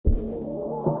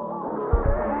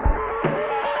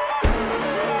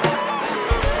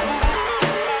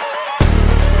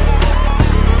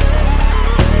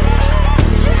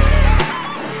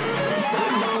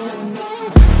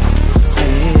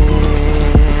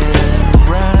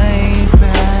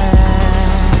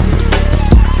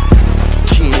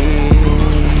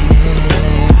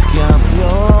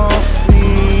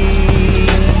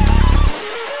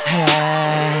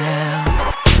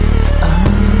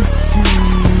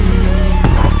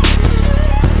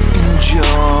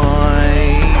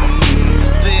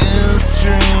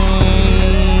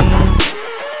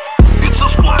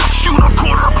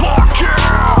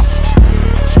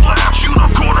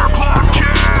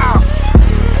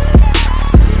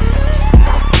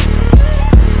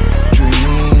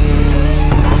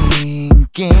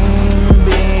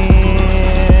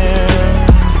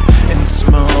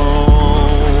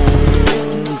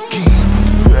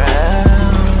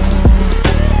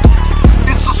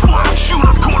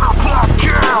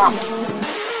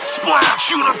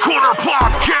Corner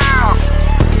Podcast.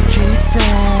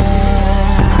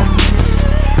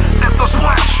 At the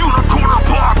Splash Unicorner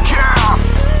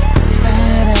Podcast.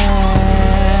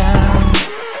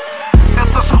 At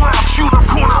the Splash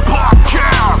Unicorner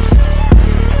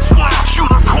Podcast. Splash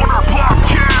Unicorner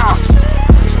Podcast.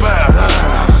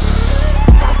 Badass.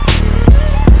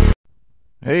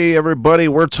 Hey everybody,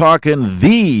 we're talking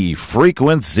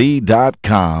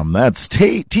thefrequency.com. That's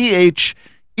T-H-E-E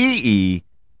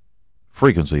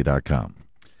frequency.com.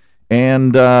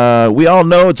 And we all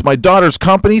know it's my daughter's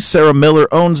company. Sarah Miller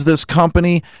owns this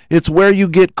company. It's where you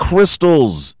get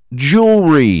crystals,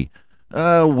 jewelry,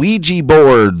 Ouija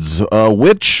boards,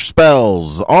 witch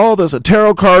spells, all this,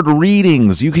 tarot card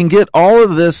readings. You can get all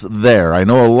of this there. I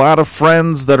know a lot of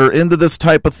friends that are into this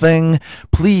type of thing.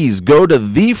 Please go to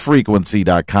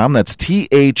thefrequency.com. That's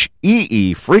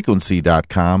T-H-E-E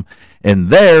frequency.com. And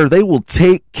there they will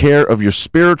take care of your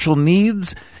spiritual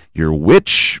needs, your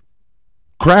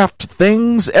witchcraft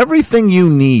things, everything you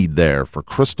need there for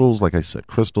crystals. Like I said,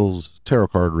 crystals, tarot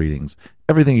card readings,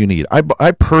 everything you need. I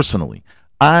personally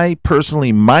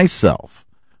myself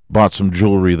bought some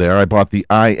jewelry there. I bought the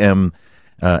I Am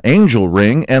Angel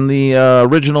ring and the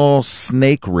original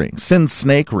snake ring, Sin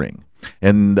Snake ring.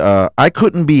 And I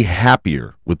couldn't be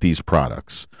happier with these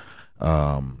products.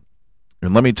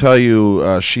 And let me tell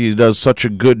you, she does such a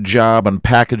good job on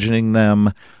packaging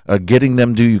them, getting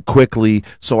them to you quickly.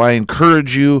 So I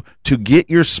encourage you to get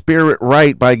your spirit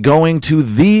right by going to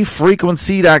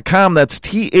thefrequency.com. That's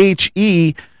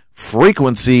T-H-E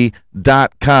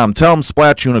frequency.com. Tell them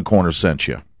Splat Unicorner sent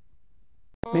you.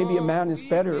 Maybe a man is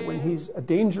better when he's a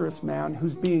dangerous man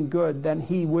who's being good than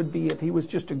he would be if he was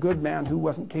just a good man who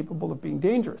wasn't capable of being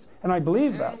dangerous. And I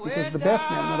believe that because the best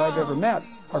men that I've ever met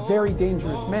are very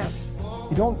dangerous men.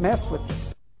 You don't mess with them.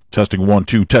 Testing 1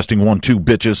 2, testing 1 2,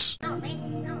 bitches.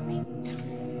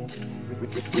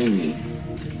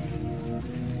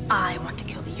 I want to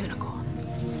kill the unicorn.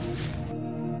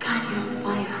 God, you're on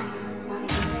fire.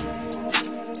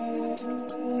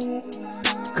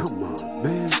 Come on,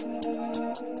 man.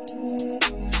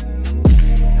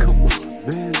 Come on,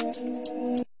 man.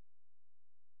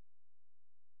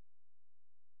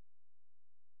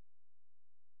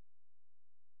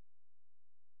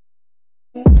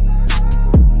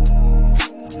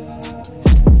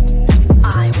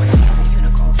 I want to kill the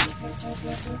unicorn.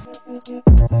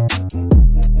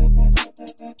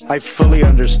 I fully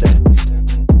understand.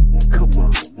 Come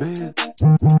on, man.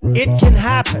 It can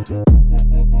happen.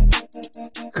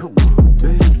 Come on,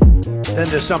 man. Then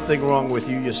there's something wrong with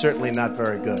you. You're certainly not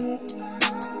very good.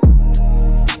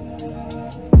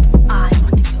 I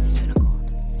want to kill the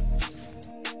unicorn.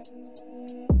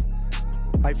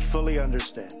 I fully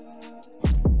understand.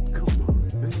 Come on,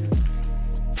 man.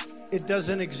 It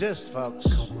doesn't exist, folks.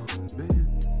 Come on, man.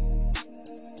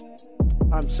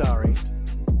 I'm sorry.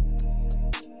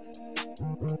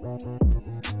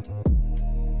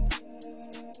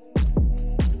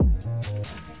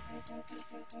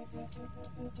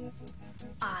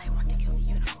 I want to kill the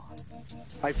unicorn.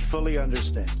 I fully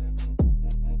understand.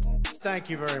 Thank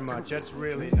you very much. That's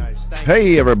really nice. Thank you.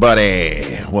 Hey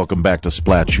everybody, welcome back to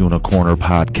Splat Unicorner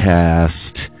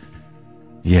Podcast.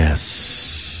 Yes,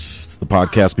 it's the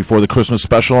podcast before the Christmas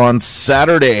special on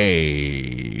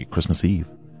Saturday, Christmas Eve.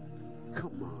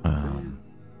 Come on,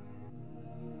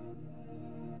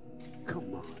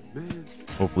 Come on, man.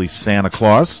 Hopefully Santa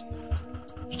Claus,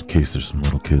 just in case there's some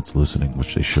little kids listening,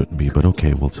 which they shouldn't be, but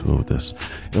okay, we'll go with this.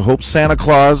 I hope Santa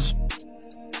Claus,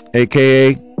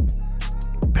 a.k.a.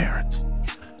 parents,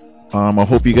 I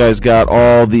hope you guys got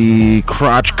all the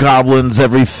crotch goblins,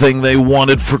 everything they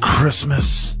wanted for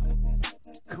Christmas.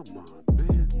 Come on,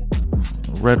 man.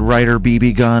 Red Ryder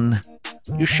BB gun.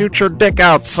 You shoot your dick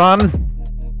out, son.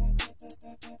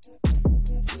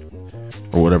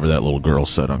 Or whatever that little girl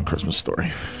said on Christmas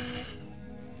Story.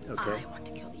 Okay. I want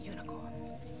to kill the unicorn.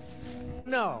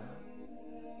 No.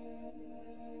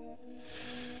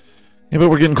 Yeah, but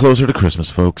we're getting closer to Christmas,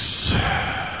 folks. Unicorn.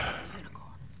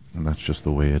 And that's just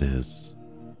the way it is.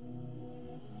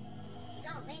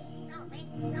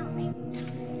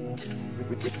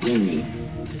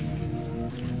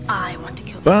 I want to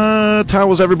kill the But how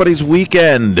was everybody's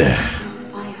weekend?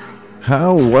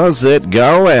 How was it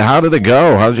going? How did it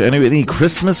go? How did you, any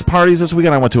Christmas parties this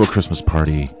weekend? I went to a Christmas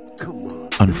party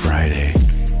on Friday.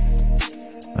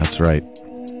 That's right.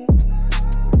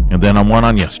 And then I won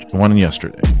on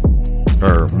yesterday.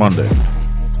 Or Monday.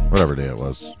 Whatever day it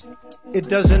was. It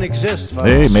doesn't exist, folks.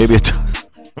 Hey, maybe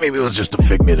it was just a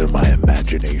figment of my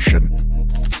imagination.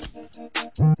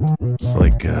 It's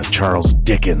like Charles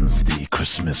Dickens' The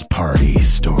Christmas Party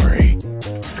story.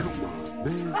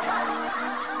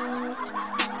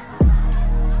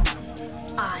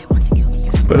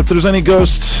 But if there's any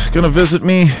ghosts gonna visit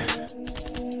me,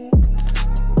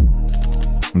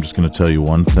 I'm just gonna tell you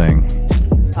one thing.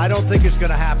 I don't think it's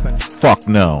gonna happen. Fuck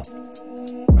no.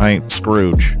 I ain't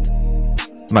Scrooge.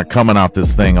 I'm not coming out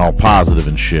this thing all positive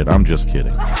and shit. I'm just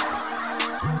kidding.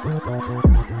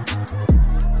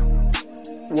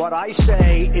 What I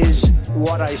say is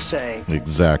what I say.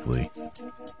 Exactly.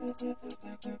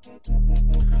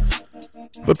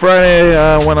 But Friday,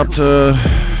 I went up to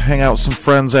hang out with some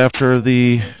friends after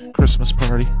the Christmas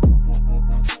party.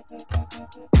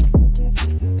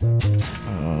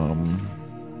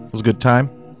 It was a good time.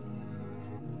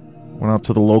 Went out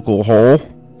to the local hole.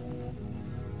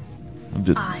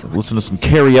 Listen to some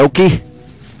karaoke.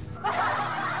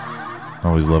 I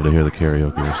always love to hear the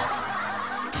karaoke.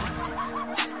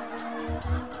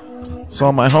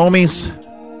 Saw my homies.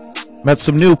 Met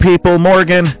some new people.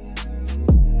 Morgan.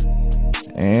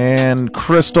 And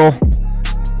Crystal.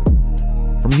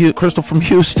 Crystal from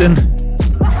Houston.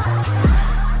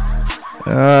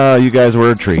 You guys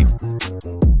were a treat.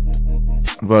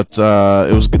 But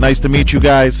it was nice to meet you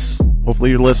guys.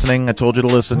 Hopefully you're listening. I told you to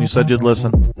listen. You said you'd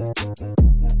listen.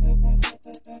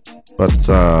 But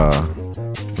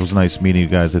it was nice meeting you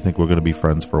guys. I think we're going to be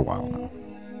friends for a while now.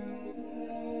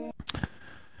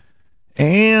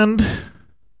 And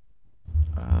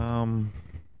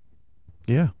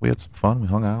yeah, we had some fun. We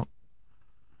hung out.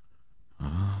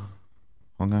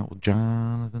 Hung out with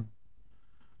Jonathan.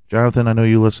 Jonathan, I know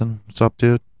you listen. What's up,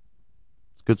 dude?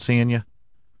 It's good seeing you.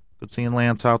 Good seeing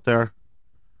Lance out there.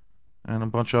 And a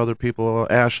bunch of other people.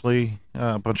 Ashley.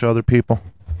 A bunch of other people.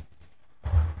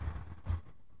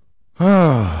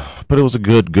 But it was a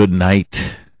good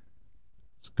night.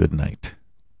 It's a good night.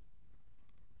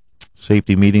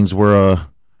 Safety meetings were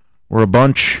a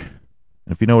bunch.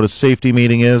 And if you know what a safety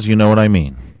meeting is, you know what I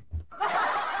mean.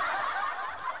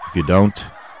 If you don't,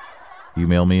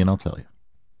 email me and I'll tell you.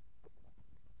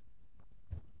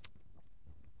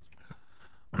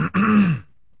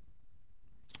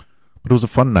 But it was a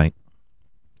fun night.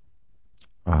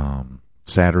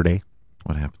 Saturday.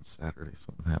 What happened Saturday?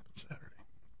 Something happened Saturday.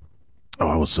 Oh,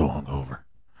 I was so hungover.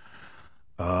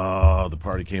 The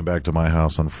party came back to my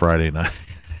house on Friday night.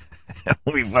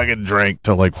 We fucking drank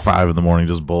till like 5 in the morning,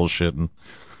 just bullshitting.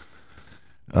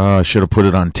 I should have put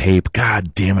it on tape.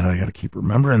 God damn it, I gotta keep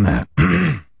remembering that.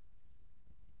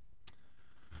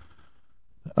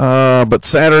 But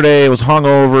Saturday, I was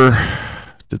hungover.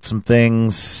 Did some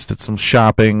things, did some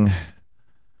shopping.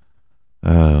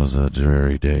 It was a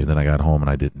dreary day. Then I got home and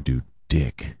I didn't do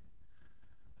dick.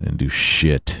 I didn't do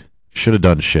shit. Should have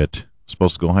done shit.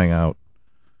 Supposed to go hang out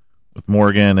with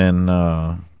Morgan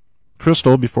and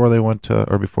Crystal before they went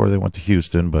to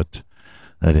Houston, but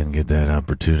I didn't get that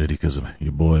opportunity because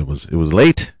your boy it was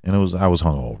late and I was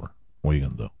hungover. What are you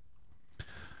gonna do?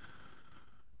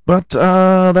 But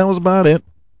that was about it.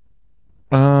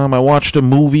 I watched a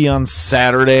movie on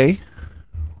Saturday.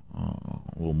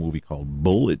 A little movie called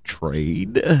Bullet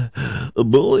Train. A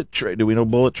Bullet Train. Do we know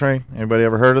Bullet Train? Anybody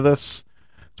ever heard of this?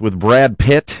 It's with Brad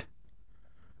Pitt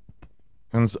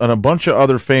and a bunch of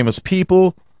other famous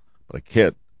people. But I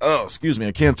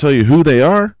can't tell you who they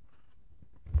are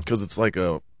because it's like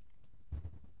oh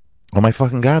my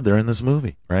fucking God, they're in this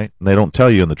movie, right? And they don't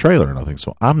tell you in the trailer or nothing,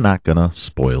 so I'm not gonna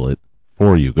spoil it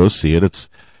for you. Go see it. It's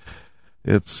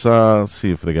let's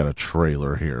see if they got a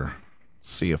trailer here.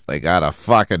 See if they got a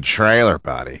fucking trailer,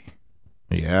 buddy.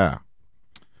 Yeah.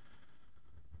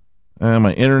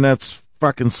 My internet's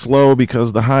fucking slow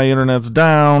because the high internet's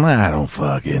down. I don't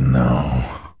fucking know.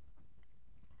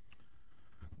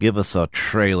 Give us a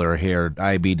trailer here.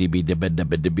 IBDB.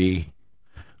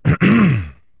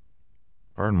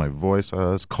 Pardon my voice.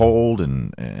 It's cold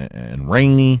and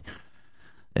rainy.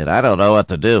 And I don't know what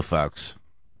to do, folks.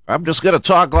 I'm just going to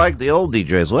talk like the old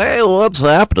DJs. Hey, what's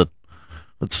happening?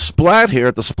 It's Splat here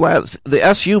at the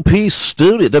SUP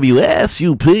studio,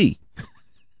 WSUP.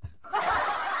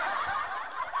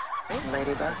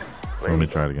 Ladybug. Let me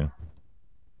try it again.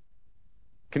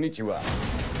 Konnichiwa.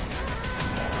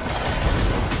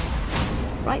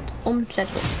 Right on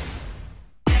schedule.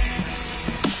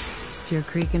 Deer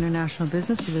Creek International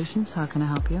Business Solutions, how can I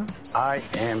help you? I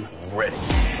am ready.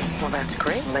 Well, that's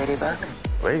great, Ladybug.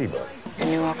 Ladybug. Your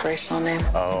new operational name?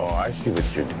 Oh, I see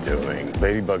what you're doing.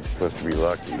 Ladybug's supposed to be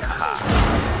lucky. Ha!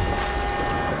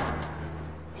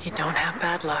 You don't have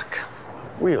bad luck.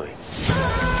 Really?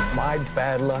 My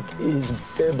bad luck is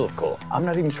biblical. I'm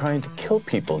not even trying to kill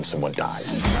people and someone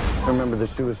dies. Remember the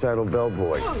suicidal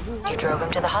bellboy? You drove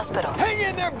him to the hospital. Hang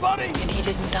in there, buddy! And he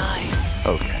didn't die.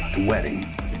 Okay, the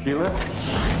wedding. Tequila?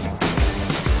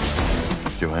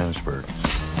 Johannesburg.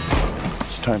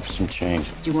 time for some change.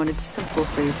 You wanted simple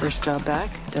for your first job back.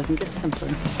 It doesn't get simpler.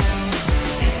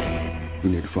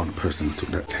 We need to find the person who took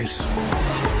that case.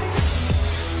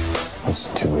 That's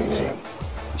too easy.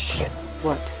 Shit.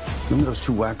 What? Remember those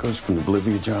two wackos from the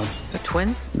Bolivia job? The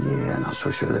twins? Yeah, not so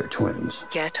sure they're twins.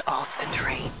 Get off the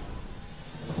train.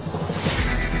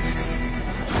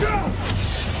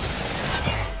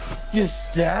 You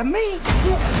stabbed me?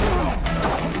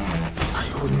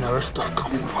 I would never stop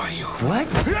coming for you. What?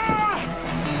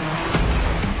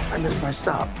 I missed my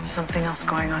stop. Something else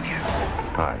going on here.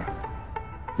 Hi.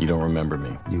 You don't remember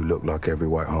me? You look like every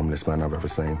white homeless man I've ever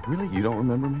seen. Really? You don't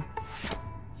remember me?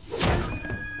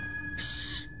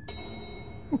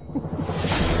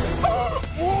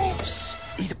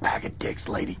 Eat a bag of dicks,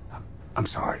 lady. I'm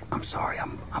sorry.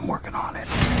 I'm working on it.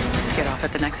 Get off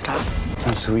at the next stop. It's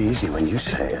not so easy when you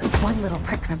say it. One little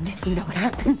prick from this, you know what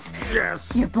happens?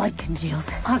 Yes. Your blood congeals,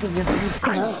 clogging your veins.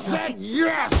 I said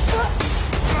yes.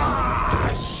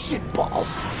 Shit balls.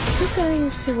 You're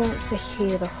going to want to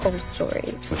hear the whole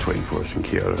story. What's waiting for us in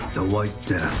Kyoto? The White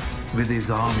Death, with his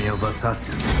army of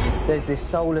assassins. There's this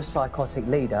soulless psychotic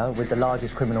leader with the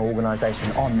largest criminal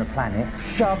organization on the planet,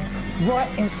 shoved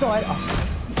right inside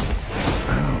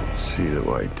I don't see the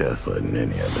White Death letting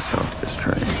any of us off this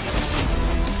train.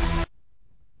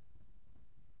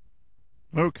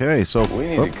 Okay, so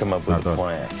We need to come up with a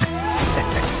plan.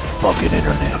 fucking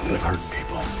internet. I'm gonna hurt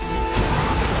people.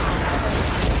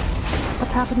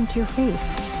 What's happening to your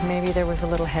face? Maybe there was a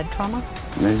little head trauma?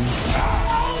 Maybe.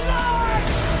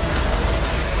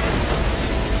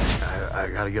 I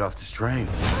gotta get off this train.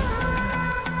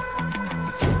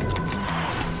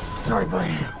 Sorry,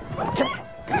 buddy.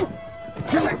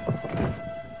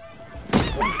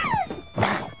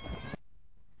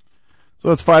 So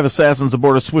that's 5 assassins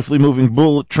aboard a swiftly moving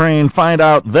bullet train. Find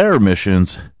out their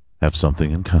missions have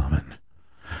something in common.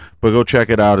 But go check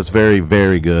it out. It's very,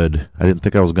 very good. I didn't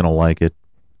think I was going to like it.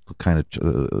 Kind of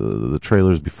the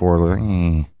trailers before, like,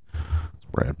 it's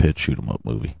Brad Pitt shoot 'em up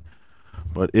movie.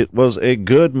 But it was a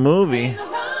good movie.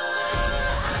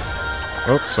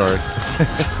 Oh, sorry.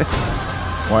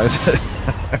 Why is it?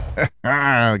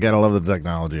 I gotta love the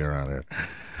technology around here.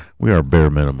 We are bare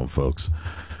minimum, folks.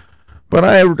 But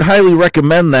I highly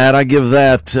recommend that. I give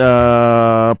that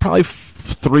probably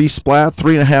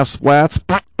 3.5 splats.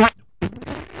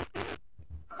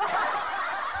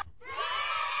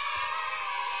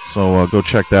 So go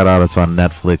check that out. It's on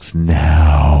Netflix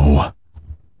now.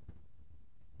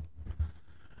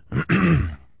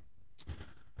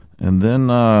 And then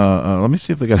let me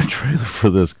see if they got a trailer for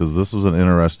this, because this was an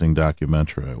interesting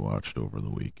documentary I watched over the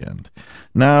weekend.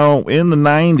 Now, in the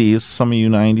 90s, some of you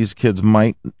 90s kids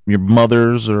might, your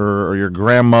mothers or your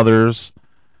grandmothers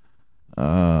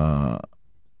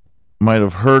might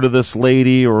have heard of this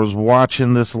lady or was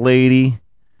watching this lady.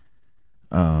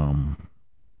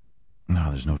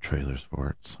 No, there's no trailers for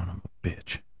it. Son of a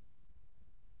bitch.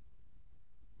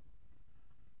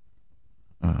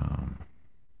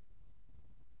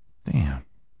 Damn. I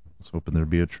was hoping there'd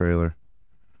be a trailer.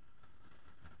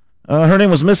 Her name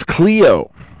was Miss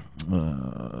Cleo.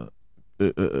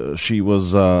 She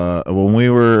was, when we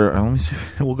were, let me see,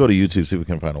 we'll go to YouTube, see if we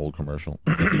can find an old commercial.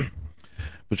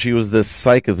 But she was this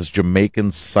psychic, this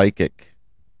Jamaican psychic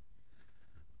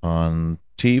on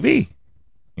TV.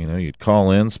 You know, you'd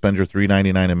call in, spend your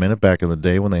 $3.99 a minute back in the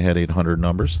day when they had 800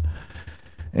 numbers.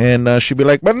 And she'd be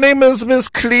like, my name is Miss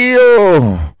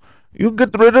Cleo. You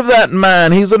get rid of that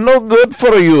man. He's a no good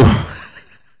for you.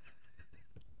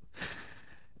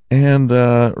 And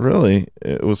really,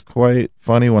 it was quite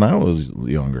funny when I was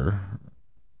younger.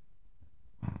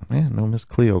 Oh, man, no Miss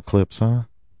Cleo clips, huh?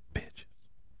 Bitch.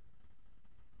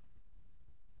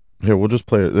 Here, we'll just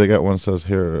play it. They got one that says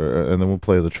here, and then we'll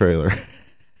play the trailer.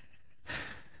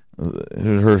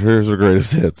 Here's her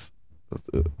greatest hits.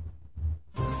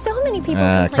 So many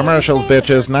people commercials,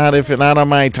 bitches. Not on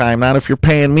my time. Not if you're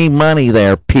paying me money,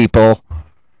 there, people.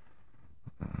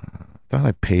 Thought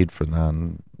I paid for you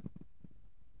know.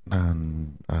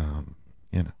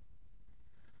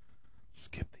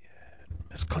 Skip the ad,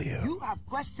 Miss Cleo. You have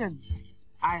questions.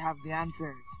 I have the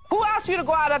answers. Who asked you to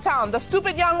go out of town? The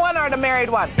stupid young one or the married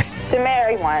one? The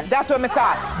married one. That's what I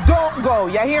thought. Don't go.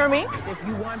 You hear me? If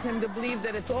you want him to believe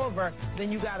that it's over,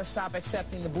 then you gotta stop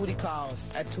accepting the booty calls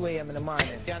at 2 a.m. in the morning.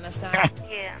 You understand?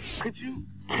 Yeah. Could you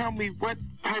tell me what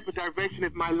type of direction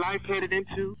is my life headed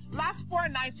into? Last 4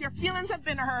 nights, your feelings have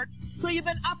been hurt, so you've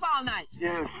been up all night.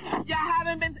 Yes. You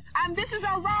haven't been, and this is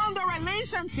around a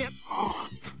relationship. Oh,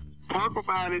 talk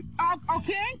about it.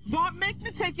 Okay, don't make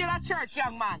me take you to church,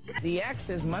 young man. The ex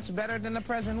is much better than the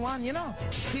present one, you know.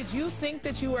 Did you think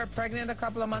that you were pregnant a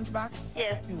couple of months back?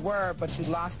 Yes. You were, but you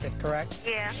lost it, correct?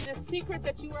 Yeah. The secret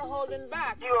that you were holding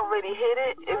back. You already hit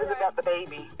it. It was about the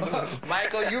baby.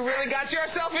 Michael, you really got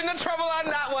yourself into trouble on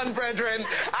that one, brethren.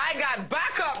 I got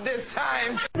backup this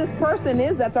time. This person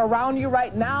is that's around you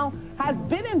right now has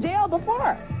been in jail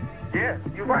before. Yeah,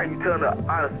 you're right. You're telling the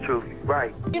honest truth. You're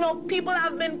right. You know, people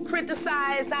have been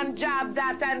criticized and jabbed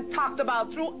at and talked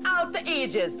about throughout the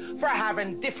ages for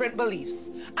having different beliefs.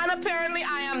 And apparently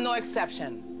I am no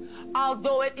exception.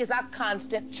 Although it is a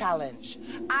constant challenge.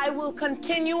 I will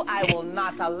continue. I will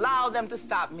not allow them to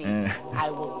stop me. I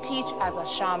will teach as a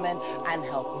shaman and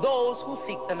help those who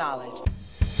seek the knowledge.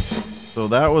 So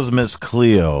that was Miss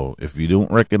Cleo. If you don't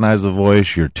recognize the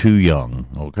voice, you're too young,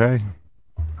 okay?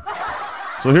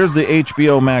 So here's the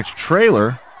HBO Max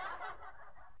trailer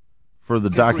for the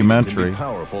documentary.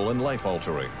 Powerful and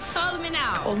life-altering. Call me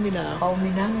now. Call me now. Call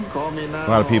me now. Call me now. A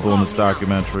lot of people in this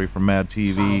documentary from Mad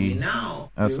TV, Call me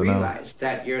now. You SNL. realize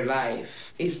that your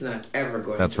life is not ever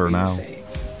going That's to her be now. the same.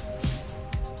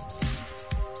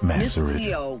 Max Miss original.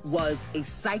 Cleo was a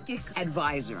psychic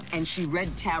advisor, and she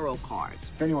read tarot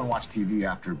cards. If anyone watched TV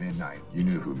after midnight, you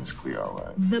knew who Miss Cleo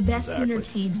was. The best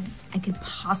entertainment I could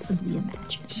possibly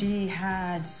imagine. She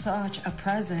had such a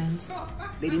presence.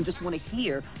 They didn't just want to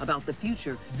hear about the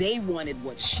future. They wanted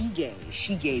what she gave.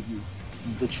 She gave you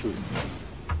the truth.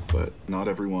 But not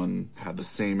everyone had the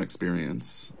same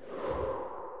experience.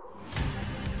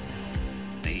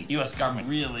 The U.S. government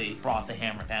really brought the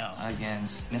hammer down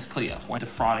against Miss Cleo for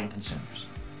defrauding consumers.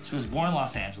 She was born in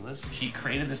Los Angeles. She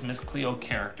created this Miss Cleo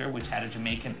character, which had a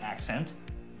Jamaican accent.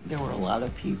 There were a lot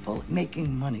of people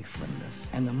making money from this.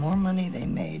 And the more money they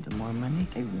made, the more money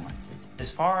they wanted.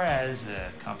 As far as the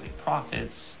company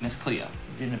profits, Miss Cleo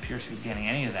didn't appear she was getting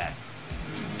any of that.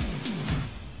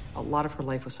 A lot of her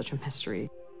life was such a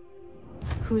mystery.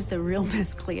 Who's the real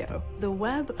Miss Cleo? The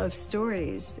web of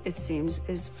stories, it seems,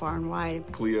 is far and wide.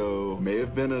 Cleo may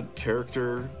have been a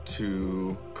character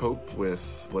to cope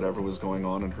with whatever was going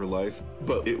on in her life,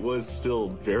 but it was still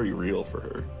very real for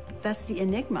her. That's the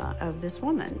enigma of this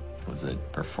woman. Was it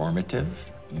performative?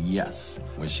 Yes.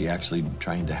 Was she actually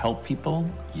trying to help people?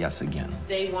 Yes again.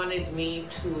 They wanted me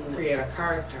to create a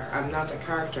character. I'm not a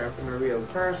character, I'm a real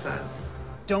person.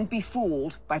 Don't be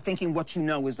fooled by thinking what you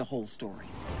know is the whole story.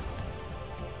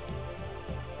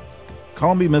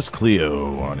 Call Me Miss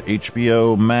Cleo on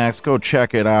HBO Max. Go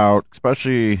check it out,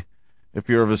 especially if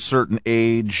you're of a certain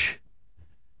age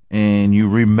and you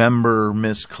remember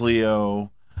Miss Cleo.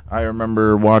 I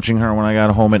remember watching her when I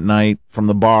got home at night from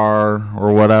the bar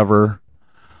or whatever.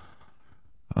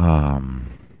 I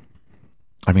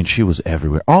mean, she was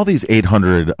everywhere. All these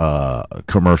 800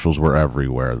 commercials were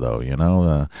everywhere, though, you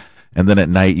know. And then at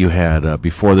night you had,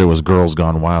 before there was Girls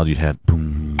Gone Wild, you had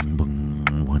boom, boom,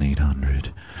 1-800.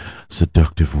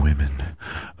 Seductive women.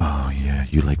 Oh, yeah.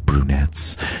 You like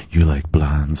brunettes. You like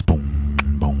blondes. Boom,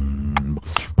 boom,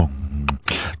 boom.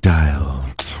 Dial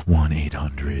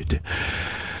 1-800.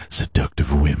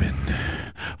 Seductive women.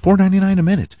 $4.99 a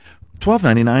minute.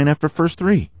 $12.99 after first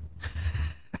 3.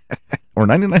 Or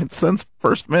 99 cents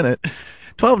first minute.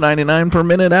 $12.99 per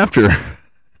minute after.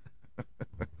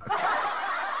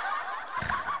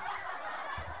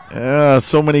 Yeah,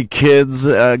 so many kids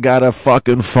got a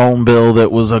fucking phone bill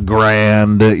that was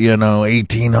 $1,000, you know,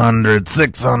 $1,800,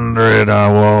 $600.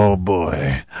 Oh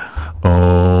boy,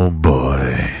 oh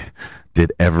boy,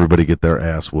 did everybody get their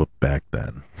ass whooped back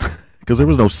then? Because there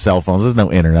was no cell phones, there's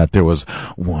no internet. There was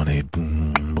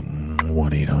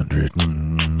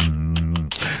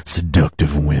 1-800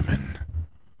 seductive women,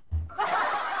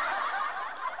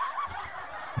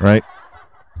 right?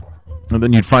 And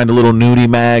then you'd find a little nudie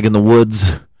mag in the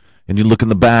woods. And you look in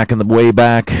the back and the way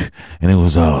back, and it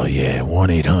was, oh yeah,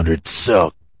 1-800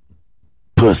 suck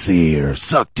pussy or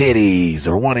suck titties,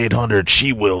 or 1-800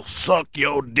 she will suck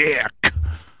your dick.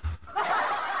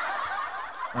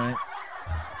 Right.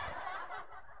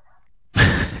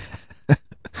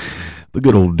 The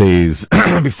good old days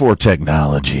before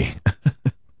technology.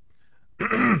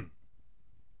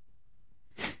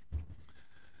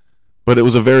 But it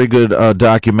was a very good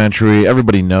documentary.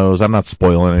 Everybody knows. I'm not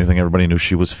spoiling anything. Everybody knew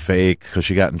she was fake because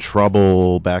she got in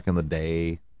trouble back in the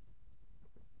day.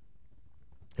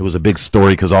 It was a big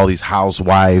story because all these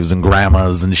housewives and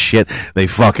grandmas and shit, they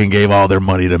fucking gave all their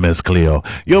money to Miss Cleo.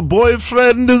 Your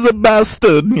boyfriend is a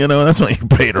bastard. You know, that's what you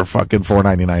paid her fucking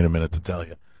 $4.99 a minute to tell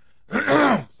you.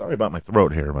 Sorry about my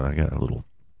throat here, but I got a little...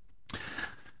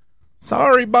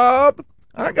 Sorry, Bob.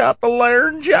 I got the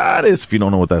laryngitis. If you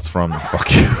don't know what that's from,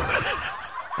 fuck you.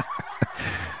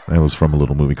 That was from a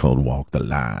little movie called Walk the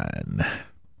Line.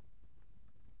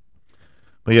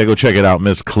 But yeah, go check it out,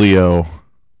 Miss Cleo.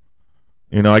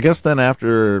 You know, I guess then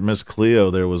after Miss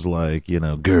Cleo, there was like, you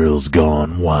know, Girls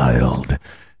Gone Wild.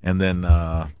 And then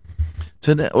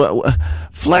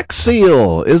Flex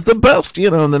Seal is the best,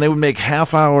 you know, and then they would make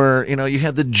half hour, you know, you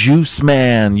had the Juice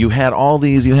Man. You had all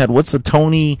these. You had, what's the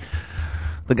Tony,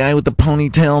 the guy with the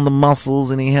ponytail and the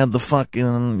muscles, and he had the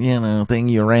fucking, you know, thing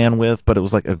you ran with, but it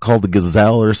was like called the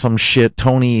Gazelle or some shit.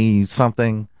 Tony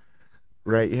something.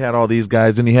 Right, you had all these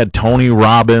guys, and you had Tony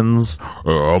Robbins.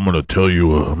 I'm going to tell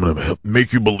you, I'm going to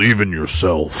make you believe in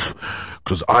yourself,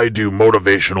 because I do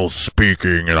motivational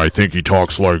speaking, and I think he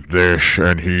talks like this,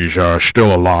 and he's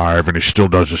still alive, and he still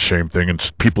does the same thing,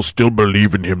 and people still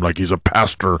believe in him like he's a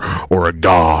pastor or a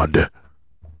god.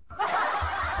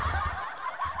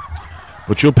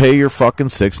 But you'll pay your fucking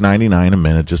 $6.99 a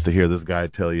minute just to hear this guy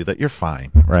tell you that you're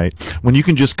fine, right? When you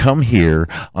can just come here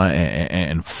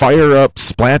and fire up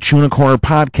Splat Unicorn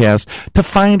podcast to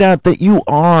find out that you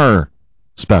are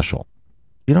special.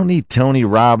 You don't need Tony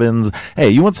Robbins.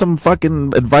 Hey, you want some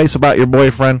fucking advice about your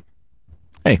boyfriend?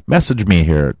 Hey, message me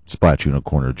here at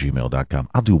splatunicorn@gmail.com.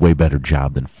 I'll do a way better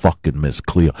job than fucking Miss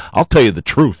Cleo. I'll tell you the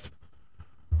truth.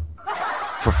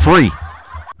 For free.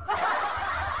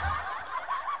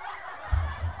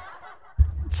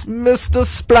 It's Mr.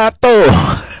 Splato.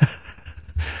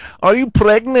 Are you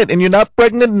pregnant? And you're not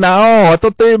pregnant now. I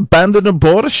thought they abandoned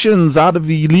abortions out of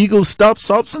illegal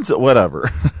substance. Whatever.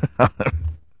 Oh,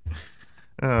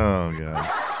 God.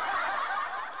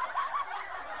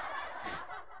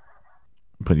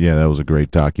 But, yeah, that was a great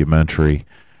documentary.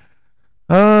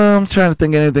 I'm trying to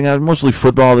think of anything. Mostly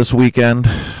football this weekend.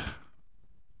 A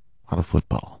lot of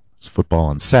football. It's football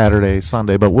on Saturday,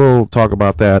 Sunday, but we'll talk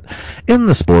about that in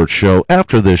the sports show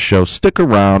after this show. Stick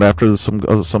around after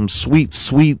some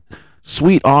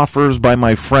sweet offers by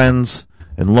my friends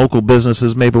and local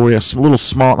businesses. Maybe we have some little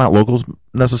small, not locals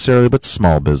necessarily, but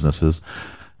small businesses.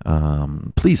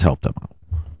 Please help them out.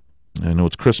 I know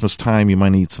it's Christmas time. You might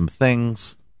need some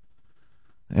things.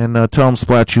 And tell them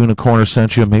Splat Unicorn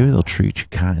sent you. Maybe they'll treat you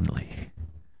kindly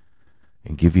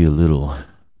and give you a little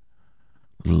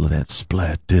of that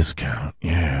Splat discount.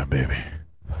 Yeah, baby.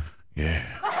 Yeah.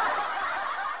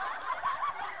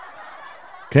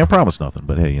 Can't promise nothing,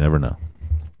 but hey, you never know.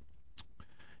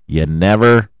 You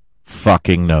never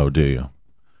fucking know, do you?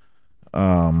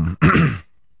 But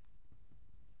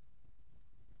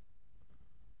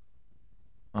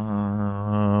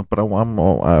I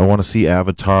want to see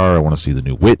Avatar. I want to see the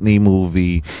new Whitney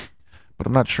movie. But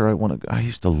I'm not sure I want to. I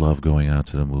used to love going out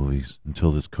to the movies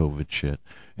until this COVID shit.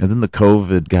 And then the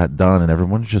COVID got done, and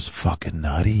everyone's just fucking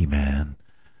nutty, man.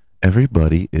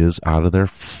 Everybody is out of their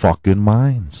fucking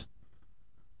minds.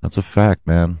 That's a fact,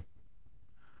 man.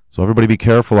 So everybody be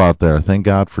careful out there. Thank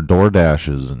God for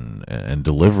DoorDashes and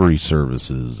delivery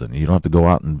services, and you don't have to go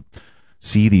out and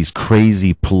see these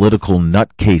crazy political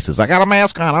nutcases. I got a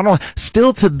mask on. I don't.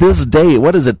 Still to this day,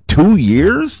 what is it? 2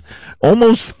 years?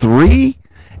 Almost 3?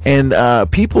 And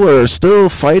people are still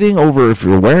fighting over if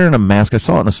you're wearing a mask. I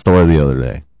saw it in a store the other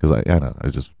day because I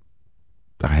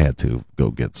had to go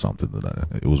get something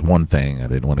it was one thing. I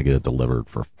didn't want to get it delivered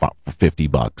for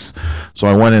 $50. So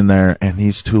I went in there, and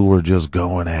these two were just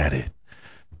going at it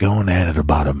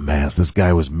about a mask. This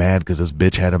guy was mad because this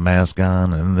bitch had a mask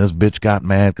on, and this bitch got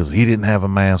mad because he didn't have a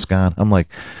mask on. I'm like,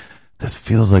 this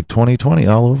feels like 2020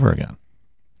 all over again,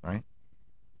 right?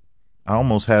 I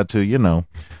almost had to,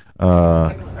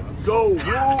 Go woo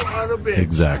on a bitch.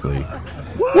 Exactly.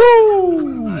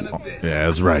 Woo! Yeah,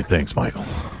 that's right. Thanks, Michael.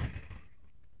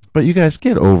 But you guys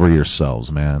get over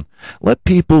yourselves, man. Let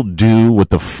people do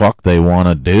what the fuck they want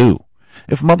to do.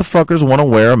 If motherfuckers want to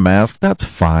wear a mask, that's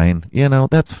fine.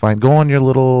 That's fine. Go on your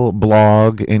little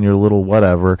blog and your little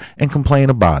whatever and complain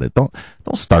about it. Don't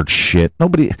start shit.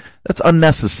 Nobody. That's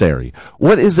unnecessary.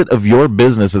 What is it of your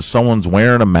business if someone's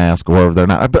wearing a mask or if they're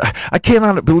not? I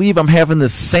cannot believe I'm having the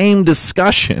same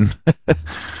discussion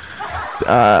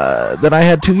that I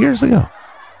had 2 years ago.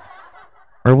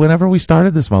 Or whenever we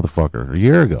started this motherfucker, a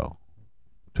year ago.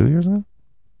 2 years ago? Is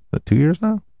that 2 years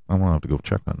now? I'm going to have to go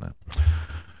check on that.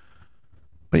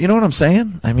 But you know what I'm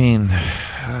saying? I mean,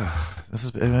 this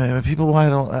is people why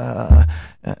don't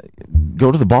go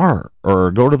to the bar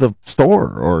or go to the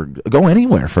store or go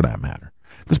anywhere for that matter.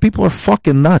 Because people are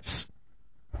fucking nuts.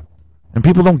 And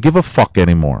people don't give a fuck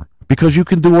anymore. Because you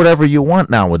can do whatever you want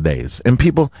nowadays. And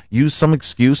people use some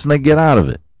excuse and they get out of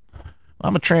it.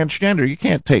 I'm a transgender. You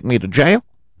can't take me to jail.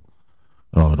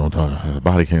 Oh, don't talk.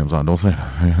 Body cam's on. Don't say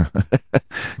that.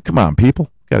 Come on,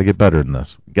 people. Got to get better than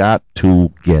this. Got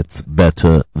to get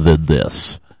better than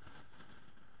this.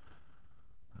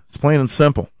 It's plain and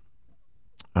simple.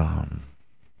 But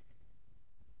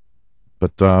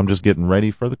I'm just getting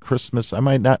ready for the Christmas. I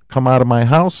might not come out of my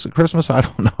house at Christmas. I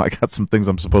don't know. I got some things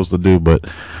I'm supposed to do, but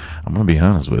I'm going to be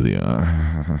honest with you.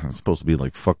 It's supposed to be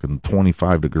like fucking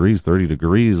 25 degrees, 30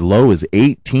 degrees. Low is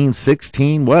 18,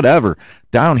 16, whatever.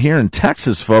 Down here in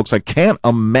Texas, folks, I can't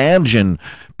imagine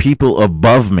people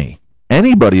above me,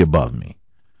 anybody above me.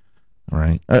 All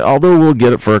right. Although we'll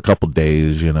get it for a couple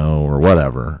days, or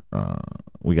whatever.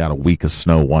 We got a week of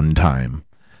snow one time.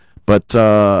 But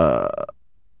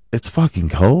it's fucking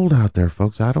cold out there,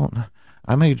 folks.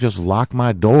 I may just lock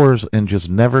my doors and just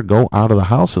never go out of the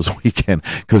house this weekend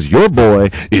because your boy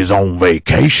is on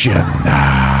vacation.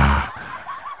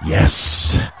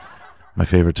 Yes. My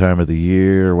favorite time of the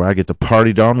year where I get to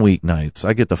party on weeknights.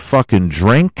 I get to fucking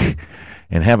drink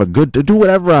and have do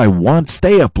whatever I want,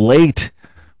 stay up late,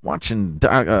 watching,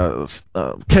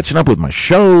 catching up with my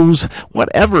shows,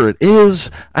 whatever it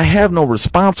is. I have no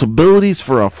responsibilities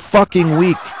for a fucking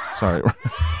week. Sorry.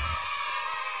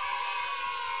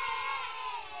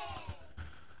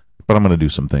 But I'm going to do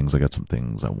some things. I got some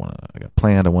things I got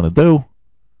planned. I want to do.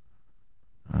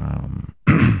 And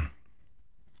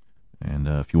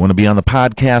if you want to be on the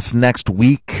podcast next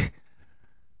week,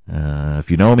 if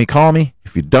you know me, call me.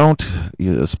 If you don't,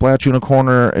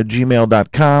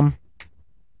 splatunicorner@gmail.com.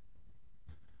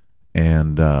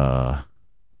 And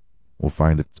we'll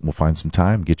find some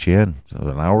time, get you in. So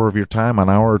an hour of your time, an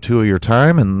hour or two of your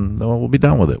time, and we'll be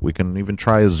done with it. We can even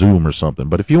try a Zoom or something.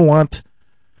 But if you want...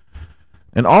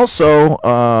 And also,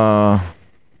 I'll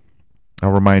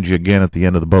remind you again at the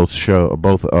end of both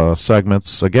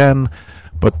segments again.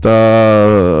 But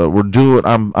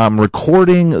I'm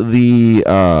recording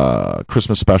the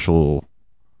Christmas special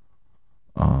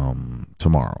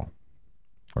tomorrow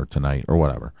or tonight or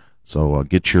whatever. So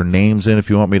get your names in if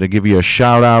you want me to give you a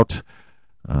shout out.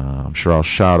 I'm sure I'll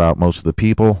shout out most of the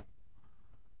people.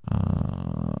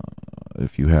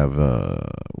 If you have,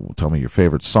 tell me your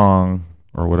favorite song.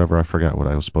 Or whatever, I forgot what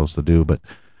I was supposed to do, but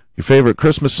your favorite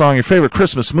Christmas song, your favorite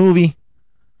Christmas movie.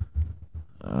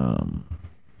 And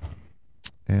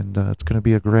it's going to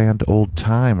be a grand old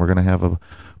time. We're going to have a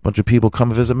bunch of people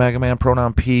come visit Mega Man,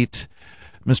 Pronoun Pete,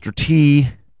 Mr.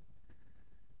 T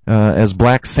as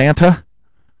Black Santa.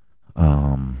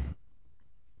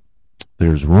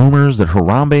 There's rumors that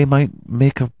Harambe might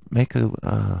make a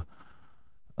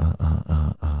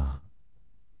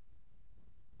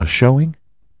showing.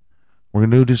 We're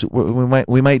gonna do.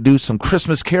 We might do some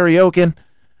Christmas karaoke.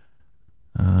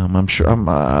 I'm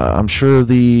sure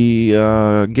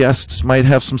the guests might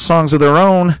have some songs of their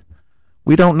own.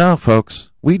 We don't know, folks.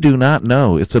 We do not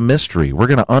know. It's a mystery. We're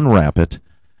gonna unwrap it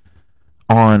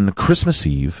on Christmas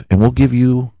Eve, and we'll give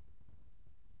you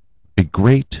a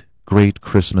great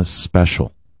Christmas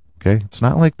special. Okay, it's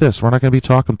not like this. We're not going to be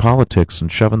talking politics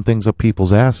and shoving things up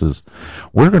people's asses.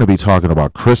 We're going to be talking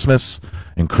about Christmas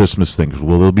and Christmas things.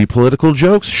 Will there be political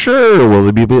jokes? Sure. Will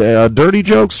there be dirty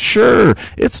jokes? Sure.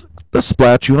 It's the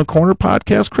Splat Unicorner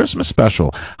Podcast Christmas special.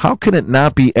 How can it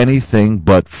not be anything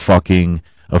but fucking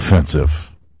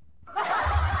offensive?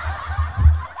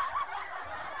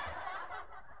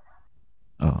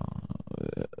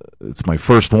 It's my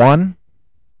first one.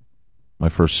 My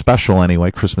first special,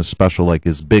 anyway, Christmas special, like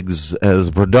as big as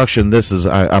production.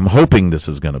 I'm hoping this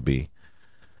is going to be.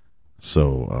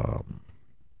 So,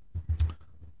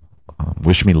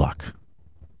 wish me luck.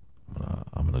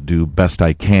 I'm going to do best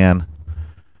I can.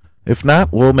 If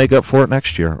not, we'll make up for it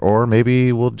next year, or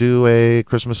maybe we'll do a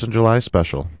Christmas in July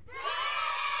special.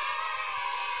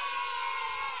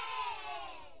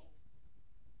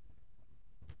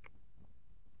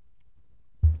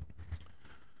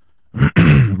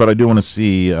 But I do want to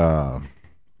see, I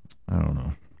don't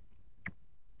know.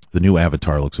 The new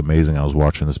Avatar looks amazing. I was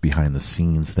watching this behind the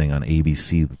scenes thing on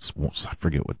ABC. I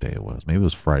forget what day it was. Maybe it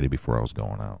was Friday before I was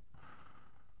going out.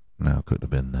 No, it couldn't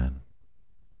have been then.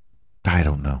 I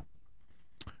don't know.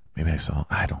 Maybe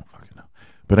I don't fucking know.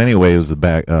 But anyway, it was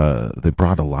they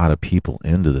brought a lot of people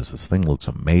into this. This thing looks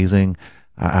amazing.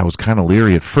 I was kind of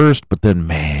leery at first, but then,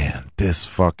 man, this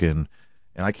fucking...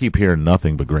 And I keep hearing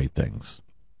nothing but great things.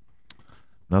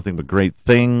 Nothing but great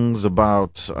things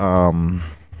about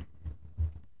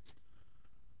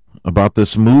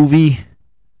this movie.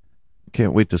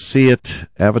 Can't wait to see it.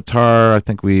 Avatar, I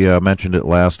think we mentioned it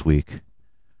last week.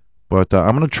 But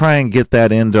I'm going to try and get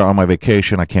that in on my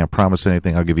vacation. I can't promise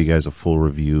anything. I'll give you guys a full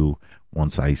review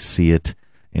once I see it.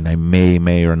 And I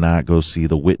may or not go see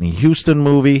the Whitney Houston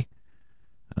movie.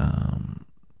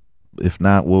 If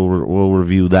not, we'll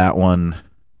review that one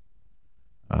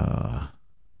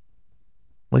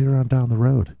later on down the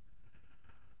road.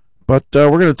 But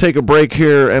we're going to take a break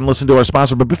here and listen to our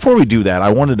sponsor. But before we do that, I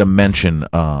wanted to mention,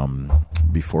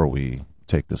 before we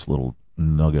take this little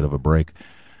nugget of a break,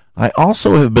 I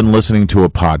also have been listening to a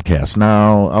podcast.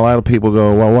 Now, a lot of people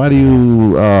go, well, why do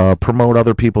you promote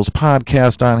other people's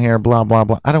podcast on here, blah, blah,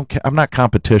 blah. I don't care. I'm not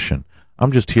competition.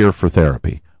 I'm just here for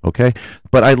therapy, okay?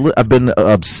 But I've been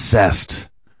obsessed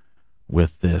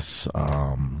with this.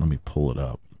 Let me pull it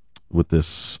up. With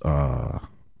this, I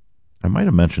might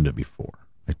have mentioned it before.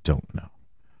 I don't know.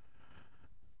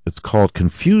 It's called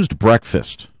Confused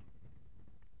Breakfast,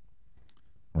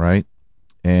 right?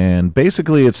 And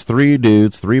basically it's three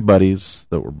buddies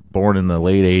that were born in the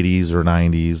late 80s or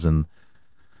 90s, and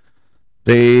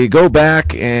they go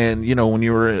back and, you know, when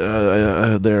you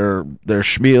were, their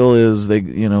schmeal is they,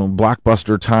 you know,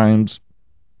 blockbuster times,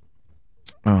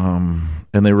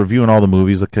 and they're reviewing all the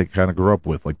movies that they kind of grew up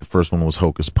with. Like the first one was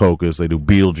Hocus Pocus. They do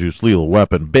Beetlejuice, Lethal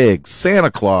Weapon, Big,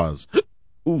 Santa Claus,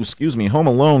 Home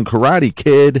Alone, Karate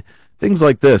Kid, things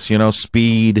like this, you know,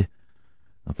 Speed,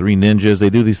 Three Ninjas.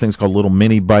 They do these things called little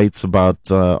mini bites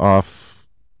about off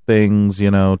things,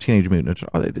 you know, Teenage Mutant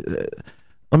Ninja.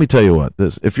 Let me tell you what,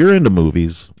 if you're into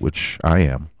movies, which I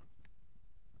am,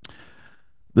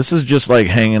 this is just like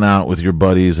hanging out with your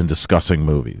buddies and discussing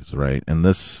movies, right? And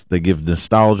they give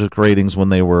nostalgic ratings when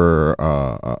they were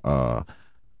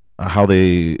how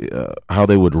they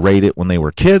would rate it when they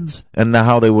were kids, and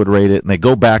how they would rate it, and they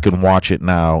go back and watch it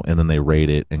now, and then they rate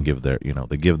it and give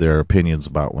their opinions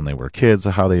about when they were kids,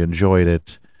 how they enjoyed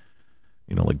it.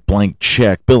 You know, like Blank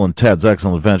Check, Bill and Ted's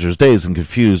Excellent Adventures, Dazed and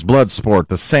Confused, Bloodsport,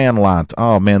 The Sandlot.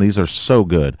 Oh man, these are so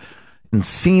good.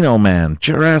 Encino Man,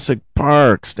 Jurassic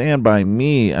Park, Stand By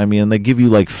Me. I mean, they give you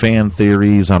like fan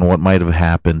theories on what might have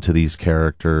happened to these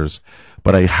characters.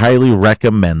 But I highly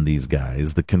recommend these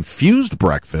guys. The Confused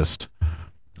Breakfast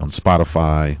on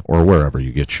Spotify or wherever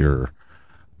you get your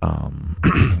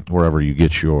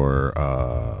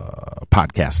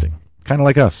podcasting. Kind of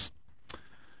like us.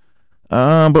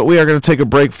 But we are going to take a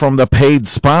break from the paid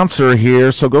sponsor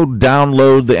here. So go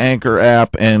download the Anchor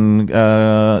app and,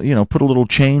 put a little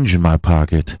change in my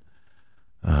pocket.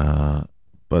 But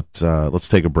let's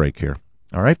take a break here.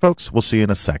 All right, folks, we'll see you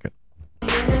in a second.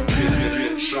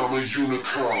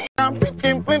 I'm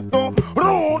picking Flinto,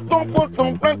 root, don't put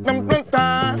some Flint,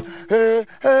 hey,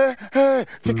 hey, hey,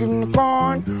 chicken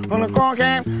corn on a corn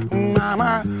can,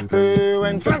 mama, hey,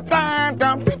 when Flint,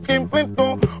 I'm picking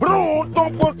Flinto, root,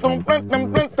 don't put some Flint,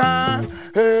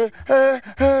 hey, hey,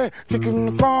 hey,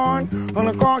 chicken corn on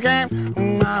a corn can,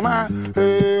 mama,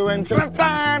 hey, when Flint,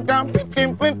 I'm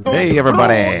picking Flinto. Hey,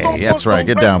 everybody, that's right,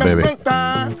 get down, baby.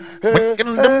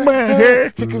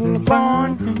 Chicken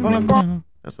corn on a corn.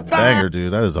 That's a banger,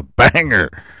 dude. That is a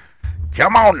banger.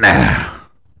 Come on now.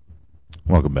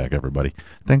 Welcome back, everybody.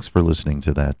 Thanks for listening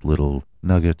to that little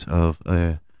nugget of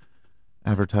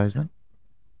advertisement.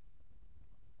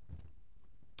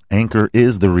 Anchor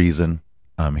is the reason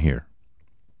I'm here.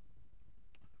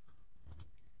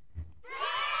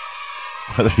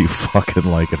 Whether you fucking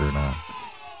like it or not.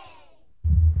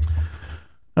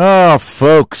 Oh,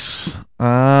 folks,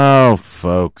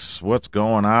 what's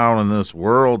going on in this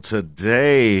world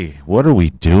today? What are we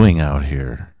doing out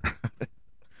here?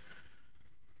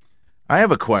 I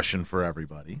have a question for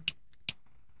everybody.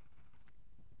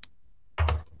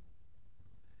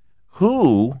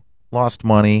 Who lost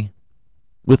money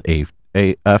with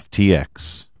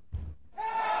FTX?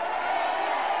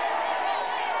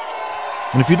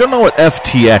 And if you don't know what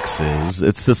FTX is,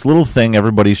 it's this little thing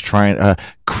everybody's trying,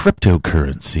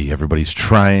 cryptocurrency. Everybody's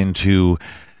trying to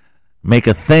make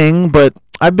a thing, but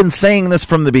I've been saying this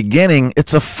from the beginning.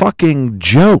 It's a fucking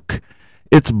joke.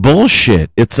 It's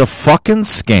bullshit. It's a fucking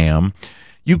scam.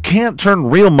 You can't turn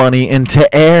real money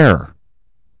into air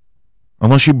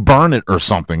unless you burn it or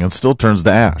something. It still turns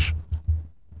to ash.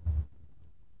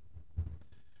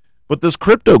 But this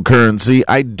cryptocurrency,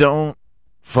 I don't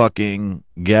fucking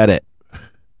get it.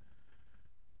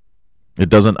 A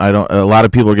lot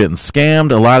of people are getting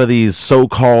scammed. A lot of these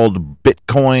so-called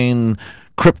Bitcoin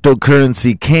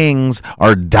cryptocurrency kings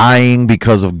are dying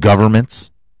because of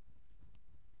governments.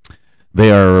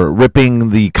 They are ripping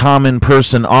the common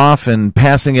person off and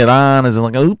passing it on as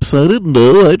like, oops, I didn't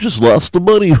know. I just lost the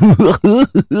money.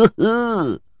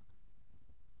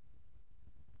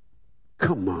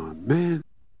 Come on, man.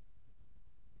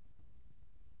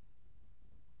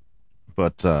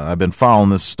 But I've been following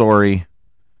this story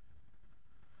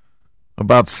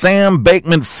about Sam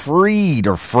Bankman-Fried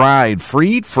or Fried.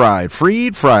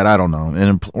 I don't know.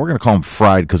 And we're going to call him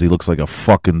Fried because he looks like a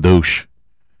fucking douche.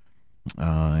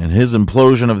 And his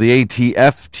implosion of the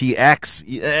FTX.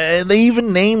 They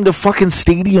even named a fucking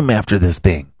stadium after this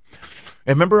thing.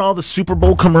 And remember all the Super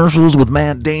Bowl commercials with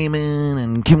Matt Damon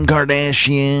and Kim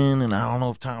Kardashian, and I don't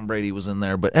know if Tom Brady was in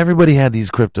there, but everybody had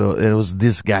these crypto. It was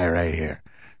this guy right here,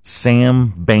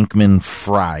 Sam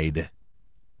Bankman-Fried.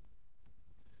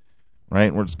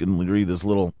 Right? We're just going to read this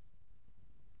little.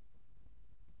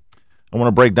 I want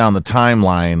to break down the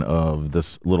timeline of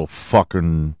this little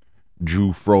fucking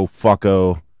Jew fro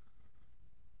fucko.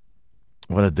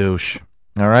 What a douche.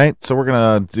 All right, so we're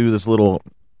going to do this little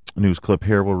news clip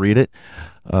here. We'll read it.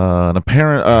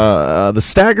 The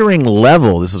staggering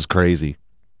level, this is crazy.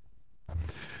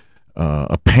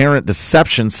 Apparent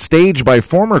deception staged by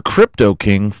former crypto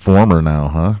king Sam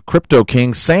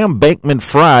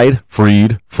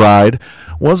Bankman-Fried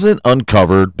wasn't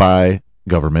uncovered by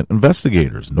government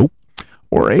investigators. Nope.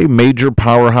 Or a major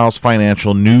powerhouse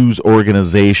financial news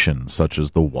organization such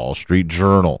as the Wall Street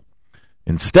Journal.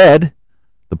 Instead,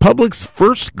 the public's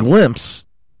first glimpse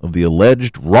of the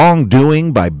alleged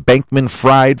wrongdoing by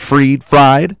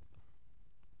Bankman-Fried,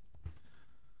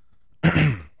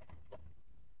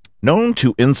 known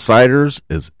to insiders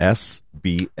as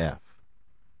SBF.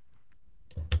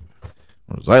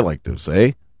 Or as I like to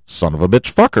say, son of a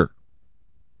bitch fucker.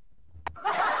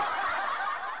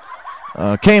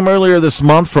 Came earlier this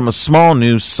month from a small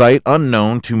news site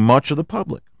unknown to much of the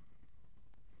public.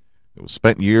 It was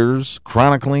spent years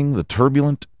chronicling the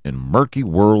turbulent and murky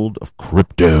world of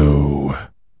crypto.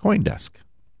 CoinDesk.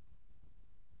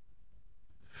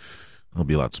 It'll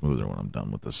be a lot smoother when I'm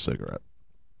done with this cigarette.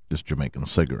 This Jamaican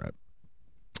cigarette.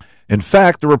 In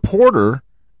fact, the reporter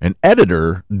and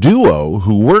editor duo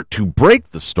who worked to break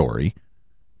the story,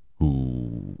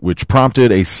 which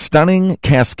prompted a stunning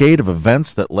cascade of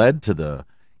events that led to the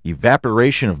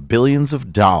evaporation of billions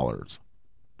of dollars.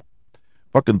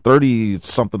 Fucking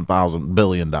 30-something thousand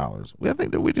 $billion. I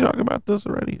think, did we talk about this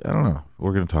already? I don't know.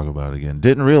 We're going to talk about it again.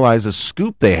 Didn't realize the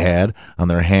scoop they had on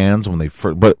their hands when they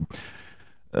first... But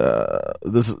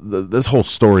this whole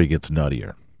story gets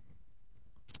nuttier.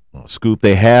 Scoop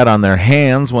they had on their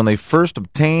hands when they first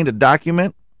obtained a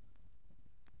document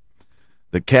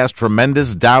that cast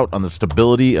tremendous doubt on the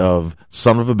stability of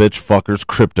son of a bitch fucker's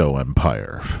crypto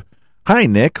empire. Hi,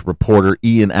 Nick. Reporter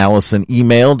Ian Allison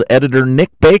emailed editor Nick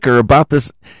Baker about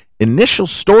this initial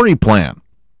story plan.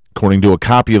 According to a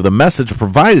copy of the message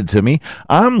provided to me,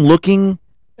 I'm looking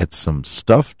at some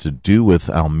stuff to do with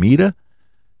Alameda.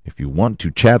 If you want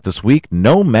to chat this week,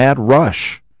 no mad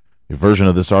rush. A version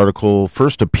of this article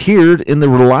first appeared in the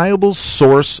Reliable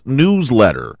Source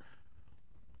newsletter.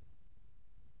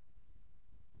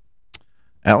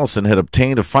 Allison had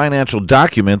obtained a financial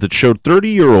document that showed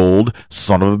 30-year-old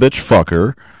son of a bitch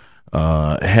fucker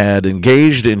had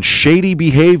engaged in shady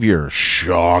behavior.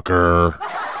 Shocker.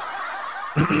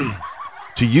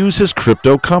 To use his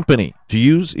crypto company,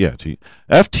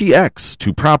 FTX,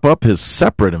 to prop up his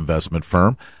separate investment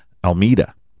firm,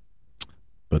 Alameda.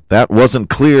 But that wasn't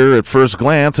clear at first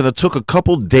glance, and it took a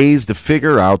couple days to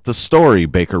figure out the story,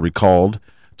 Baker recalled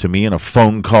to me in a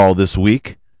phone call this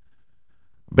week.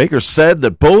 Baker said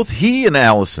that both he and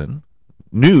Allison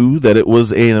knew that it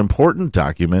was an important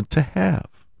document to have,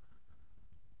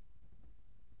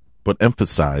 but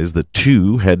emphasized that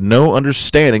two had no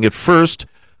understanding at first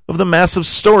of the massive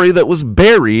story that was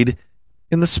buried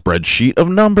in the spreadsheet of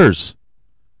numbers.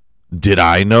 Did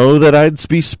I know that I'd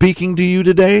be speaking to you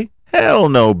today? Hell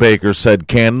no, Baker said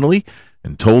candidly,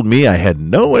 and told me I had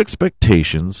no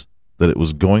expectations that it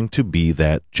was going to be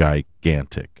that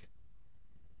gigantic.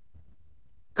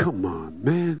 Come on,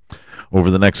 man. Over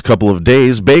the next couple of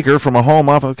days, Baker, from a home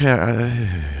office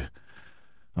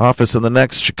in the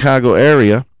next Chicago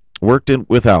area, worked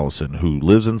with Allison, who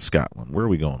lives in Scotland. Where are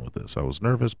we going with this? I was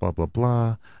nervous, blah, blah,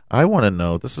 blah. I want to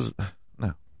know,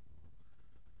 no.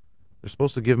 They're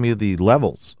supposed to give me the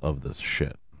levels of this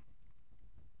shit.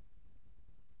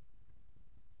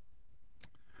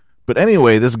 But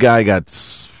anyway, this guy got...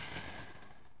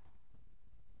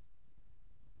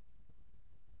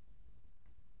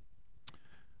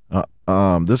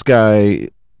 this guy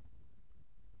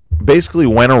basically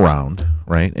went around,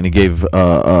 right, and he gave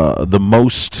the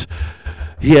most.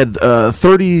 He had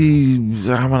 30.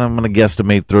 I'm going to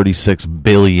guesstimate $36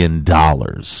 billion.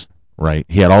 Right,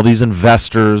 he had all these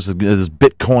investors, this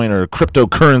Bitcoin or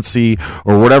cryptocurrency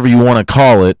or whatever you want to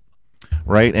call it,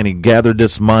 right? And he gathered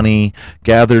this money.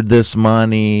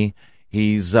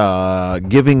 He's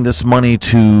giving this money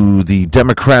to the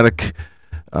Democratic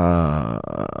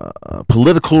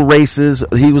political races.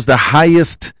 He was the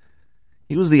highest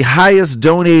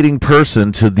donating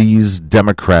person to these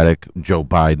Democratic, Joe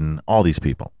Biden, all these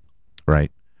people,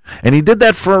 right? And he did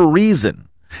that for a reason.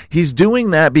 He's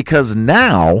doing that because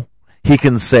now he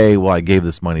can say, well, I gave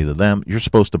this money to them. You're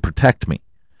supposed to protect me.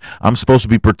 I'm supposed to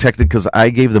be protected because I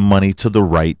gave the money to the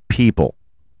right people.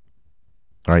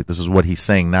 All right, this is what he's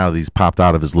saying now that he's popped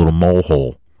out of his little mole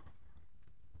hole.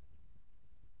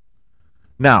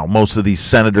 Now, most of these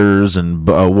senators and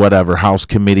whatever, House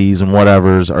committees and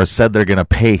whatevers are said they're going to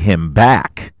pay him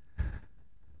back,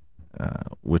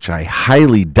 which I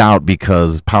highly doubt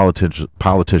because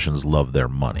politicians love their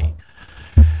money.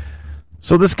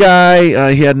 So this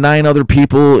guy, he had 9 other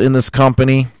people in this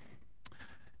company,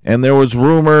 and there was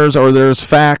rumors or there's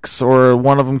facts or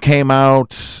one of them came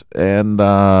out, and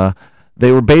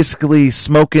they were basically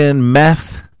smoking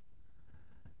meth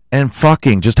and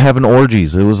fucking, just having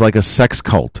orgies. It was like a sex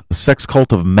cult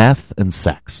of meth and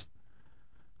sex,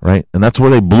 right? And that's where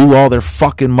they blew all their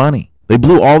fucking money. They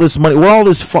blew all this money.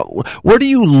 Where do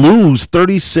you lose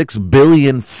 $36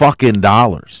 billion fucking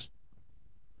dollars?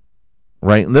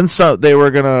 Right? And then they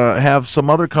were going to have some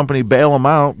other company bail them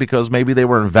out because maybe they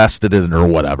were invested in it or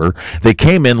whatever. They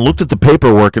came in, looked at the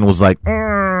paperwork, and was like,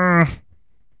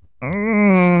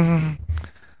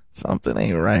 something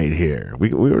ain't right here. We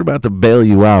were about to bail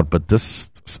you out, but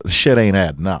this shit ain't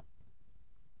adding up.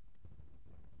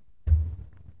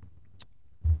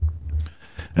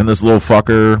 And this little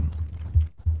fucker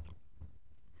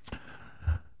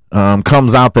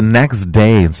comes out the next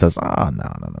day and says, no,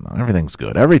 everything's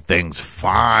good. Everything's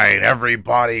fine.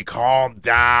 Everybody calm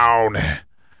down.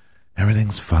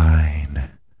 Everything's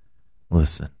fine.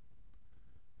 Listen,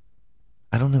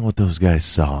 I don't know what those guys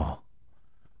saw,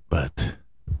 but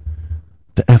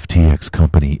the FTX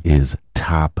company is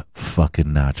top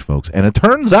fucking notch, folks. And it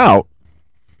turns out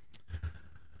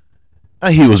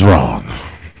he was wrong.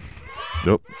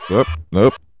 Nope.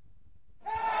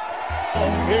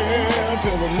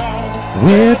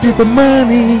 Where did the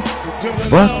money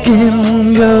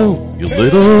fucking go? You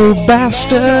little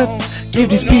bastard. Give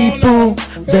these people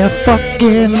their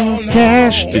fucking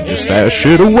cash. Did you stash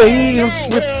it away in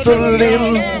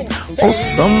Switzerland or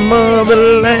some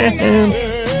other land?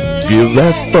 Give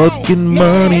that fucking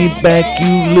money back,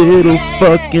 you little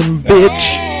fucking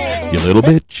bitch. You little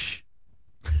bitch.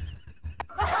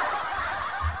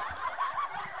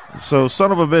 So,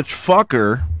 son of a bitch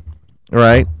fucker,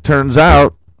 right? Turns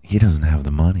out he doesn't have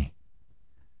the money.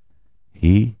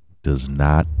 He does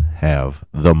not have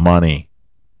the money.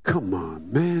 Come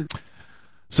on, man.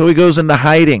 So he goes into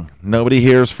hiding. Nobody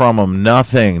hears from him.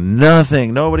 Nothing.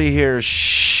 Nobody hears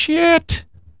shit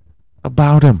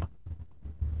about him.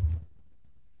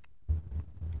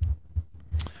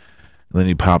 And then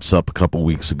he pops up a couple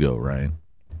weeks ago, right?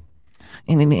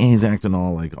 And he's acting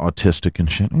all like autistic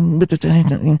and shit. And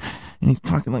he's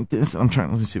talking like this. Let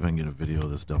me see if I can get a video of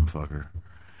this dumb fucker.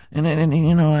 And I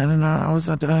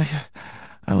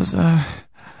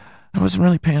wasn't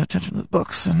really paying attention to the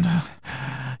books, and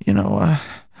I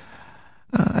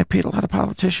paid a lot of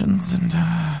politicians, and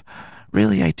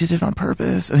really I did it on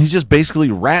purpose. And he's just basically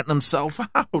ratting himself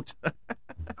out.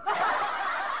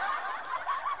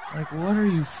 Like, what are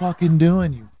you fucking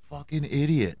doing, you fucking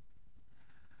idiot?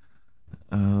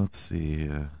 Let's see.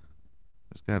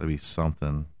 There's got to be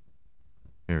something.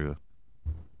 Here we go.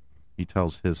 He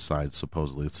tells his side,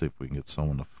 supposedly. Let's see if we can get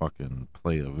someone to fucking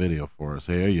play a video for us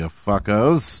here, you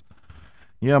fuckos.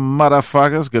 You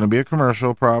motherfuckers. Gonna be a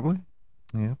commercial, probably.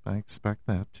 Yep, I expect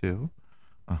that, too.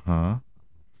 Uh-huh.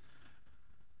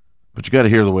 But you got to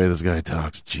hear the way this guy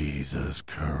talks. Jesus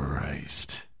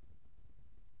Christ.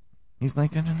 He's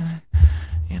like, I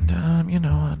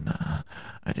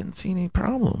didn't see any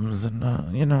problems, and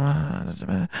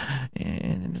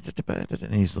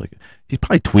he's like, he's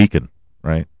probably tweaking,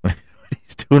 right?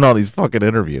 He's doing all these fucking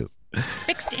interviews.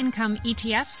 Fixed income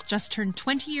ETFs just turned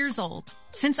 20 years old.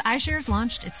 Since iShares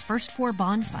launched its first 4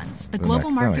 bond funds, the global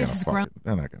market has grown.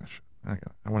 They're not going to.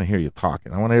 I want to hear you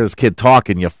talking. I want to hear this kid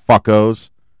talking, you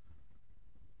fuckos.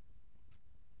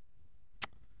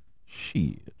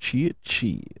 Shit.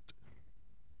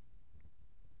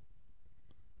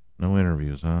 No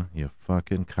interviews, huh? You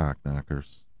fucking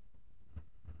cock-knockers.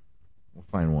 We'll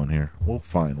find one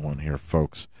here,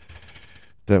 folks,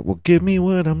 that will give me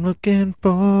what I'm looking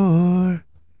for.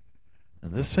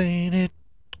 And this ain't it.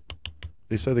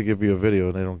 They said they give you a video,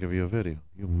 and they don't give you a video.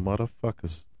 You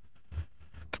motherfuckers.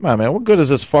 Come on, man. What good is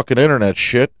this fucking internet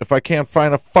shit if I can't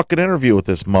find a fucking interview with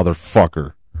this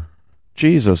motherfucker?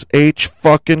 Jesus H.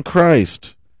 fucking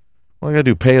Christ. What do I gotta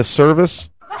do, pay a service?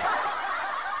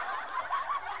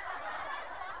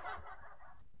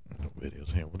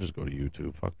 Videos here. We'll just go to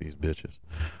YouTube. Fuck these bitches.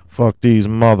 Fuck these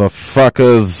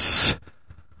motherfuckers.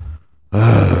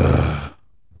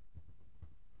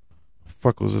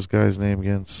 Fuck was this guy's name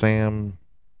again? Sam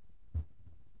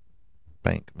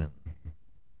Bankman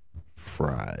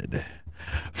Fried.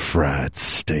 Fried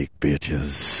steak,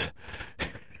 bitches.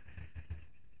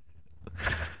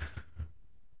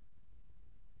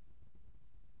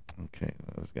 Okay,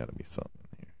 there's got to be something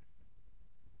here.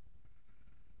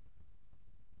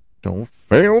 Don't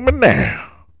fail me now.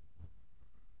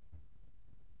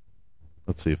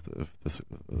 Let's see if this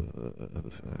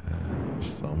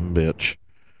some bitch.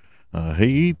 I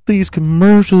hate these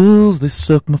commercials. They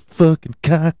suck my fucking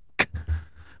cock.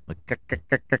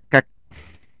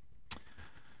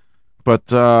 But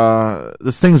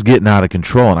this thing's getting out of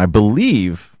control, and I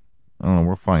believe, I don't know,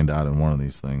 we'll find out in one of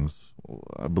these things.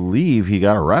 I believe he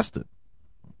got arrested.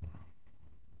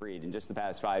 In just the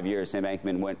past 5 years, Sam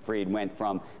Bankman-Fried went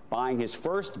from buying his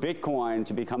first Bitcoin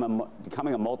to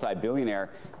becoming a multi-billionaire.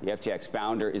 The FTX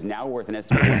founder is now worth an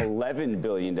estimated $11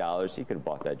 billion. He could have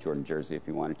bought that Jordan jersey if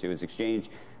he wanted to. His exchange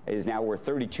is now worth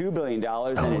 $32 billion.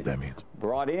 I don't know what that means.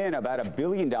 Brought in about $1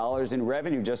 billion in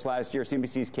revenue just last year.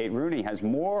 CNBC's Kate Rooney has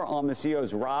more on the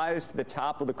CEO's rise to the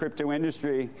top of the crypto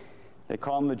industry. They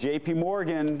call him the JP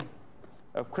Morgan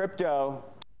of crypto.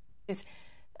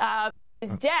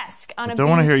 His desk on I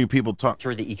don't want to hear you people talk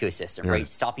through the ecosystem, Here.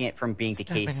 right? Stopping it from being the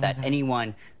case that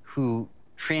anyone who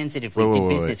transitively did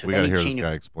business with any chain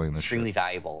of extremely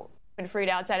valuable. Freed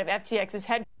outside of FTX's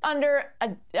head under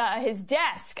his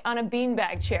desk on a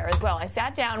beanbag chair as well. I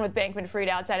sat down with Bankman-Fried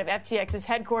outside of FTX's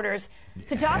headquarters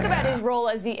to talk about his role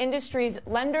as the industry's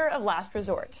lender of last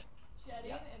resort.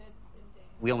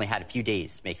 We only had a few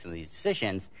days to make some of these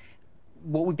decisions.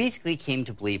 What we basically came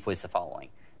to believe was the following.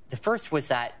 The first was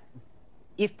that,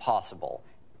 if possible,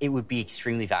 it would be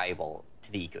extremely valuable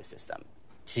to the ecosystem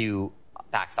to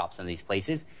backstop some of these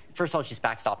places. First of all, it's just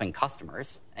backstopping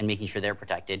customers and making sure they're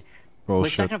protected.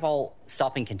 Bullshit. But second of all,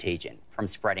 stopping contagion from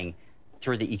spreading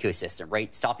through the ecosystem,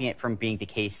 right? Stopping it from being the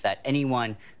case that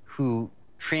anyone who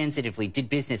transitively did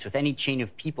business with any chain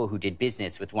of people who did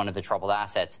business with one of the troubled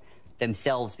assets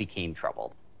themselves became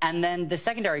troubled. And then the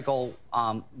secondary goal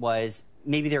was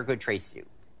maybe there are good trades to do.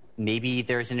 Maybe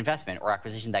there's an investment or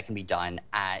acquisition that can be done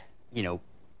at,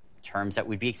 terms that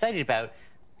we'd be excited about,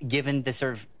 given the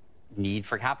sort of need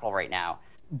for capital right now.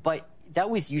 But that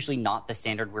was usually not the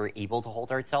standard we were able to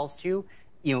hold ourselves to.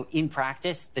 In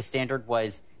practice, the standard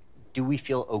was, do we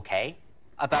feel okay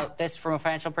about this from a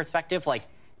financial perspective? Like,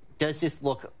 does this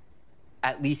look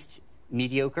at least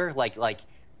mediocre? Like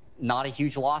not a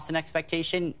huge loss in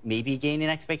expectation, maybe a gain in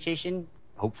expectation,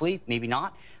 hopefully, maybe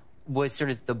not, was sort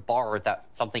of the bar that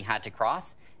something had to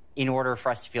cross in order for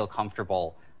us to feel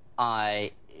comfortable,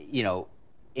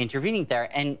 intervening there.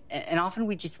 And often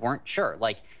we just weren't sure.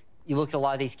 Like, you look at a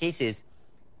lot of these cases,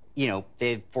 they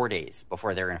had 4 days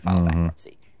before they're going to file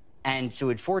bankruptcy. And so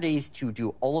we had 4 days to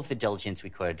do all of the diligence we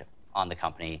could on the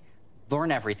company,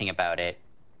 learn everything about it,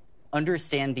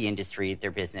 understand the industry,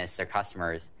 their business, their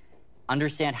customers,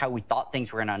 understand how we thought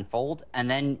things were going to unfold, and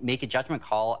then make a judgment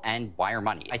call and wire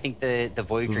money. I think the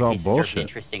Voyager case is sort of an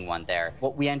interesting one there.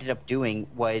 What we ended up doing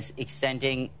was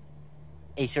extending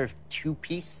a sort of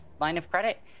two-piece line of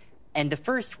credit. And the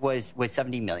first was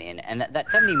 $70 million. And that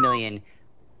 $70 million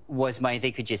was money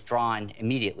they could just draw on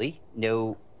immediately,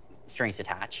 no strings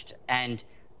attached. And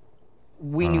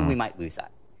we knew we might lose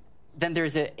that. Then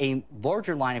there's a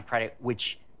larger line of credit,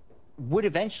 which would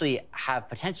eventually have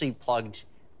potentially plugged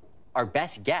our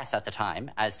best guess at the time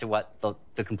as to what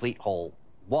the complete hole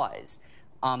was,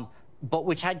 but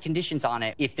which had conditions on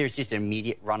it. If there's just an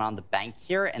immediate run on the bank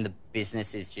here and the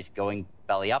business is just going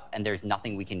belly up and there's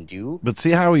nothing we can do. But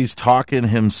see how he's talking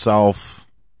himself?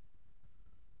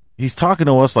 He's talking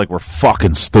to us like we're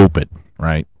fucking stupid,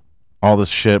 right? All this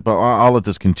shit, but I'll let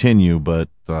this continue, but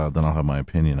then I'll have my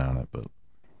opinion on it. But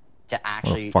to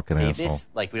actually save this,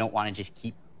 like, we don't want to just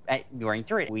keep going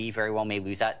through it. We very well may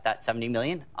lose that $70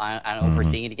 million. I don't know if we're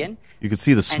seeing it again. You could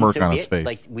see the smirk on his face.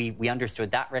 Like, we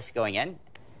understood that risk going in.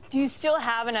 Do you still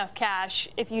have enough cash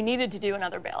if you needed to do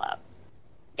another bailout?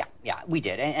 Yeah, we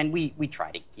did. And we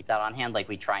try to keep that on hand. Like,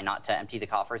 we try not to empty the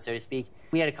coffer, so to speak.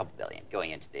 We had a couple billion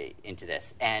going into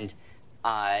this. And,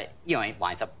 it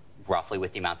lines up roughly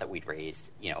with the amount that we'd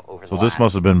raised, over the last, this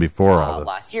must have been before all this.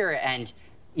 Last year. And,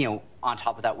 on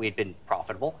top of that, we had been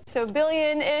profitable. So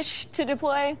billion-ish to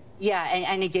deploy? Yeah,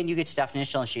 and again, you get to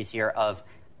definitional issues here of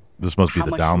this must be how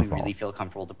the much downfall. do we really feel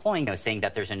comfortable deploying? Saying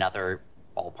that there's another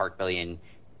ballpark billion,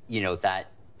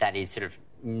 that is sort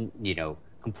of,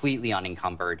 completely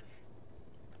unencumbered,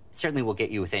 certainly will get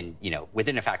you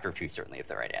within a factor of two, certainly, of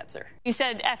the right answer. You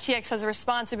said FTX has a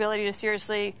responsibility to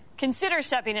seriously consider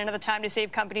stepping into the time to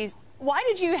save companies. Why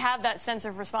did you have that sense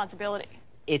of responsibility?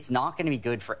 It's not going to be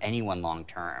good for anyone long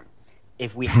term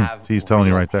if we have he's telling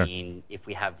you right pain, if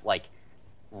we have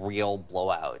real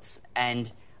blowouts.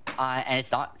 And and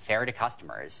it's not fair to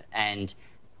customers, and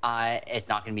it's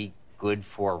not going to be good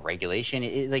for regulation.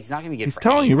 It's not going to be good. He's for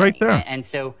telling you right there. And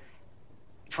so,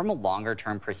 from a longer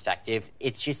term perspective,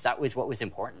 it's just that was what was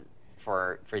important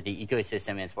for the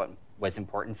ecosystem, is what was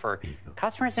important for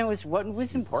customers, and was what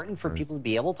was important for people to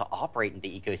be able to operate in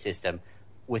the ecosystem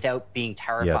without being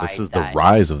terrified. Yeah, this is the that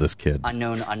rise of this kid.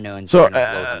 Unknowns So, are going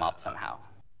to blow them up somehow.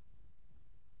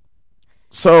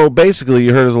 So basically,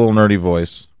 you heard his little nerdy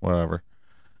voice, whatever.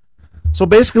 So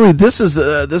basically, this is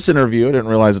this interview. I didn't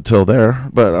realize it till there,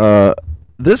 but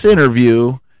this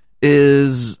interview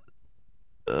is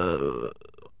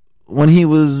when he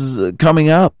was coming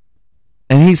up,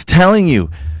 and he's telling you,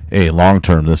 "Hey, long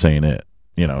term, this ain't it."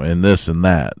 You know, and this and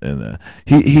that, and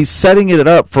he's setting it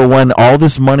up for when all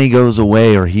this money goes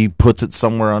away, or he puts it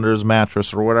somewhere under his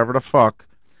mattress, or whatever the fuck.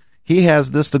 He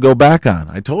has this to go back on.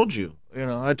 I told you.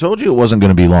 I told you it wasn't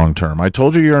going to be long term. I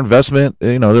told you your investment,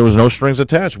 there was no strings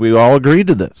attached. We all agreed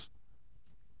to this.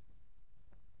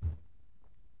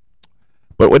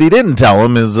 But what he didn't tell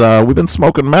him is we've been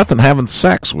smoking meth and having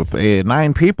sex with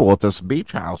 9 people at this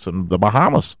beach house in the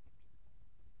Bahamas.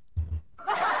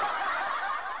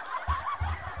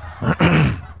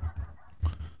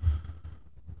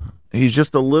 He's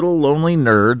just a little lonely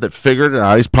nerd that figured it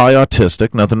out. He's probably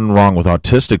autistic. Nothing wrong with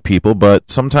autistic people, but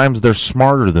sometimes they're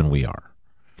smarter than we are.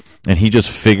 And he just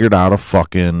figured out a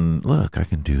fucking, look, I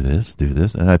can do this.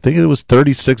 And I think it was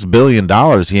 $36 billion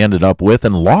he ended up with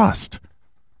and lost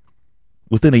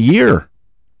within a year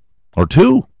or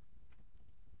 2.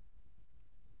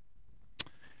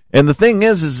 And the thing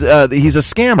is he's a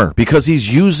scammer because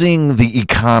he's using the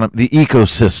economy, the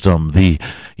ecosystem,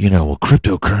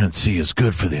 cryptocurrency is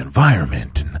good for the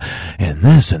environment and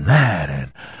this and that.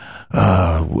 And,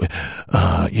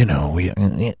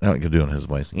 you're doing his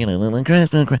voice,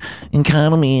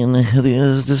 economy and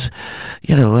just,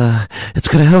 it's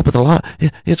going to help with a lot.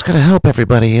 It's going to help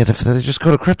everybody. And if they just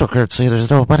go to cryptocurrency,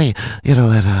 there's nobody,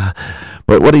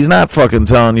 but what he's not fucking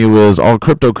telling you is all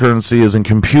cryptocurrency is in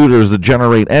computers that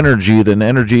generate energy. Then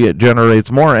energy, it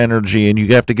generates more energy, and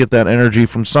you have to get that energy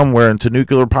from somewhere into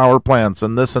nuclear power plants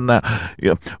and this and that,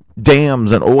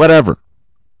 dams and whatever.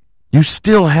 You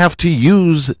still have to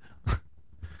use,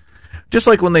 just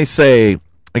like when they say,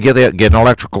 get an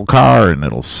electrical car and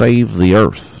it'll save the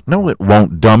earth. No, it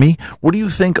won't, dummy. What do you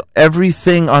think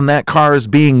everything on that car is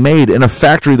being made in a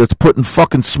factory that's putting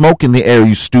fucking smoke in the air,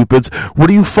 you stupids? What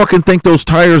do you fucking think those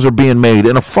tires are being made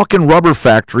in a fucking rubber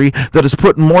factory that is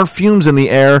putting more fumes in the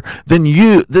air than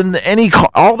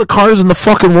all the cars in the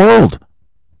fucking world?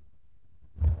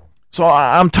 So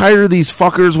I'm tired of these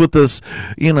fuckers with this,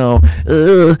 the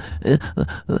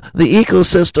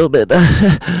ecosystem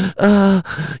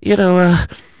and,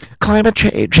 climate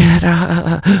change.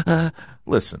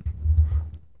 Listen.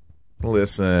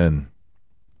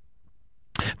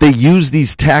 They use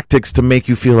these tactics to make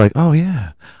you feel like,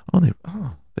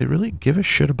 they really give a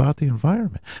shit about the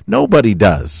environment. Nobody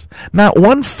does. Not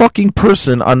one fucking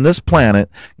person on this planet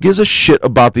gives a shit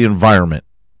about the environment.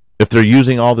 If they're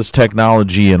using all this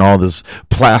technology and all this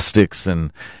plastics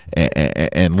and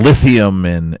lithium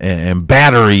and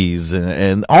batteries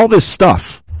and all this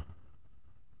stuff,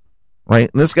 right?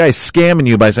 And this guy's scamming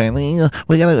you by saying we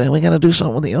gotta do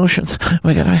something with the oceans.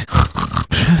 We gotta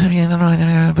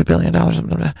 $1 billion.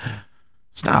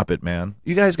 Stop it, man!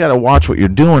 You guys gotta watch what you're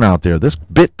doing out there. This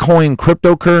Bitcoin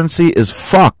cryptocurrency is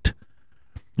fucked.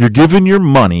 You're giving your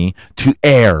money to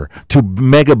air, to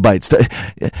megabytes.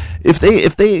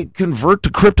 If they convert to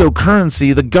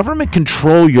cryptocurrency, the government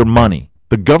control your money.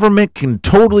 The government can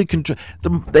totally control.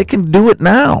 They can do it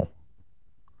now.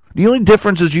 The only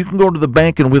difference is you can go to the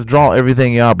bank and withdraw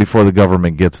everything out before the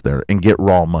government gets there and get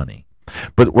raw money.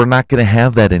 But we're not going to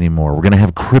have that anymore. We're going to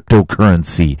have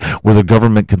cryptocurrency where the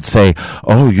government can say,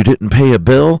 "Oh, you didn't pay a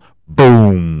bill?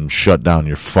 Boom, shut down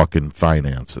your fucking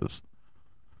finances."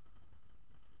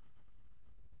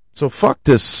 So fuck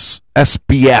this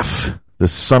SBF,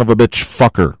 this son of a bitch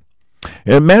fucker.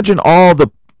 Imagine all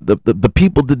the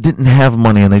people that didn't have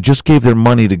money and they just gave their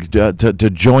money to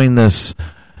join this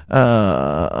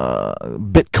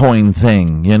Bitcoin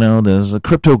thing. There's a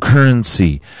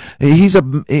cryptocurrency. He's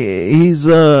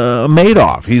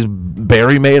Madoff. He's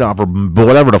Barry Madoff or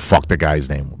whatever the fuck the guy's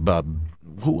name.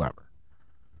 Whoever.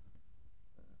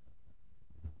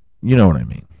 You know what I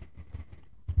mean.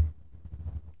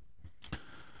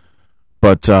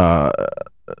 But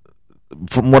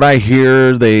from what I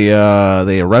hear, they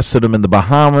arrested him in the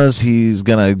Bahamas. He's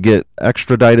gonna get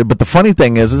extradited. But the funny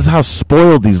thing is, this is how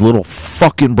spoiled these little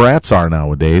fucking brats are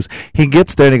nowadays. He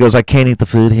gets there and he goes, "I can't eat the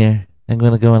food here. I'm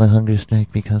gonna go on a hunger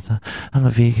strike because I'm a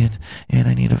vegan and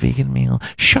I need a vegan meal."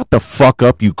 Shut the fuck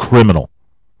up, you criminal!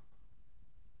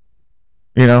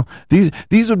 You know,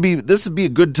 this would be a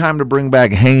good time to bring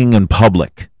back hanging in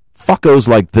public. Fuckos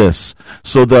like this,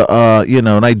 so the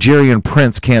Nigerian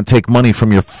prince can't take money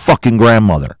from your fucking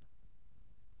grandmother.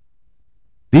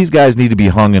 These guys need to be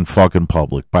hung in fucking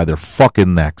public by their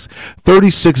fucking necks.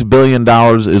 $36 billion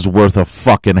is worth a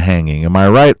fucking hanging. Am I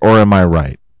right or am I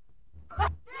right?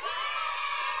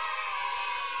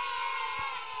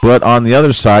 But on the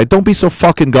other side, don't be so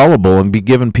fucking gullible and be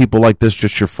giving people like this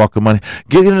just your fucking money.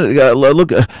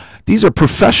 Look, these are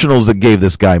professionals that gave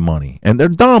this guy money, and they're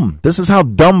dumb. This is how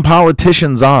dumb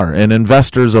politicians are, and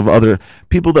investors of other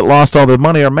people that lost all their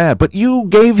money are mad. But you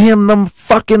gave him the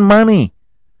fucking money.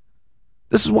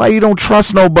 This is why you don't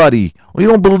trust nobody. You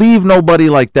don't believe nobody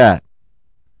like that.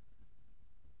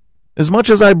 As much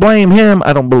as I blame him,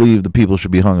 I don't believe the people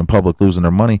should be hung in public losing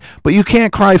their money. But you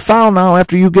can't cry foul now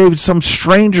after you gave some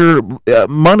stranger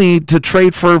money to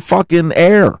trade for fucking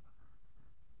air.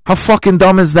 How fucking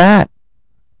dumb is that?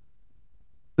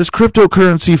 This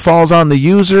cryptocurrency falls on the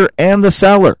user and the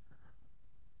seller.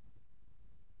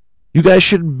 You guys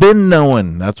should have been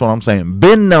knowing, that's what I'm saying,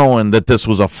 been knowing that this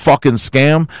was a fucking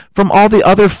scam from all the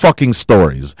other fucking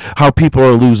stories. How people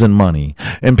are losing money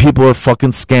and people are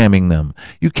fucking scamming them.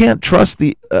 You can't trust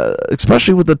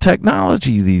especially with the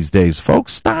technology these days,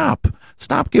 folks. Stop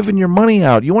giving your money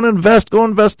out. You want to invest, go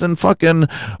invest in fucking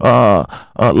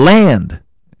land,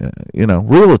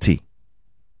 realty.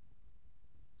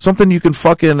 Something you can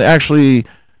fucking actually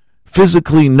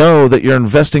physically know that you're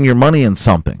investing your money in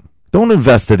something. Don't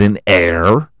invest it in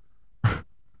air.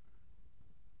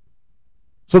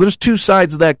 So there's two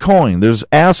sides of that coin. There's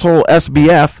asshole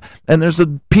SBF, and there's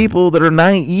the people that are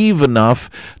naive enough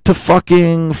to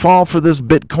fucking fall for this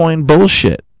Bitcoin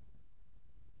bullshit.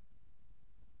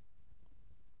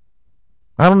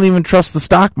 I don't even trust the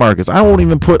stock markets. I won't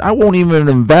even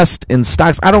invest in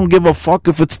stocks. I don't give a fuck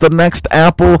if it's the next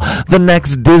Apple, the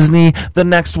next Disney, the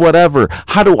next whatever.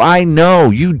 How do I know?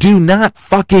 You do not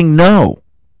fucking know.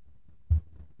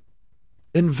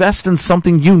 Invest in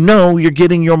something you know you're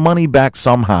getting your money back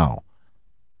somehow.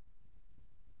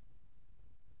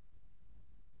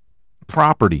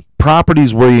 Property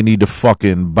is where you need to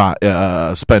fucking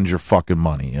spend your fucking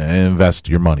money and invest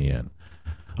your money in.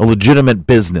 A legitimate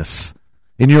business.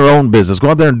 In your own business.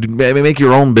 Go out there and make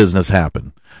your own business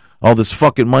happen. All this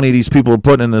fucking money these people are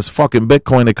putting in this fucking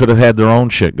Bitcoin, they could have had their own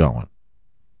shit going.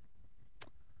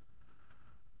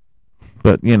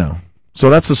 But, so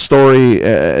that's a story.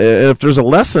 If there's a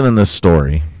lesson in this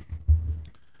story,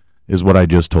 is what I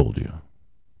just told you.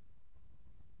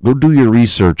 Go do your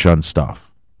research on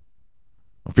stuff.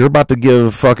 If you're about to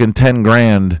give fucking 10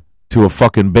 grand to a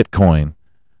fucking Bitcoin,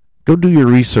 go do your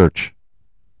research.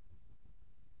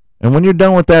 And when you're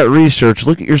done with that research,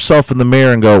 look at yourself in the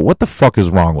mirror and go, what the fuck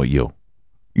is wrong with you?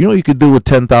 You know what you could do with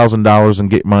 $10,000 and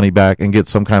get money back and get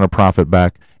some kind of profit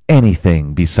back?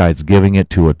 Anything besides giving it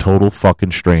to a total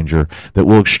fucking stranger that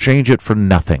will exchange it for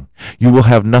nothing. You will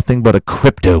have nothing but a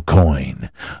crypto coin,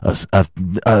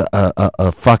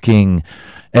 a fucking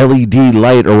LED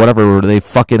light or whatever they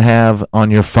fucking have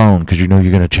on your phone because you know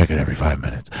you're going to check it every 5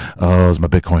 minutes. Oh, is my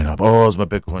Bitcoin up? Oh, is my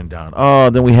Bitcoin down? Oh,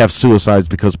 then we have suicides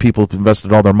because people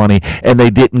invested all their money and they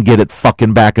didn't get it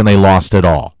fucking back and they lost it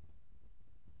all.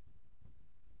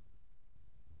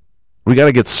 We got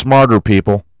to get smarter,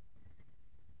 people.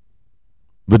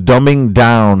 The dumbing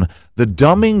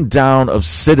down of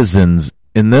citizens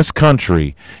in this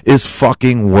country is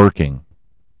fucking working.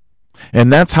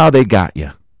 And that's how they got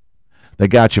you. They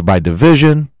got you by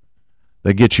division.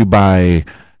 They get you by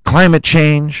climate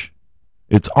change.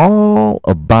 It's all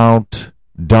about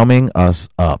dumbing us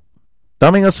up.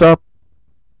 Dumbing us up.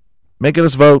 Making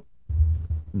us vote.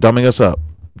 Dumbing us up.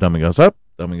 Dumbing us up.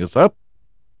 Dumbing us up.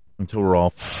 Until we're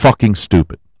all fucking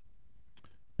stupid.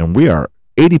 And we are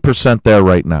 80% there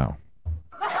right now.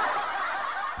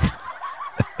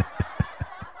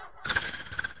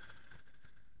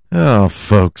 Oh,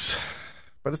 folks.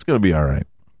 But it's going to be all right.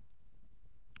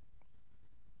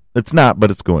 It's not, but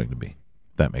it's going to be.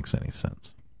 If that makes any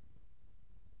sense.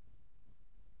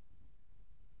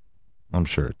 I'm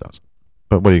sure it doesn't.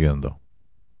 But what are you going to do?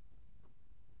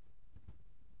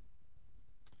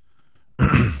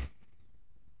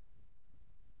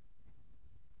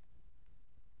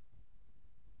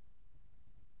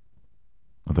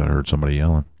 I thought I heard somebody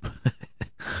yelling.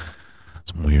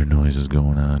 Some weird noises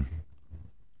going on.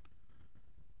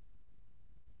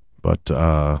 But,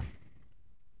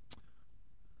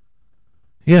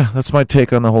 yeah, that's my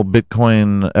take on the whole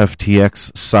Bitcoin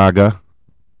FTX saga.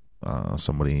 A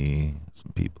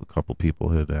couple people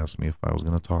had asked me if I was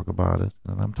going to talk about it,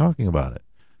 and I'm talking about it.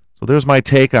 So there's my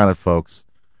take on it, folks.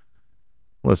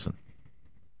 Listen.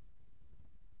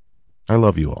 I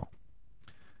love you all.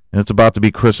 And it's about to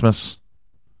be Christmas.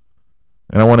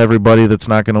 And I want everybody that's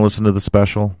not going to listen to the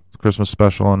special, the Christmas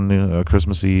special on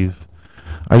Christmas Eve,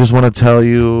 I just want to tell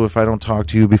you, if I don't talk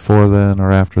to you before then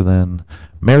or after then,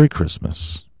 Merry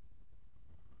Christmas.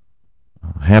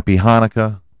 Happy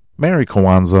Hanukkah. Merry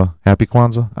Kwanzaa. Happy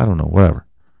Kwanzaa? I don't know, whatever.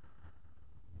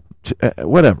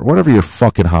 Whatever your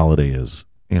fucking holiday is,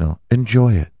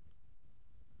 enjoy it.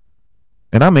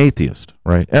 And I'm atheist,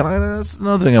 right? And that's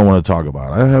another thing I want to talk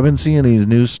about. I've been seeing these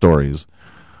news stories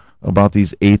about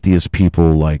these atheist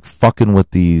people like fucking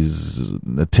with these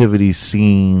nativity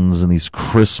scenes and these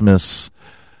Christmas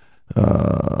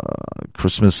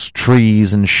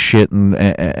trees and shit.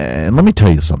 And let me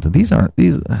tell you something. These aren't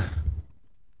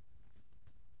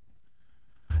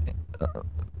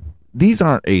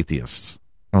atheists.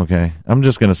 Okay, I'm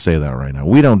just going to say that right now.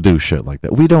 We don't do shit like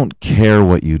that. We don't care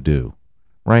what you do,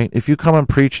 right? If you come and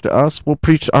preach to us, we'll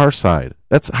preach to our side.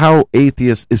 That's how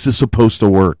atheist is supposed to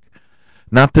work.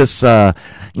 Not this,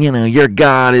 your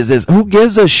God is this. Who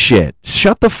gives a shit?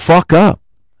 Shut the fuck up.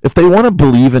 If they want to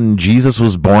believe in Jesus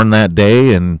was born that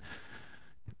day and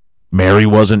Mary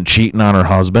wasn't cheating on her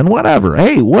husband, whatever.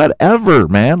 Hey, whatever,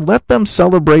 man. Let them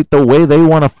celebrate the way they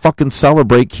want to fucking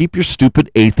celebrate. Keep your stupid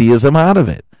atheism out of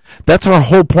it. That's our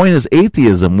whole point is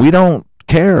atheism. We don't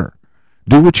care.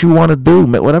 Do what you want to do.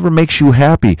 Whatever makes you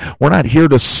happy. We're not here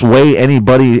to sway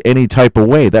anybody any type of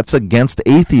way. That's against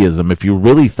atheism if you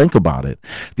really think about it.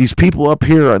 These people up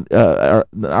here are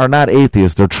not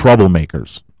atheists. They're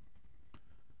troublemakers.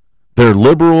 They're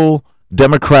liberal,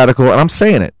 democratical, and I'm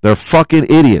saying it. They're fucking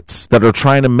idiots that are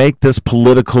trying to make this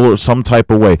political or some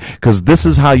type of way. Because this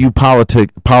is how you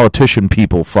politic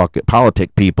people fucking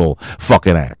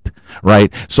act.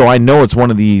 Right? So I know it's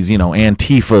one of these,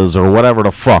 Antifas or whatever the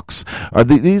fucks.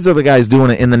 These are the guys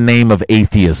doing it in the name of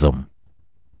atheism.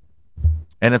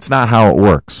 And it's not how it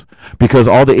works. Because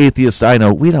all the atheists I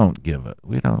know, we don't give it.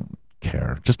 We don't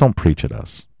care. Just don't preach at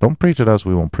us. Don't preach at us,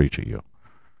 we won't preach at you.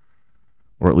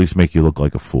 Or at least make you look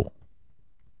like a fool.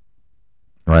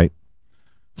 Right?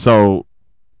 So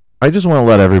I just want to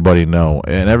let everybody know,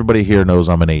 and everybody here knows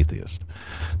I'm an atheist,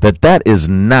 that is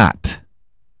not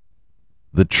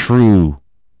the true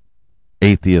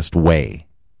atheist way.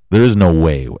 There is no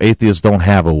way. Atheists don't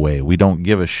have a way. We don't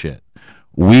give a shit.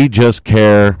 We just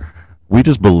care. We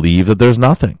just believe that there's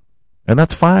nothing. And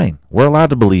that's fine. We're allowed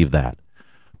to believe that.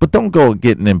 But don't go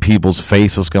getting in people's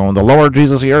faces going, the Lord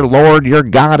Jesus, your Lord, your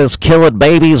God is killing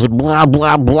babies, blah,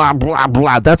 blah, blah, blah,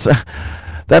 blah.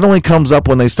 That only comes up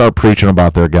when they start preaching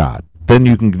about their God. Then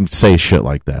you can say shit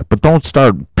like that. But don't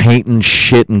start painting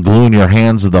shit and gluing your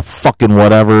hands to the fucking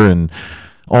whatever and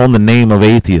all in the name of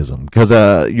atheism. Because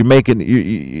you're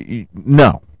making...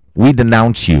 No. We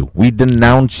denounce you. We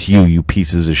denounce you, you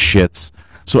pieces of shits.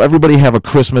 So everybody have a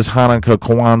Christmas, Hanukkah,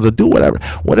 Kwanzaa, do whatever.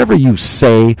 Whatever you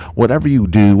say, whatever you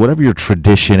do, whatever your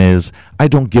tradition is, I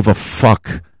don't give a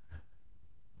fuck.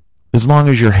 As long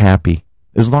as you're happy.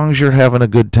 As long as you're having a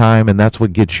good time and that's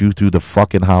what gets you through the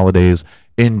fucking holidays,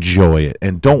 enjoy it.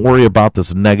 And don't worry about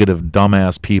this negative,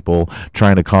 dumbass people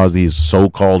trying to cause these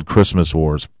so-called Christmas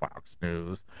wars. Fox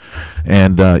News.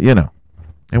 And, and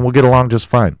we'll get along just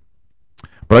fine.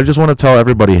 But I just want to tell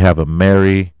everybody have a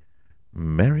Merry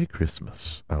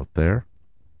Christmas out there.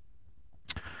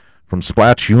 From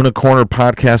Splatch Unicorner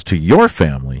Podcast to your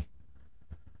family.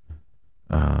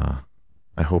 I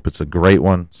hope it's a great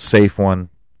one, safe one.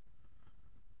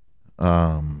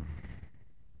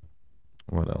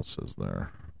 What else is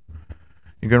there?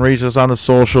 You can reach us on the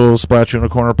socials, Splatch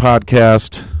Unicorner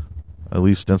Podcast, at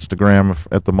least Instagram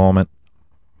at the moment.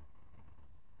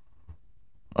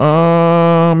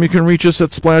 You can reach us at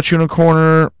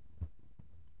splatchunicorner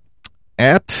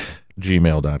at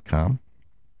gmail.com.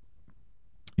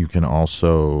 You can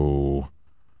also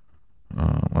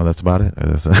that's about it.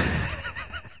 That's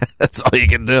all you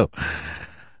can do.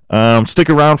 Stick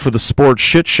around for the sports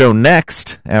shit show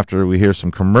next after we hear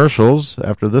some commercials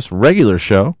after this regular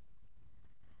show.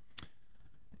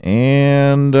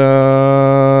 And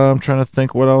I'm trying to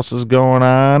think what else is going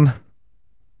on.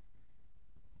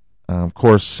 Of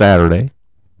course, Saturday,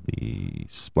 the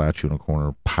Splatch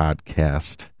Unicorner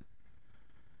podcast.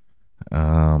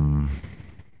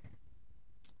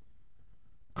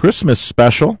 Christmas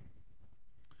special.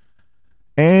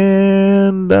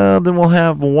 And then we'll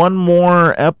have one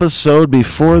more episode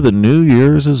before the New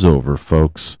Year's is over,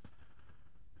 folks.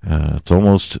 It's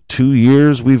almost 2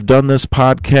 years we've done this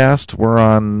podcast. We're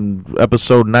on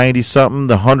episode 90-something.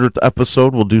 The 100th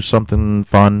episode, we'll do something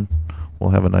fun.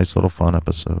 We'll have a nice little fun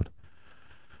episode.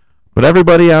 But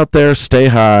everybody out there, stay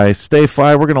high, stay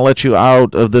fly. We're going to let you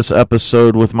out of this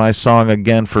episode with my song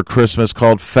again for Christmas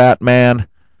called Fat Man.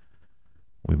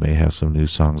 We may have some new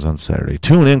songs on Saturday.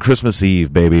 Tune in Christmas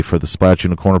Eve, baby, for the Splash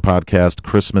Unicorner Podcast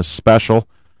Christmas special.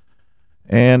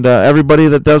 And everybody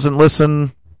that doesn't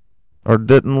listen or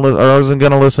isn't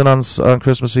going to listen on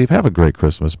Christmas Eve, have a great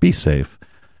Christmas. Be safe.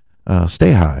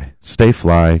 Stay high. Stay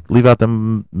fly. Leave out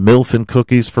them MILF and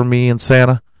cookies for me and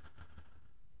Santa.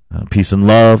 Peace and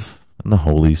love and the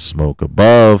holy smoke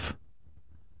above.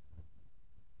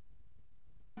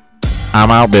 I'm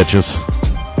out, bitches.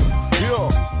 Yeah.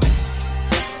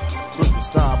 Christmas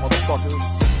time,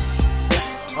 motherfuckers.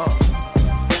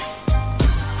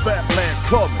 Fat man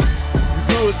coming. You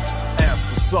good? Ask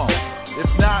for some.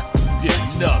 If not, you get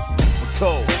nothing but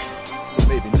cold. So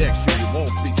maybe next year you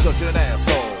won't be such an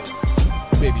asshole.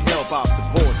 Maybe help out the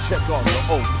poor, check on the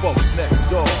old folks next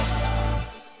door.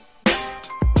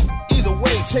 Either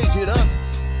way, change it up.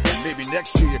 Maybe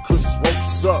next year your Christmas won't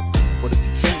suck. But if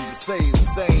you choose to say the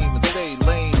same and stay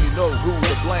lame, you know who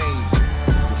to blame.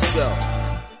 Yourself.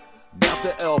 Not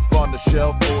the elf on the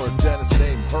shelf or a dentist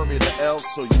named Hermie the Elf,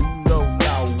 so you know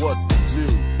now what to do.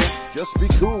 Just be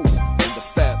cool, and the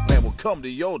fat man will come to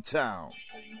your town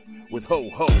with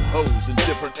ho-ho-hos in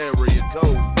different area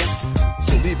codes.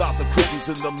 So leave out the cookies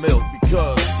and the milk,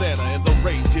 because Santa and the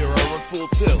reindeer are in full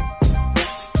tilt.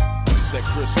 It's that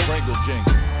Kris Kringle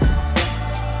jingle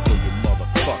for you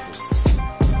motherfuckers.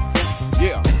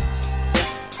 Yeah,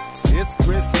 it's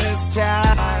Christmas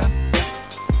time.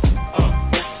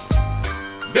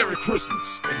 Merry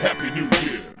Christmas and Happy New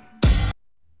Year.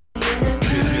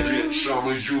 I'm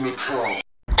a unicorn.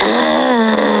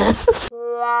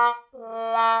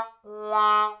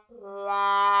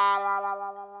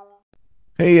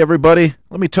 Hey everybody,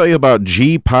 let me tell you about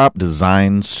G-Pop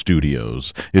Design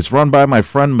Studios. It's run by my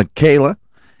friend Michaela,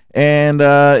 and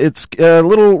it's a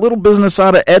little business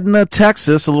out of Edna,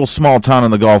 Texas, a little small town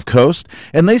on the Gulf Coast,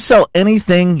 and they sell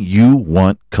anything you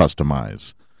want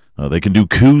customized. They can do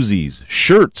koozies,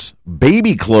 shirts,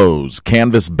 baby clothes,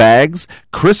 canvas bags,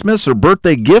 Christmas or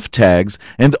birthday gift tags,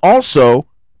 and also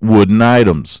wooden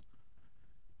items.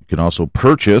 You can also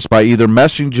purchase by either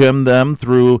messaging them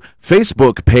through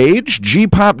Facebook page,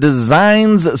 G-Pop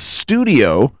Designs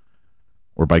Studio,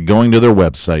 or by going to their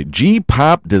website,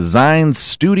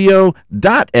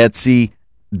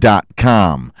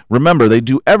 gpopdesignstudio.etsy.com. Remember, they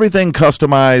do everything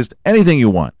customized, anything you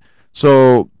want.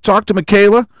 So talk to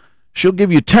Michaela. She'll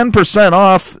give you 10%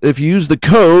 off if you use the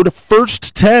code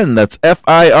FIRST10. That's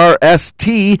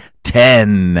FIRST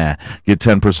 10. Get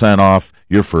 10% off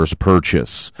your first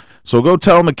purchase. So go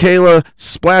tell Michaela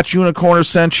Splash Unicorner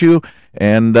sent you,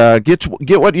 and get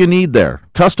what you need there.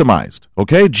 Customized.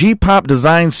 Okay? G-Pop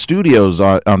Design Studios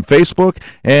on Facebook.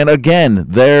 And again,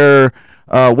 their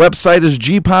website is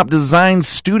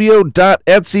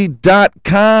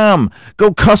gpopdesignstudio.etsy.com.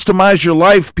 Go customize your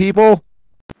life, people.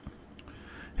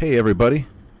 Hey everybody,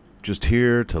 just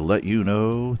here to let you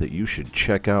know that you should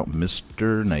check out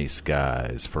Mr. Nice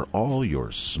Guys for all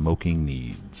your smoking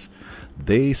needs.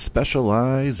 They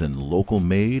specialize in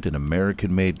local-made and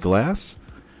American-made glass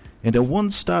and a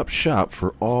one-stop shop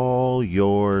for all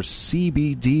your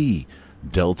CBD,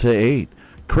 Delta 8,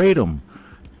 Kratom,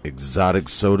 exotic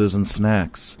sodas and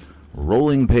snacks,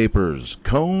 rolling papers,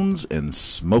 cones, and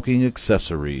smoking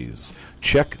accessories.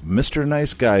 Check Mr.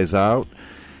 Nice Guys out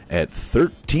at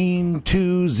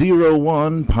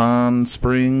 13201 Pond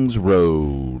Springs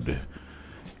Road.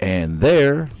 And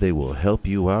there, they will help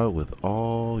you out with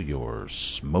all your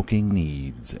smoking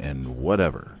needs and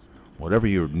whatever. Whatever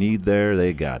you need there,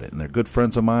 they got it. And they're good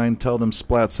friends of mine. Tell them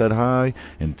Splat said hi,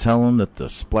 and tell them that the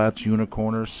Splats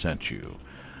Unicorner sent you.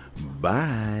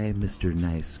 Bye, Mr.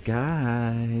 Nice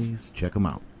Guys. Check them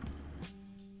out.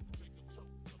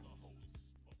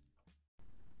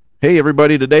 Hey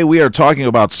everybody, today we are talking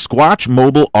about Squatch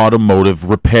Mobile Automotive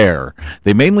Repair.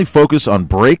 They mainly focus on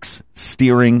brakes,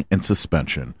 steering, and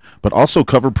suspension, but also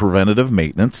cover preventative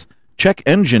maintenance, check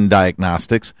engine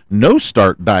diagnostics,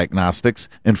 no-start diagnostics,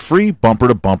 and free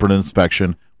bumper-to-bumper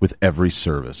inspection with every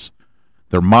service.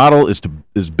 Their model is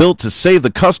built to save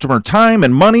the customer time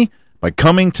and money by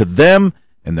coming to them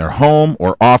in their home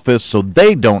or office so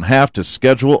they don't have to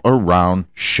schedule around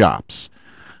shops.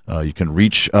 You can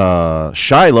reach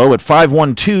Shiloh at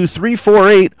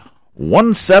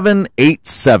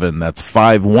 512-348-1787. That's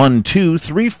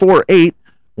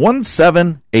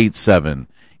 512-348-1787.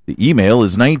 The email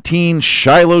is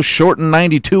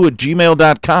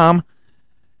 19shilohshorten92@gmail.com.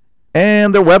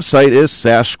 And their website is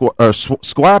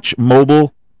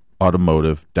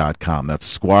squatchmobileautomotive.com.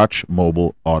 That's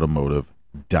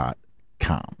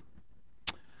squatchmobileautomotive.com.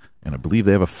 And I believe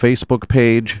they have a Facebook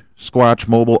page, Squatch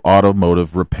Mobile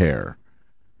Automotive Repair.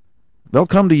 They'll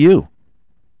come to you.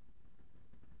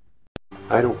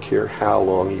 I don't care how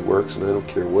long he works, and I don't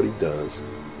care what he does.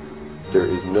 There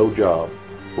is no job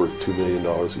worth $2 million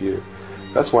a year.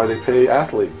 That's why they pay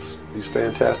athletes these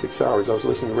fantastic salaries. I was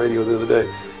listening to the radio the other day.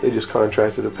 They just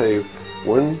contracted to pay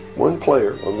one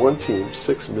player on one team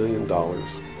 $6 million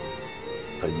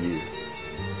a year.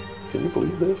 Can you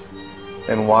believe this?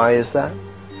 And why is that?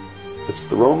 It's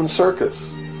the Roman circus.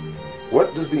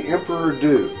 What does the emperor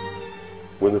do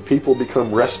when the people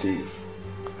become restive,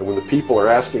 and when the people are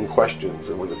asking questions,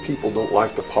 and when the people don't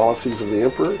like the policies of the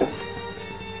emperor?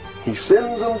 He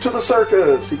sends them to the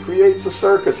circus. He creates a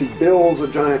circus. He builds a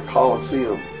giant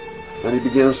coliseum. And he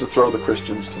begins to throw the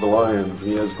Christians to the lions.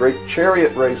 He has great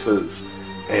chariot races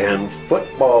and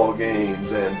football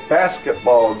games and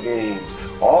basketball games,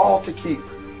 all to keep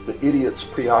the idiots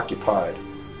preoccupied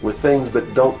with things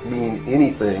that don't mean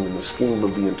anything in the scheme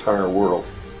of the entire world,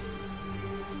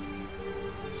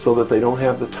 so that they don't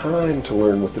have the time to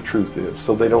learn what the truth is,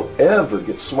 so they don't ever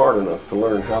get smart enough to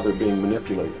learn how they're being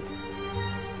manipulated,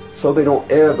 so they don't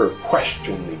ever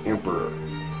question the emperor.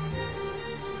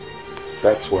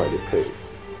 That's why they pay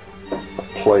a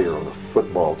player on a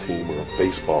football team or a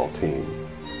baseball team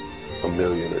 $1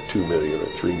 million or $2 million or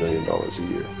 $3 million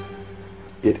a year.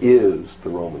 It is the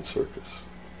Roman circus.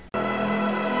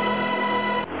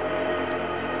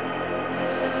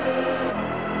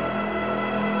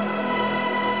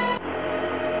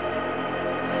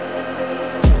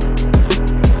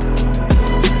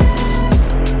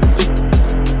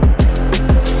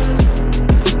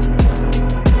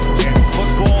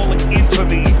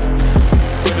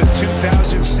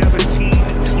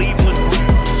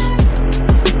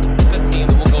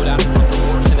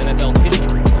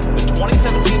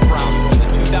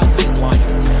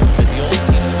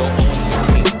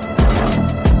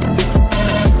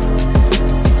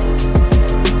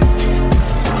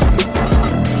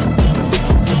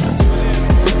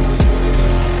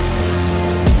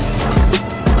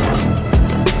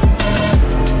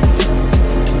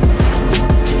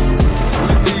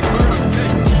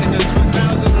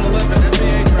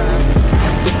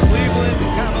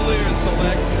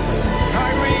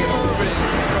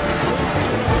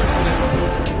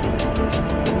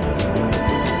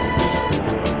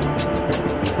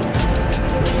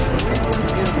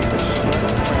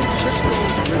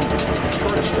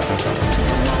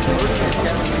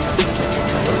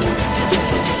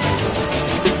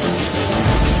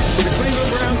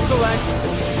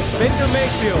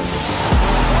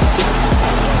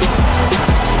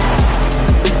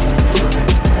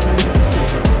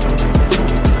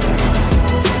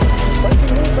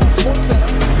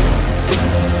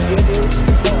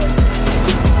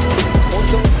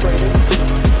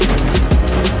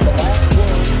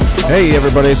 Hey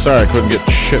everybody, sorry I couldn't get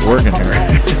shit working here.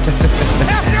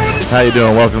 How you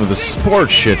doing? Welcome to the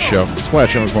Sports Shit Show.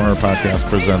 Splash in the Corner Podcast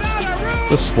presents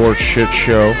the Sports Shit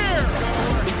Show.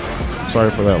 Sorry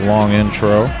for that long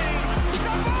intro.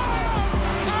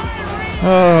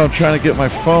 Oh, I'm trying to get my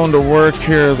phone to work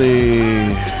here. The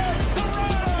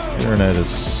internet is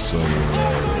so low.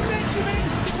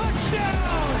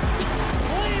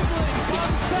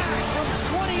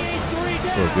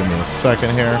 So give me a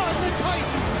second here.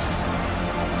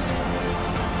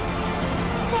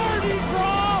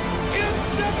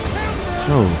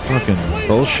 So fucking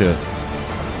bullshit.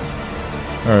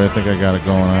 Alright, I think I got it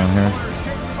going on here.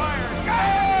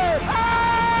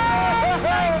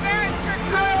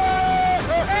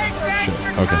 Shit,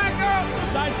 okay.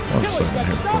 1 second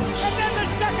here, folks.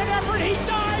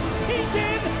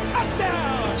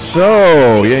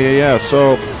 So, yeah.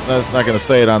 So, that's not going to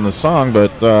say it on the song,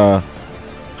 but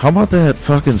how about that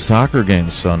fucking soccer game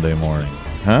Sunday morning?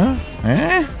 Huh?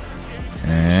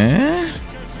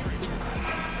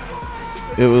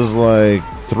 It was like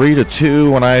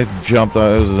 3-2 when I jumped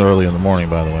out. It was early in the morning,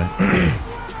 by the way.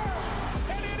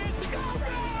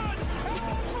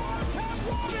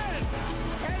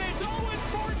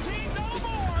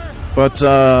 But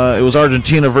it was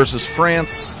Argentina versus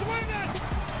France.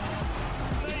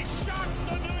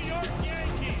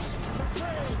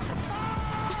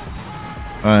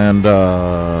 And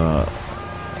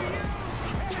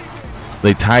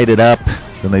they tied it up.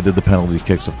 Then they did the penalty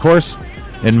kicks, of course.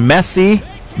 And Messi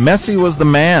was the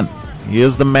man. He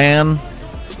is the man.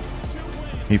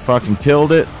 He fucking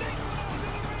killed it.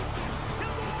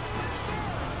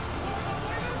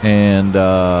 And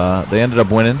they ended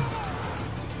up winning.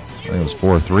 I think it was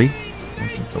 4-3. I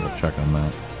should double check on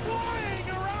that.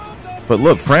 But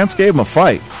look, France gave him a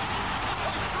fight.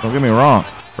 Don't get me wrong.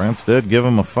 France did give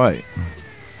him a fight.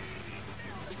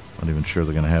 Not even sure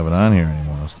they're going to have it on here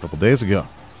anymore. It was a couple days ago.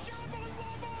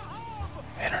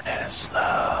 Internet is slow.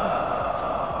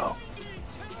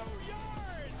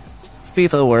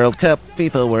 FIFA World Cup,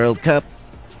 FIFA World Cup.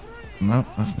 Nope,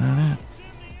 that's not it.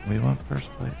 We want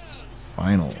first place.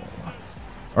 Final.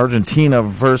 Argentina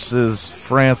versus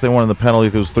France. They won in the penalty.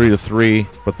 It was 3-3,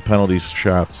 but the penalty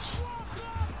shots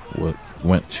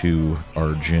went to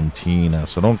Argentina.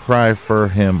 So don't cry for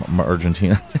him,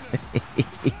 Argentina.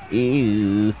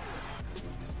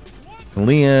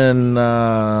 Leon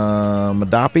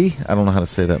Madapi. I don't know how to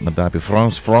say that. Madapi.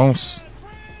 France.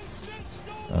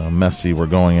 Messi were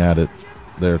going at it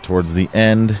there towards the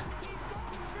end.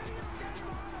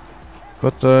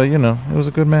 But, it was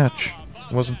a good match.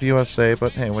 It wasn't the USA,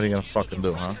 but hey, what are you going to fucking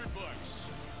do, huh?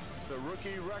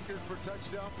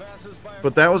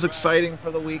 But that was exciting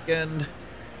for the weekend.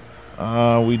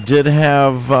 We did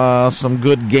have some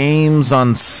good games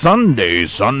on Saturday.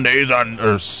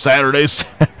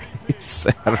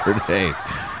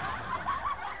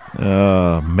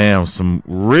 Man, some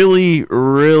really,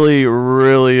 really,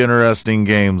 really interesting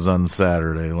games on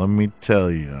Saturday. Let me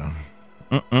tell you.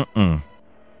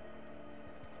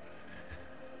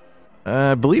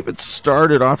 I believe it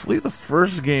started off. I believe the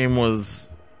first game was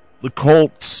the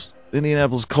Colts,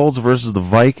 Indianapolis Colts versus the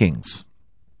Vikings.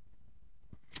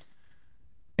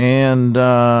 And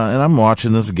I'm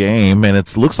watching this game, and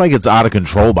it looks like it's out of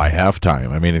control by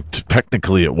halftime. I mean,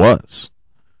 technically it was.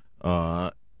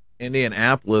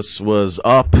 Indianapolis was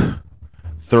up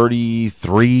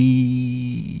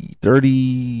 33 to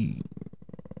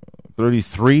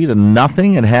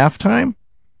nothing at halftime.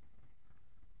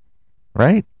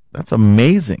 Right? That's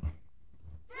amazing.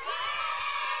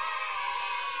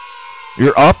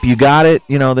 You're up, you got it.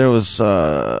 There was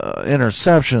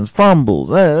interceptions, fumbles.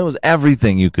 It was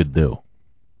everything you could do.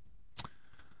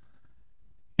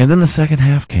 And then the second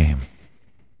half came.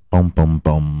 Boom, boom,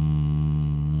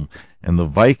 boom. And the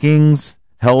Vikings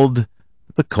held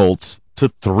the Colts to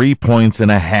 3.5 points.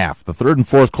 The third and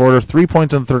fourth quarter, 3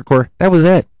 points in the third quarter. That was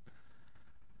it.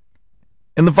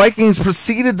 And the Vikings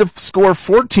proceeded to score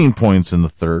 14 points in the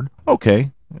third.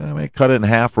 Okay, I may cut it in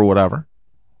half or whatever.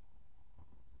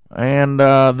 And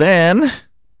then,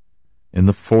 in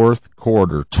the fourth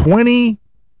quarter,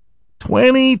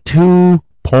 22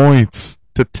 points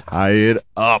to tie it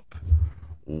up.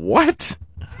 What?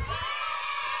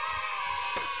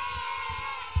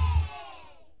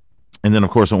 And then,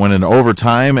 of course, it went into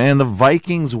overtime, and the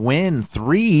Vikings win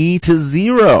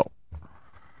 3-0.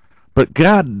 But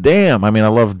goddamn, I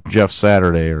love Jeff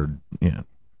Saturday, I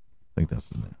think that's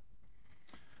his name.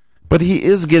 But he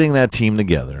is getting that team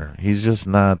together. He's just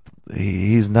not.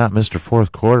 He's not Mr.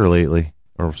 Fourth Quarter lately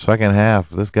or second half.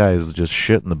 This guy is just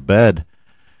shit in the bed.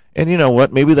 And you know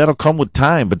what? Maybe that'll come with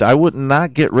time. But I would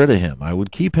not get rid of him. I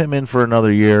would keep him in for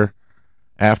another year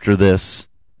after this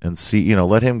and see.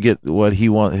 Let him get what he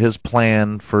wants, his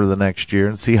plan for the next year,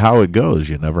 and see how it goes.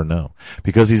 You never know,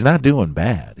 because he's not doing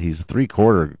bad. He's a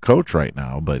 3-quarter coach right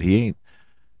now, but he ain't.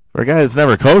 For a guy that's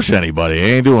never coached anybody,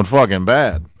 he ain't doing fucking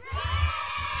bad.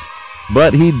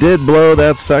 But he did blow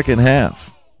that second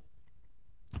half,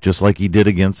 just like he did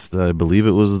against, I believe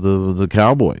it was the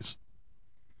Cowboys.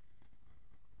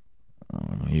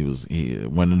 He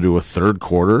went into a third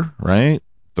quarter, right?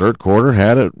 Third quarter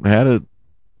had it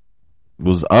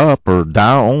was up or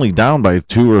down, only down by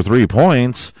 2 or 3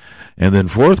 points, and then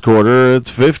fourth quarter it's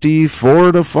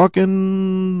 54 to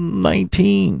fucking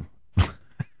 19.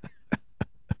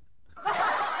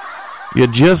 You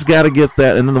just got to get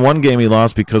that. And then the one game he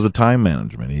lost because of time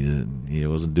management. He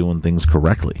wasn't doing things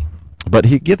correctly. But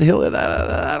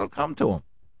that'll come to him.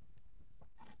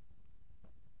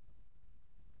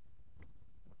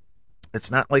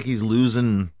 It's not like he's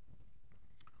losing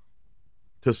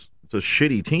to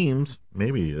shitty teams.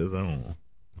 Maybe he is. I don't know.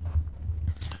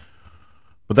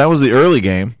 But that was the early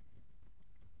game.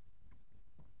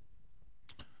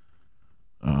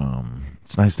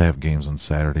 It's nice to have games on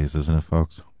Saturdays, isn't it,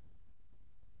 folks?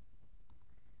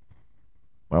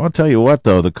 Well, I'll tell you what,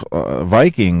 though. The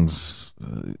Vikings,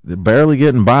 they're barely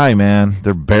getting by, man.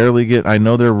 They're barely getting. I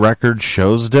know their record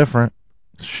shows different.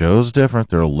 They're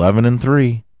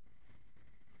 11-3.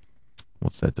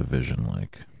 What's that division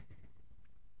like?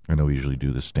 I know we usually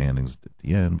do the standings at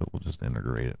the end, but we'll just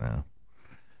integrate it now.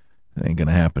 It ain't going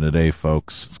to happen today,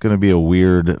 folks. It's going to be a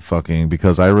weird fucking,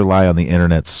 because I rely on the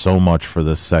internet so much for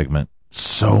this segment.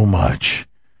 So much.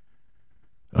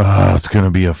 It's going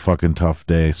to be a fucking tough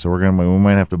day. So we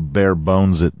might have to bare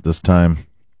bones it this time.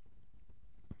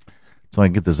 So I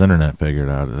can get this internet figured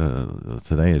out.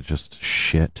 Today it's just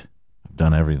shit. I've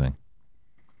done everything.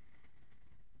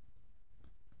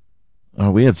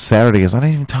 We had Saturday games. I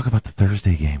didn't even talk about the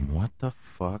Thursday game. What the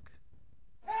fuck?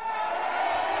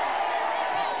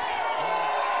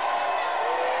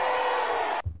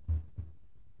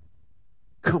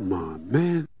 Come on,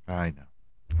 man. I know.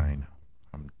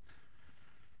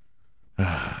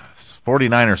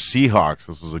 49ers Seahawks.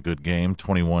 This was a good game,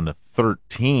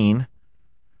 21-13.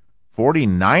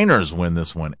 49ers win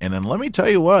this one. And then let me tell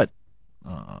you what.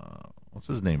 What's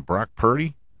his name? Brock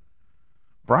Purdy?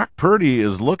 Brock Purdy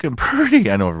is looking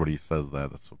pretty. I know everybody says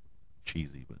that. That's so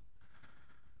cheesy, but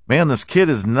man, this kid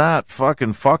is not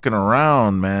fucking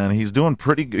around, man. He's doing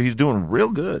real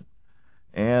good.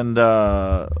 And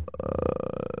that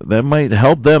might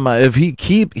help them if he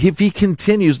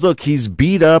continues. Look, he's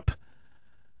beat up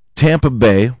Tampa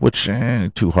Bay, which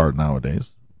too hard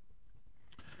nowadays.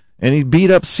 And he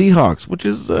beat up Seahawks, which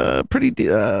is pretty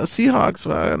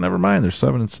Seahawks. Never mind, they're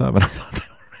 7-7.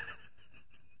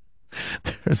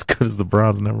 They're as good as the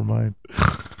Browns. Never mind.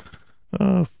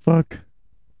 Oh fuck.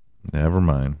 Never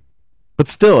mind. But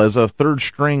still, as a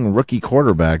third-string rookie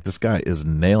quarterback, this guy is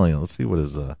nailing it. Let's see what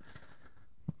his what's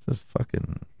his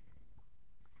fucking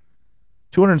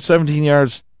 217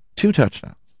 yards, 2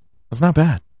 touchdowns. That's not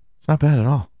bad. It's not bad at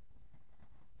all.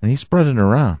 And he's spreading it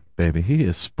around, baby. He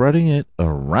is spreading it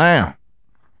around.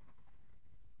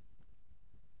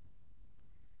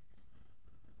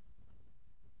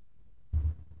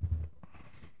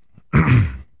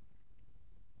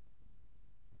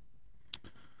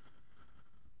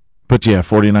 But yeah,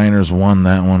 49ers won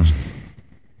that one.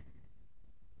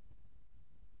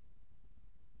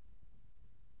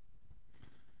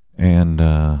 And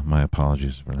my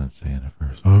apologies for not saying it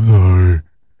first. I'm sorry.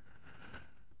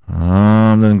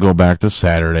 Then go back to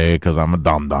Saturday because I'm a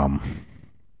dum-dum.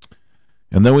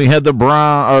 And then we had the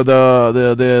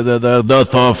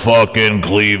fucking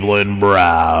Cleveland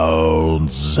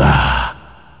Browns.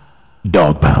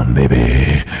 Dog pound,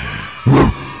 baby.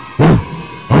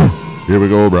 Here we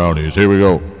go, Brownies. Here we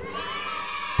go.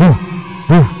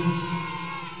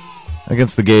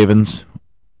 Against the Gavins.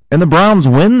 And the Browns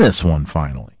win this one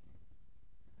finally.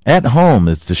 At home.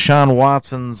 It's Deshaun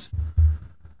Watson's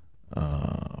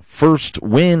first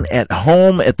win at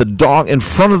home in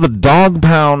front of the dog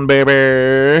pound,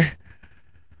 baby.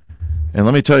 And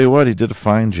let me tell you what, he did a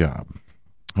fine job.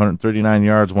 139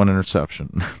 yards, 1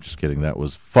 interception. Just kidding. That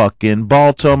was fucking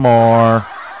Baltimore.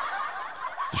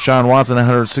 Deshaun Watson,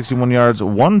 161 yards,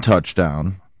 1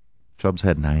 touchdown. Chubbs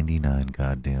had 99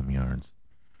 goddamn yards.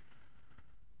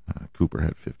 Cooper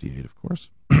had 58, of course.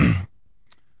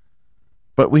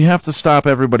 But we have to stop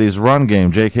everybody's run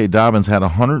game. J.K. Dobbins had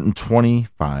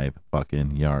 125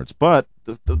 fucking yards. But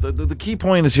the key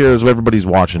point is here is everybody's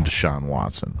watching Deshaun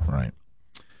Watson, right?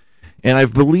 And I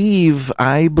believe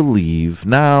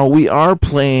now we are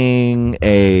playing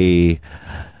a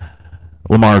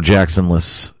Lamar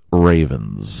Jackson-less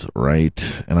Ravens,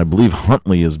 right? And I believe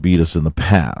Huntley has beat us in the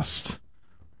past.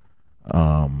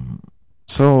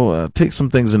 So take some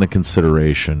things into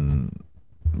consideration,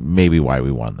 maybe why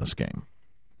we won this game.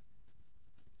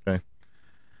 Okay.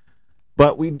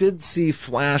 But we did see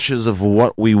flashes of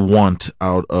what we want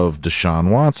out of Deshaun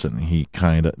Watson.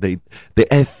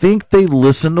 I think they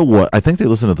listened to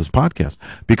this podcast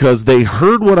because they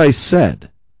heard what I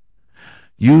said.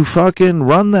 You fucking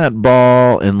run that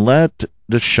ball and let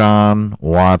Deshaun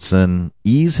Watson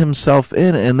ease himself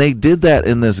in, and they did that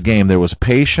in this game. There was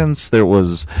patience. There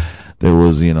was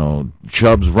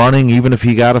Chubb's running. Even if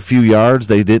he got a few yards,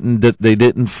 they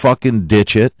didn't fucking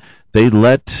ditch it. They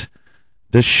let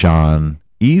Deshaun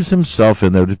ease himself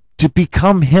in there to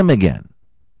become him again.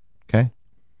 Okay.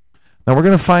 Now we're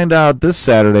gonna find out this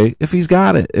Saturday if he's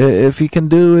got it, if he can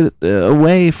do it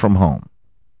away from home,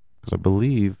 because I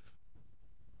believe.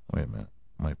 Wait a minute,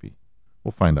 might be.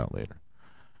 We'll find out later.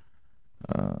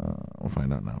 We'll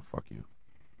find out now. Fuck you.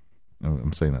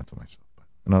 I'm saying that to myself.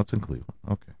 No, it's in Cleveland.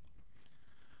 Okay.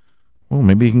 Well,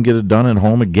 maybe he can get it done at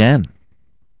home again.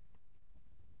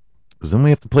 Because then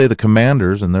we have to play the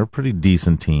Commanders, and they're a pretty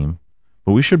decent team.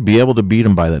 But we should be able to beat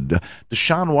them by that.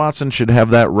 Deshaun Watson should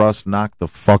have that rust knocked the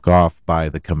fuck off by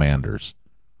the Commanders.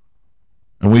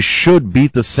 And we should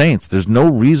beat the Saints. There's no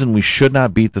reason we should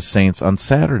not beat the Saints on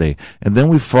Saturday. And then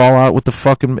we fall out with the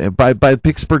fucking by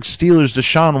Pittsburgh Steelers.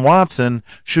 Deshaun Watson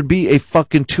should be a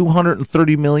fucking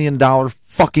 $230 million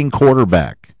fucking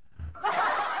quarterback.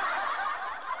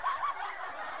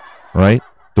 Right?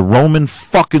 The Roman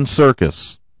fucking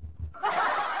circus.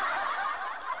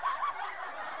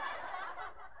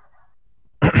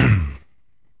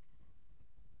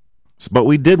 But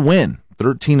we did win.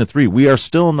 13-3. We are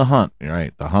still in the hunt.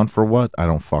 Right? The hunt for what? I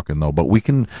don't fucking know. But we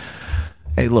can.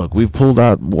 Hey, look, we've pulled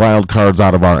out wild cards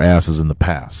out of our asses in the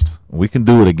past. We can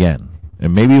do it again.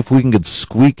 And maybe if we can get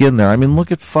squeak in there. I mean,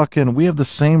 look at fucking. We have the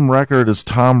same record as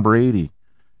Tom Brady.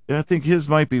 Yeah, I think his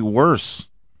might be worse.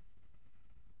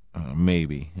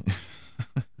 Maybe.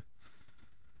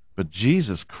 But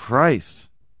Jesus Christ.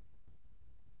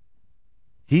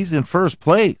 He's in first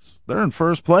place. They're in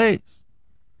first place.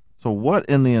 So what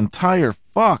in the entire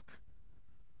fuck?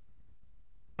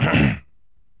 They're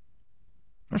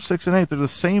 6-8. They're the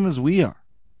same as we are.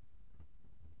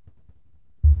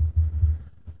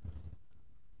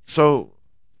 So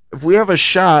if we have a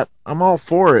shot, I'm all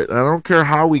for it. I don't care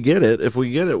how we get it. If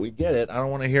we get it, we get it. I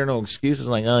don't want to hear no excuses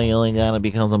like, oh, you only got it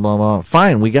because of blah, blah.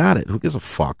 Fine, we got it. Who gives a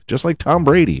fuck? Just like Tom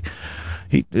Brady.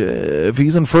 If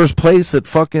he's in first place at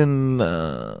fucking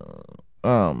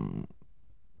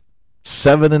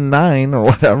 7-9 or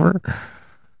whatever,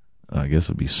 I guess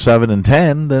it'd be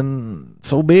 7-10, then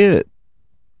so be it.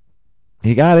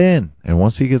 He got in, and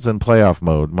once he gets in playoff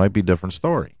mode, it might be a different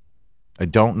story. I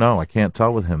don't know. I can't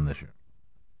tell with him this year.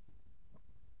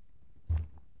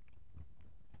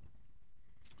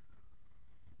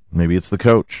 Maybe it's the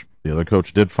coach. The other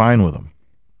coach did fine with him.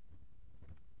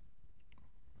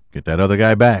 Get that other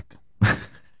guy back.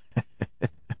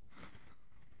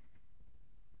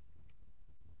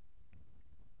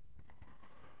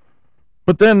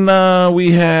 But then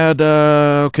we had,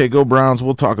 okay, go Browns.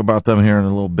 We'll talk about them here in a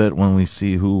little bit when we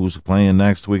see who's playing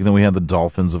next week. Then we had the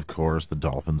Dolphins, of course, the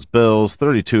Dolphins-Bills,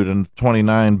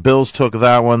 32-29. Bills took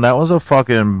that one. That was a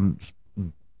fucking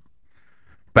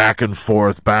back and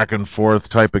forth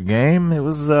type of game. It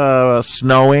was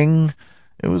snowing.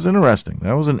 It was interesting.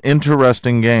 That was an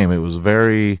interesting game. It was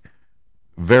very,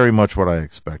 very much what I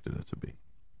expected it to be.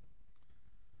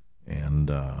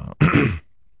 And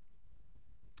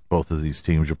both of these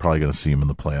teams, you're probably going to see them in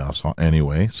the playoffs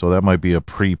anyway. So that might be a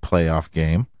pre-playoff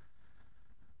game,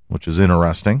 which is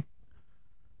interesting.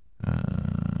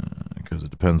 Because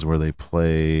it depends where they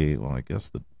play. Well, I guess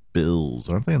the Bills,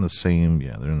 aren't they in the same?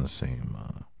 Yeah, they're in the same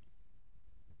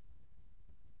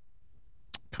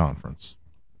conference.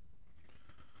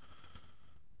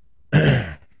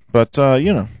 But,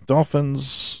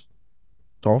 Dolphins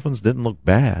didn't look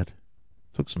bad.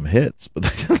 Took some hits, but they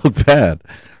didn't look bad.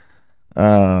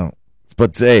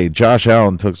 But, hey, Josh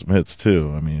Allen took some hits,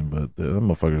 too. I mean, but them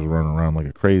motherfuckers running around like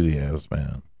a crazy-ass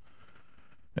man.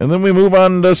 And then we move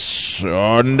on to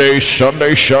Sunday,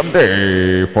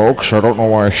 folks. I don't know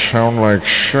why I sound like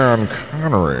Sean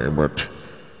Connery, but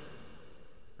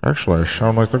actually I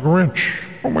sound like the Grinch.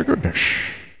 Oh, my goodness.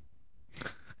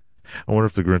 I wonder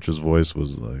if the Grinch's voice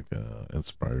was like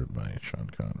inspired by Sean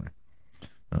Connery.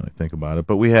 Now I think about it.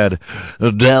 But we had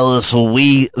Dallas,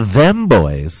 them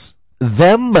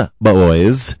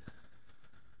boys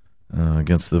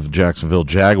against the Jacksonville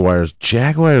Jaguars.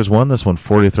 Jaguars won this one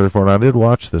 40-34. And I did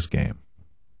watch this game.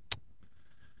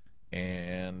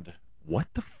 And what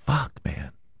the fuck,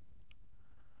 man?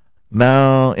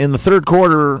 Now, in the third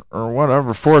quarter, or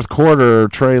whatever, fourth quarter,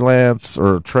 Trevor Lawrence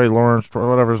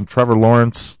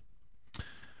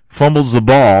fumbles the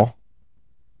ball.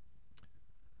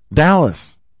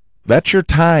 Dallas, that's your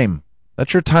time.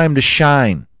 That's your time to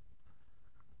shine.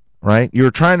 Right? You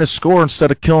were trying to score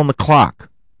instead of killing the clock.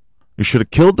 You should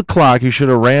have killed the clock. You should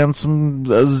have ran some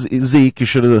Zeke. You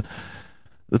should have.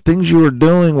 The things you were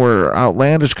doing were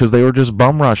outlandish because they were just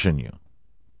bum rushing you.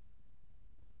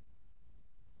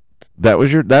 That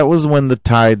was when the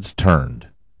tides turned.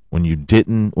 When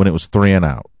it was 3 and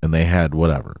out, and they had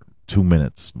 2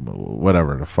 minutes,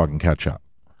 to fucking catch up.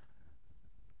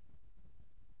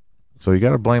 So you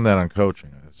got to blame that on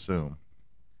coaching, I assume.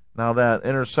 Now that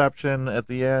interception at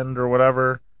the end or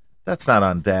whatever, that's not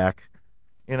on Dak.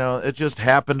 It just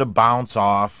happened to bounce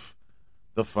off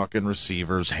the fucking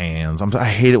receiver's hands. I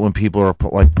hate it when people are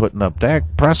putting up Dak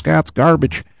Prescott's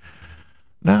garbage.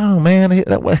 No, man, he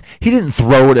didn't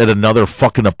throw it at another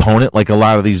fucking opponent like a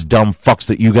lot of these dumb fucks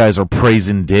that you guys are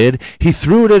praising did. He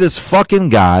threw it at his fucking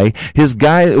guy.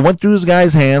 It went through his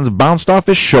guy's hands, bounced off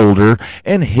his shoulder,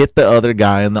 and hit the other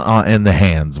guy in the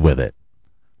hands with it.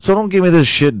 So don't give me this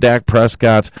shit, Dak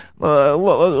Prescott's.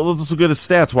 Let's look at his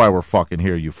stats while we're fucking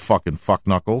here, you fucking fuck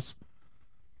knuckles.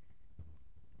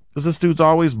 Because this dude's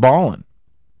always balling.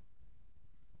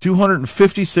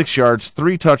 256 yards,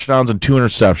 3 touchdowns, and 2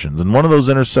 interceptions. And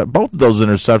both of those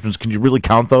interceptions, can you really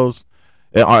count those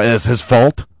as his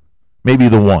fault? Maybe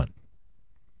the one.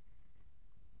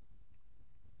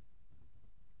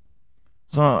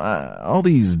 So all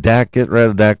these get rid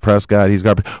of Dak Prescott, he's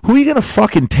garbage. Who are you gonna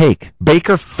fucking take?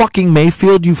 Baker fucking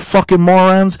Mayfield, you fucking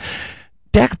morons.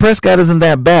 Dak Prescott isn't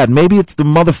that bad. Maybe it's the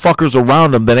motherfuckers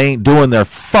around him that ain't doing their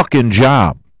fucking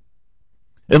job.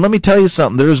 And let me tell you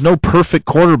something. There is no perfect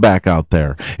quarterback out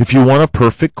there. If you want a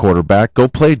perfect quarterback, go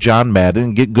play John Madden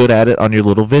and get good at it on your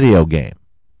little video game.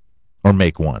 Or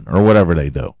make one, or whatever they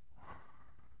do.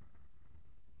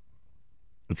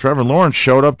 But Trevor Lawrence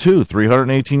showed up too.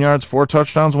 318 yards, 4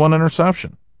 touchdowns, 1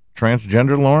 interception.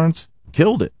 Transgender Lawrence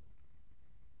killed it.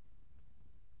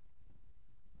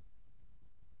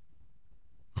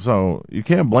 So you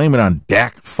can't blame it on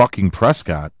Dak fucking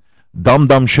Prescott.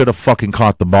 Dum should have fucking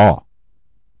caught the ball.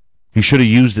 He should have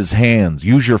used his hands.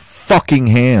 Use your fucking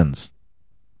hands.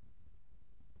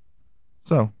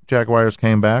 So Jaguars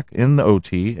came back in the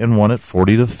OT and won it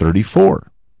 40-34.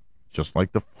 Just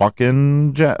like the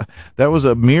fucking that was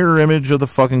a mirror image of the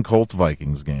fucking Colts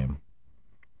Vikings game.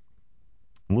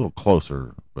 A little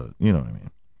closer, but you know what I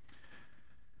mean.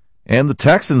 And the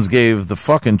Texans gave the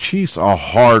fucking Chiefs a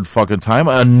hard fucking time.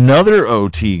 Another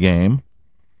OT game.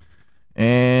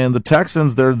 And the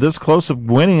Texans, they're this close of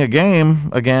winning a game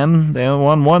again. They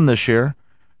won one this year.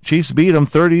 Chiefs beat them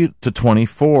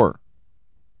 30-24.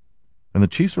 And the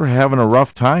Chiefs were having a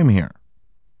rough time here.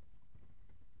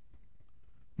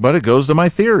 But it goes to my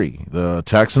theory. The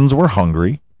Texans were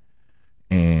hungry,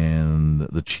 and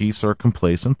the Chiefs are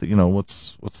complacent. You know,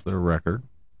 what's their record?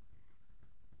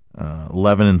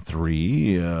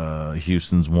 11-3.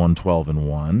 Houston's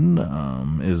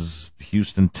 112-1. Is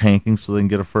Houston tanking so they can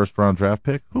get a first-round draft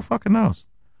pick? Who fucking knows?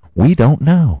 We don't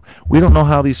know. We don't know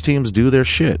how these teams do their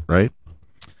shit, right?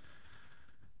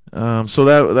 So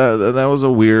that was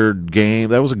a weird game.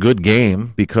 That was a good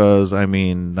game because, I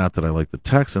mean, not that I like the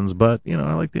Texans, but you know,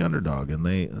 I like the underdog, and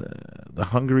the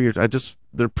hungry.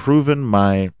 They're proving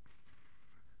my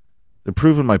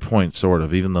point, sort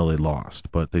of, even though they lost.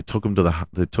 But they took them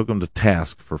to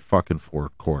task for fucking 4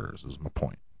 quarters. Is my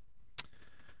point.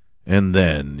 And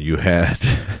then you had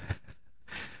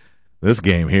this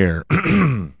game here,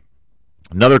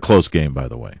 another close game, by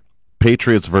the way.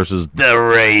 Patriots versus the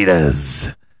Raiders.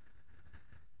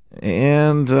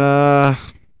 And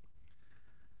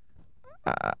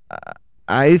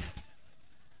I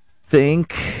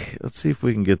think, let's see if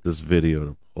we can get this video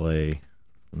to play. It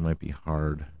might be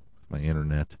hard with my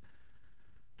internet.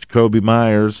 Jacoby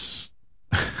Myers.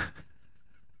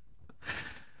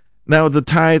 Now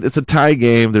it's a tie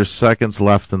game. There's seconds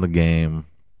left in the game.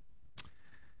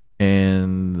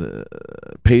 And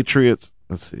Patriots.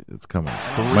 Let's see, it's coming.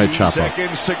 Might chop up. 3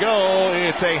 seconds to go.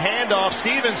 It's a handoff.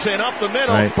 Stevenson up the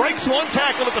middle. Right. Breaks one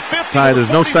tackle at the 50. Tie,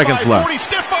 there's no seconds left. 40,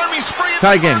 stiff arm, he's free.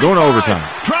 Tie again, going to overtime.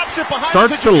 Drops it behind.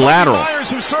 Starts to lateral.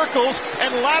 Myers, who circles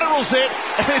and laterals it,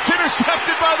 and it's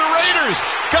intercepted by the Raiders.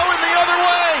 Going the other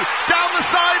way. Down the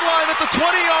sideline at the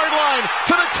 20-yard line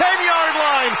to the 10-yard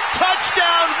line.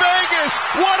 Touchdown, Vegas.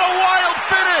 What a wild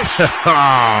finish.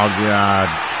 Oh,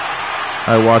 God.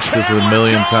 I watched this a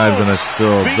million times, and I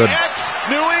still... The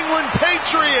ex-New England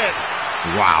Patriot.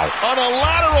 Wow. On a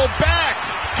lateral back.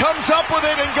 Comes up with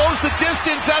it and goes the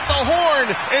distance at the horn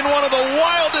in one of the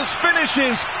wildest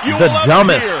finishes you will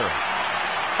ever hear.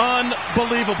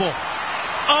 Unbelievable.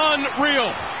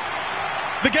 Unreal.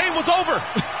 The game was over.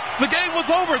 The game was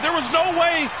over. There was no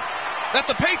way that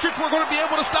the Patriots were going to be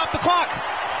able to stop the clock.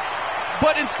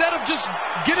 But instead of just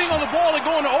getting on the ball and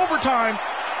going to overtime,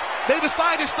 they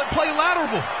decided to play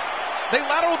lateral. They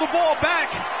lateral the ball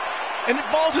back, and it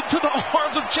falls into the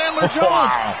arms of Chandler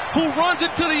Jones, who runs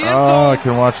it to the end zone. Oh, I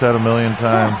can watch that a million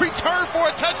times. Return for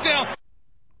a touchdown.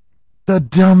 The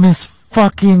dumbest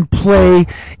fucking play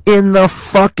in the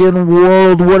fucking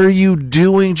world. What are you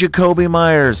doing, Jacoby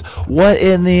Myers? What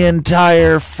in the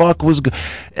entire fuck was good?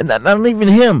 And not even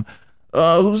him.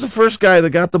 Who's the first guy that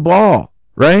got the ball,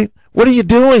 right? What are you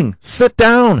doing? Sit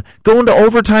down. Go into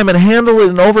overtime and handle it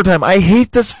in overtime. I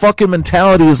hate this fucking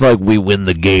mentality. Is like, we win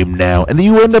the game now. And then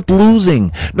you end up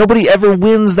losing. Nobody ever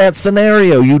wins that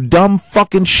scenario, you dumb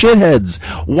fucking shitheads.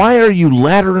 Why are you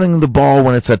lateraling the ball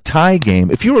when it's a tie game?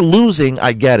 If you were losing,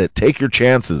 I get it. Take your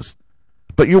chances.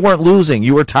 But you weren't losing.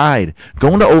 You were tied. Go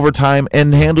into overtime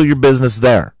and handle your business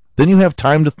there. Then you have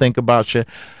time to think about shit.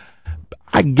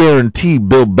 I guarantee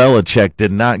Bill Belichick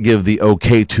did not give the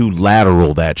okay to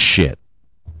lateral that shit.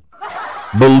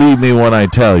 Believe me when I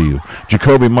tell you.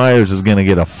 Jacoby Myers is going to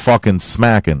get a fucking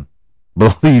smacking.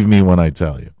 Believe me when I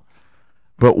tell you.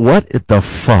 But what the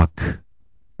fuck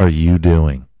are you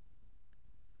doing?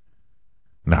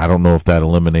 Now, I don't know if that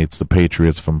eliminates the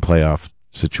Patriots from playoff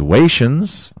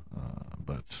situations,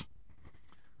 but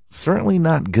certainly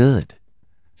not good.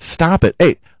 Stop it.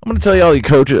 Hey, I'm going to tell you all you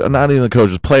coaches, not even the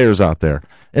coaches, players out there.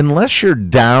 Unless you're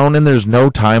down and there's no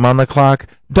time on the clock,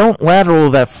 don't lateral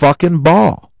that fucking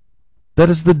ball. That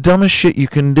is the dumbest shit you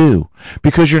can do.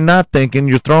 Because you're not thinking,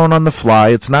 you're throwing on the fly.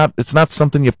 It's not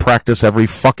something you practice every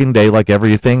fucking day like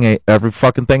every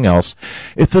fucking thing else.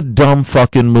 It's a dumb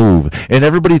fucking move. And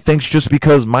everybody thinks just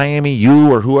because Miami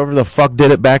U or whoever the fuck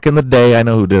did it back in the day, I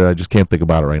know who did it, I just can't think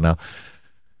about it right now.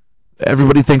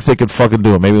 Everybody thinks they could fucking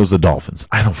do it. Maybe it was the Dolphins.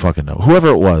 I don't fucking know. Whoever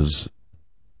it was,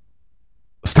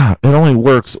 Stop. It only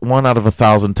works 1 out of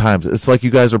 1,000 times. It's like you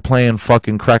guys are playing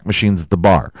fucking crack machines at the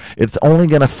bar. It's only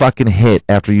going to fucking hit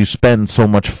after you spend so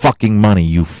much fucking money,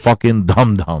 you fucking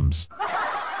dum-dums.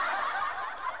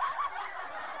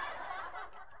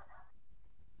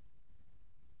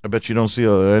 I bet you don't see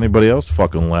anybody else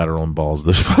fucking lateraling balls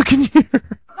this fucking year.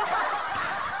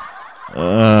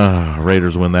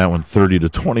 Raiders win that one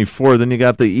 30-24. Then you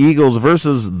got the Eagles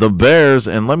versus the Bears,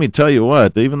 and let me tell you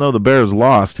what, even though the Bears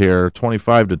lost here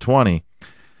 25-20,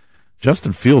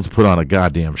 Justin Fields put on a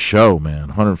goddamn show, man.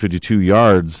 152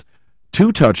 yards,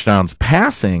 2 touchdowns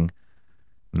passing,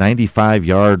 95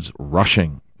 yards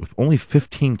rushing with only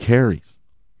 15 carries.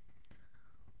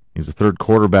 He's the third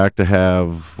quarterback to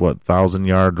have 1,000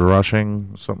 yard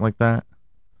rushing, something like that.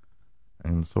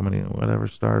 And so many, whatever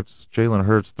starts. Jalen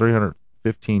Hurts,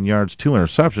 315 yards, 2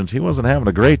 interceptions. He wasn't having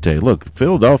a great day. Look,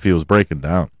 Philadelphia was breaking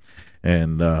down.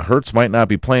 And Hurts might not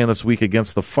be playing this week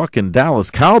against the fucking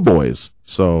Dallas Cowboys.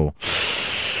 So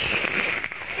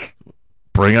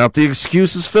bring out the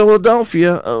excuses,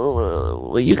 Philadelphia.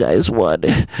 Well, you guys won.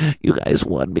 You guys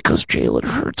won because Jalen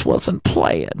Hurts wasn't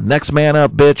playing. Next man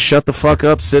up, bitch. Shut the fuck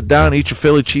up. Sit down, eat your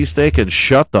Philly cheesesteak, and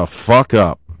shut the fuck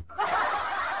up.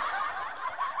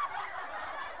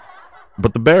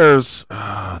 But the Bears,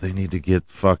 they need to get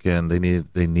fucking. They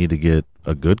need to get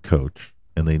a good coach,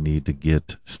 and they need to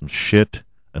get some shit,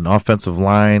 an offensive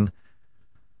line.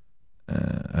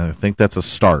 I think that's a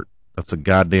start. That's a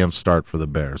goddamn start for the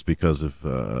Bears because if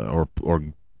or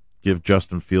give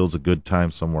Justin Fields a good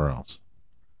time somewhere else.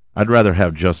 I'd rather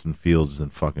have Justin Fields than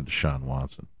fucking Deshaun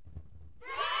Watson.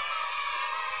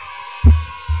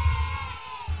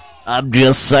 I'm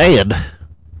just saying.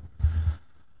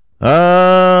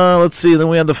 Let's see. Then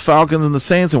we had the Falcons and the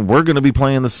Saints, and we're going to be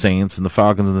playing the Saints. And the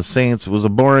Falcons and the Saints was a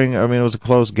boring. I mean, it was a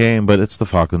close game, but it's the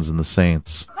Falcons and the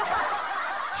Saints.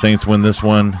 Saints win this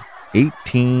one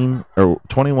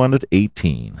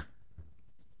 21-18.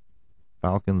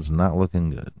 Falcons not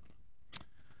looking good,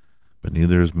 but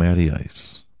neither is Matty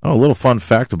Ice. Oh, a little fun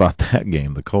fact about that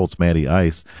game: the Colts, Matty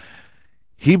Ice,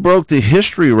 he broke the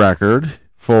history record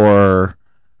for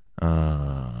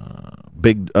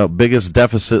biggest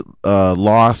deficit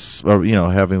loss, or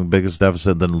having biggest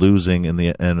deficit than losing in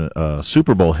the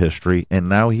Super Bowl history, and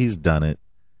now he's done it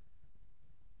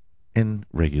in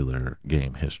regular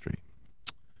game history.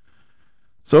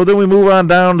 So then we move on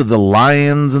down to the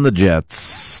Lions and the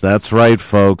Jets. That's right,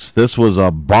 folks. This was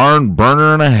a barn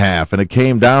burner and a half, and it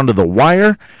came down to the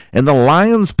wire, and the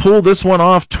Lions pulled this one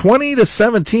off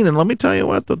 20-17. And let me tell you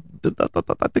what, I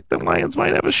think the Lions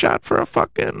might have a shot for a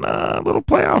fucking little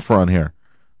playoff run here.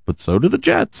 But so do the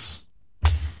Jets.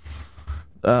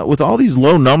 With all these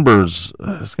low numbers,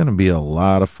 there's going to be a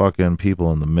lot of fucking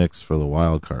people in the mix for the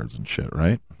wild cards and shit,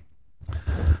 right?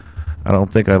 I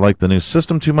don't think I like the new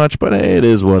system too much, but hey, it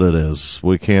is what it is.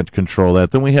 We can't control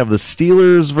that. Then we have the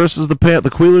Steelers versus the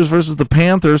Queelers versus the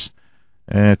Panthers.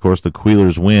 And, of course, the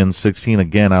Queelers win 16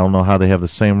 again. I don't know how they have the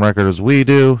same record as we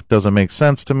do. Doesn't make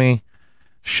sense to me.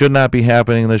 Should not be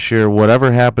happening this year.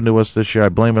 Whatever happened to us this year, I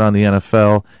blame it on the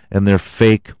NFL and their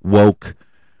fake, woke,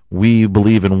 we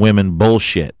believe in women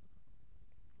bullshit.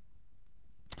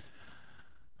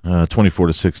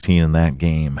 24-16 in that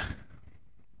game.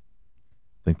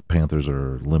 I think the Panthers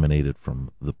are eliminated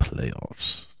from the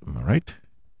playoffs. Am I right?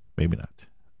 Maybe not.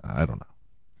 I don't know.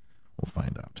 We'll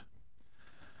find out.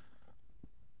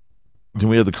 Then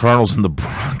we have the Cardinals and the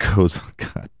Broncos.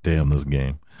 God damn this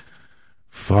game.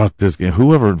 Fuck this game.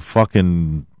 Whoever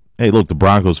fucking... Hey, look, the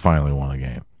Broncos finally won a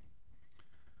game.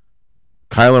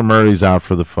 Kyler Murray's out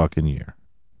for the fucking year.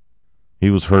 He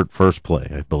was hurt first play,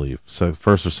 I believe.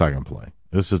 First or second play.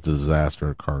 This is a disaster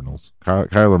at Cardinals.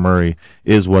 Kyler Murray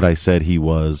is what I said he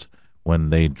was when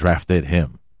they drafted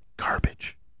him.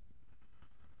 Garbage.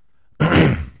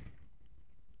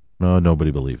 No,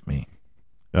 nobody believed me.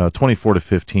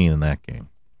 24-15 in that game.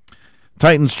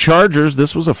 Titans-Chargers,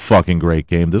 this was a fucking great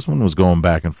game. This one was going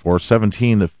back and forth.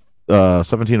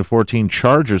 17-14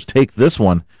 Chargers take this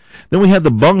one. Then we had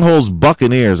the Bungholes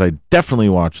Buccaneers. I definitely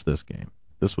watched this game.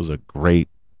 This was a great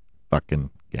fucking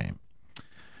game.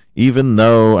 Even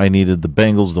though I needed the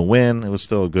Bengals to win, it was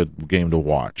still a good game to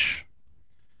watch.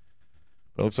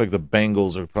 But it looks like the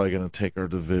Bengals are probably going to take our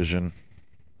division.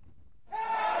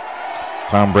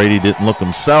 Tom Brady didn't look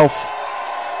himself.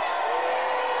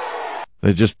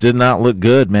 They just did not look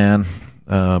good, man.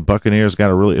 Buccaneers got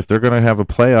to really, if they're going to have a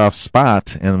playoff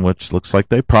spot, and which looks like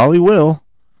they probably will,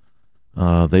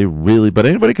 but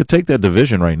anybody could take that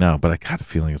division right now, but I got a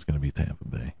feeling it's going to be Tampa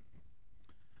Bay.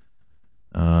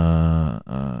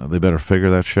 They better figure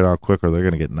that shit out quick or they're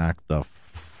going to get knocked the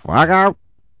fuck out.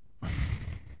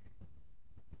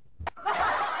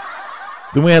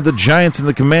 Then we had the Giants and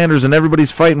the Commanders, and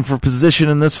everybody's fighting for position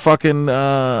in this fucking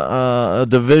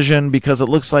division because it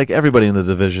looks like everybody in the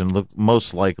division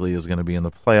most likely is going to be in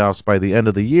the playoffs by the end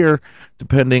of the year,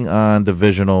 depending on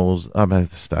divisionals.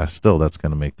 Still, that's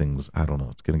going to make things, I don't know,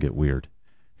 it's going to get weird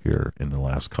here in the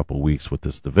last couple weeks with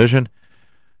this division.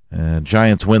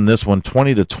 Giants win this one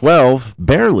 20-12,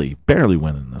 barely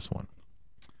winning this one.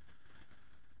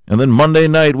 And then Monday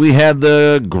night, we had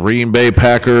the Green Bay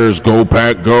Packers. Go,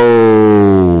 Pack,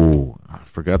 go. I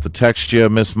forgot to text you,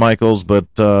 Miss Michaels, but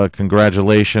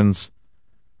congratulations.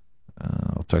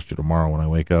 I'll text you tomorrow when I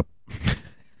wake up.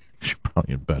 You're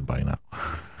probably in bed by now.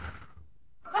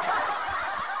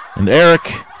 And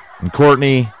Eric and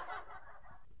Courtney,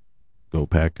 go,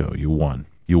 Pack, go. You won.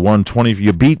 You won 20.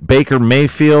 You beat Baker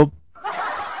Mayfield,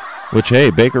 which, hey,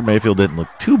 Baker Mayfield didn't look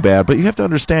too bad, but you have to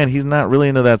understand he's not really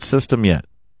into that system yet.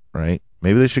 Right?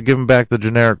 Maybe they should give him back the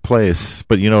generic plays.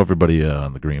 But everybody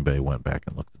on the Green Bay went back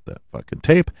and looked at that fucking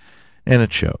tape, and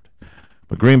it showed.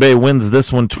 But Green Bay wins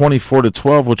this one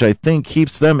 24-12, which I think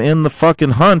keeps them in the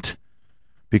fucking hunt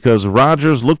because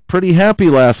Rodgers looked pretty happy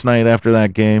last night after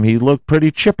that game. He looked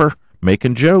pretty chipper,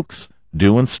 making jokes,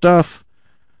 doing stuff.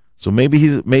 So maybe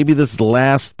this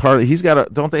last part, he's got to,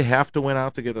 don't they have to win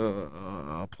out to get a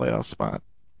playoff spot?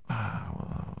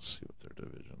 Well, let's see what their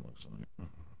division looks like.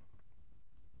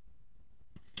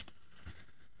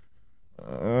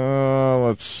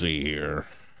 Let's see here.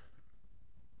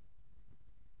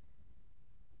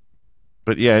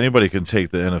 But yeah, anybody can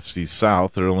take the NFC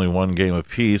South. They're only one game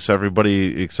apiece.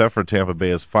 Everybody except for Tampa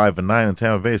Bay is 5-9, and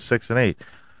Tampa Bay is 6-8.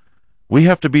 We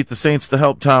have to beat the Saints to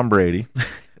help Tom Brady.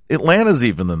 Atlanta's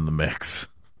even in the mix.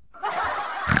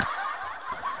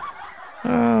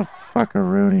 Oh,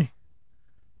 fuckaroonie.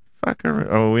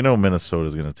 Oh, we know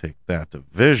Minnesota's going to take that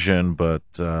division, but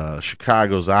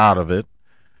Chicago's out of it.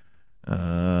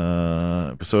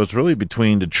 So it's really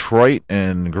between Detroit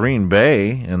and Green Bay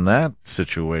in that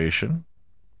situation.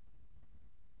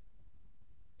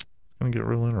 It's going to get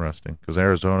real interesting because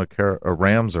Arizona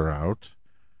Rams are out.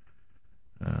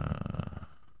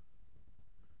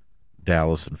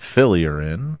 Dallas and Philly are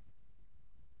in.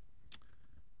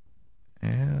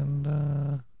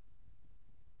 And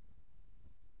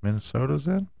Minnesota's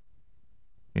in?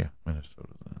 Yeah,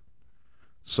 Minnesota's in.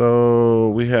 So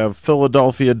we have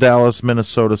Philadelphia, Dallas,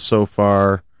 Minnesota so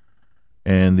far.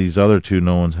 And these other two,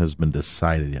 no one has been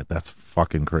decided yet. That's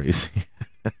fucking crazy.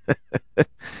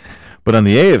 But on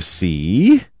the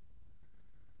AFC,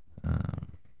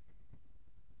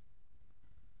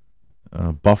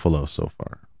 Buffalo so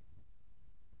far.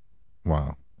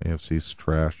 Wow. AFC's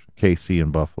trash. KC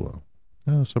and Buffalo.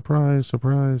 Oh, surprise. So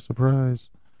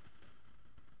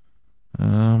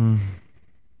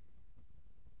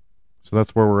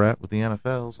that's where we're at with the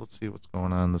NFLs. Let's see what's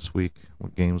going on this week,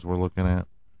 what games we're looking at.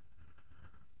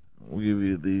 We'll give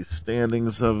you the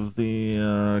standings of the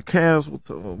Cavs. We'll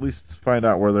at least find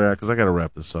out where they're at, because I got to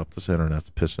wrap this up. This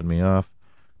internet's pissing me off.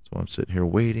 So I'm sitting here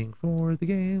waiting for the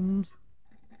games.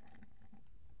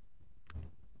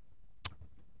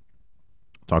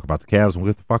 Talk about the Cavs and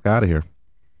we'll get the fuck out of here.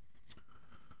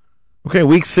 Okay,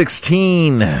 week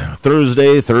 16,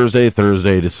 Thursday,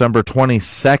 December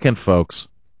 22nd, folks.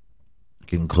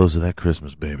 Getting close to that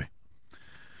Christmas, baby.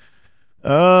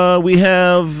 We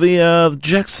have the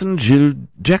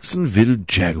Jacksonville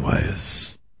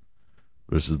Jaguars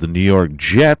versus the New York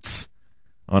Jets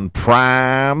on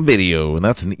Prime Video. And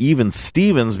that's an even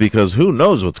Stevens, because who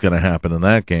knows what's going to happen in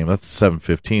that game. That's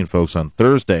 7:15, folks, on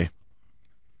Thursday.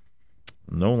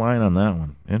 No line on that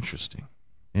one. Interesting.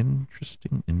 And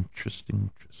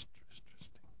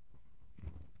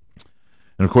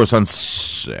of course, on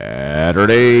Saturday,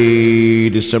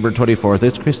 December 24th,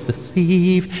 it's Christmas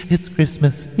Eve.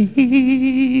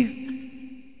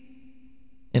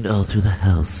 And all through the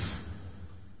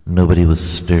house, nobody was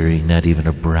stirring, not even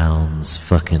a Brown's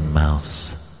fucking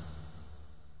mouse.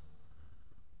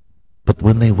 But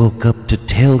when they woke up to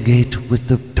tailgate with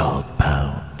the dog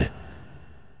pound,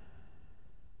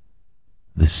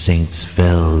 the Saints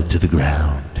fell to the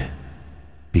ground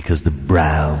because the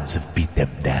Browns have beat them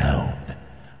down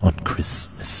on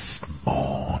Christmas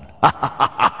morn.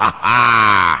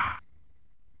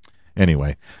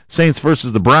 Anyway, Saints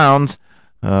versus the Browns.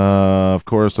 Of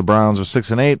course, the Browns are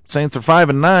 6-8. Saints are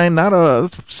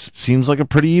 5-9. Seems like a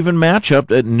pretty even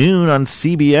matchup at noon on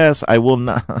CBS. I will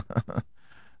not.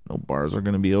 No bars are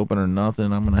going to be open or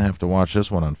nothing. I'm going to have to watch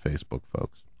this one on Facebook,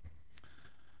 folks.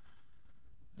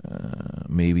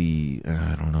 Maybe,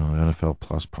 I don't know, NFL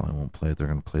Plus probably won't play it. They're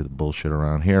going to play the bullshit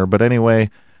around here. But anyway,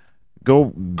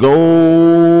 go.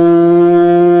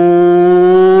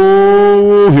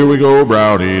 Here we go,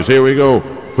 Brownies. Here we go.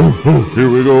 Here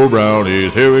we go,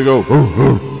 Brownies. Here we go.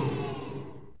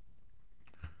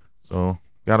 So,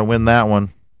 got to win that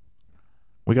one.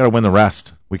 We got to win the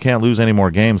rest. We can't lose any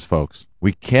more games, folks.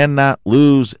 We cannot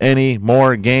lose any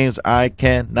more games. I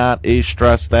cannot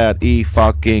stress that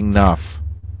fucking enough.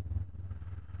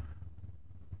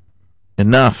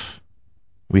 Enough.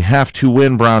 We have to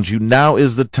win, Browns. Now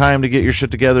is the time to get your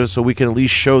shit together so we can at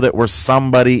least show that we're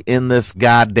somebody in this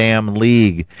goddamn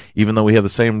league, even though we have the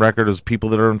same record as people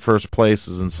that are in first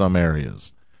places in some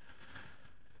areas.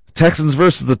 Texans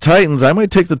versus the Titans. I might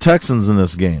take the Texans in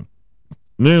this game.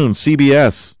 Noon,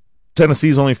 CBS.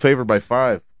 Tennessee's only favored by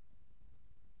 5.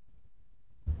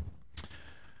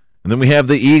 And then we have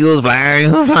the Eagles fly.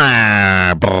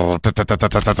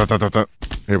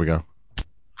 Here we go.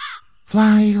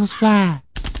 Fly, Eagles, fly.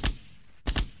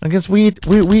 Against we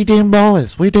them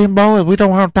boys. We them boys. We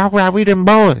don't want to talk about we them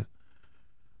boys.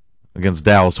 Against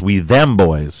Dallas, we them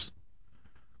boys.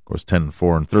 Of course,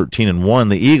 10-4 and 13-1.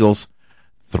 The Eagles,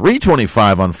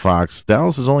 325 on Fox.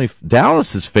 Dallas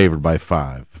is favored by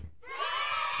 5.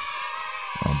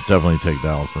 I'll definitely take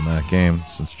Dallas in that game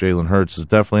since Jalen Hurts is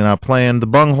definitely not playing. The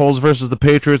Bungholes versus the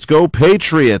Patriots. Go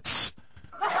Patriots!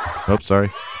 Oh,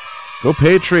 sorry. Go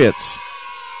Patriots!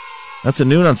 That's at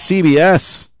noon on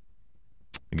CBS.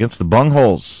 Against the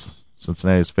Bungholes.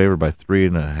 Cincinnati is favored by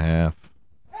 3.5.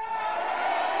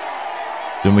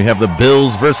 Then we have the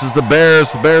Bills versus the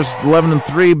Bears. The Bears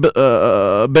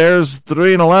 11-3. Bears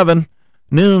 3-11.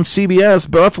 Noon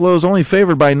CBS. Buffalo's only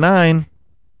favored by 9.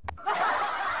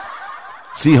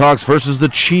 Seahawks versus the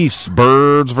Chiefs.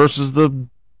 Birds versus the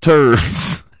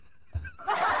Turds.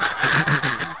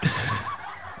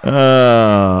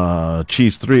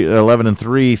 Chiefs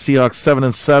 11-3. Seahawks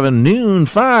 7-7. Noon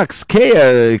Fox.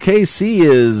 KC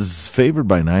is favored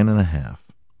by 9.5.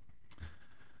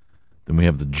 Then we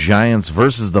have the Giants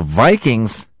versus the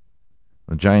Vikings.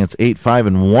 The Giants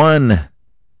 8-5-1.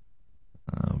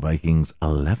 Vikings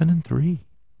 11-3.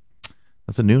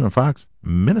 That's a noon on Fox.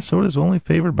 Minnesota's only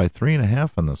favored by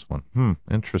 3.5 on this one.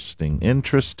 Interesting.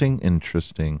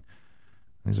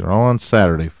 These are all on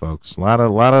Saturday, folks. A lot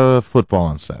of football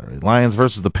on Saturday. Lions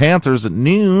versus the Panthers at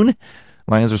noon.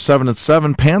 Lions are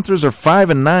 7-7. Panthers are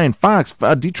 5-9. Fox.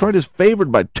 Detroit is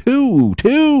favored by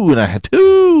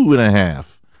 2.5.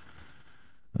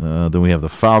 Then we have the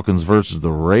Falcons versus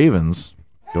the Ravens.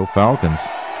 Go Falcons.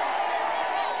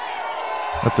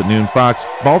 That's at noon, Fox.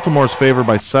 Baltimore's favored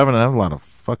by 7. That's a lot of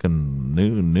fucking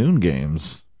noon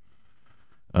games.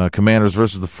 Commanders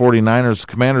versus the 49ers.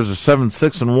 Commanders are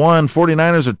 7-6-1.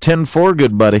 49ers are 10-4,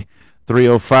 good buddy.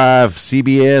 3:05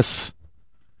 CBS.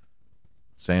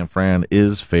 San Fran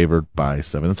is favored by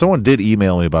 7. And someone did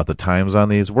email me about the times on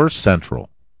these. We're Central.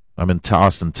 I'm in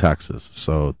Austin, Texas,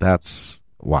 so that's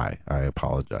why I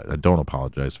apologize. I don't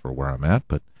apologize for where I'm at,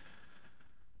 but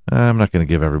I'm not going to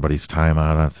give everybody's time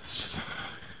out.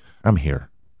 I'm here,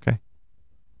 okay?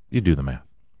 You do the math.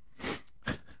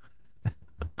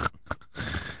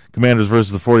 Commanders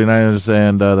versus the 49ers,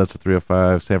 and that's a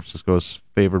 3:05. San Francisco is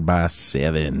favored by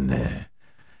 7.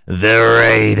 The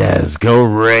Raiders. Go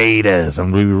Raiders.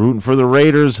 I'm going to be rooting for the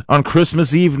Raiders on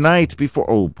Christmas Eve night before.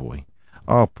 Oh, boy.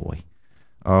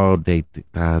 Oh, the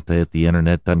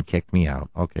internet done kicked me out.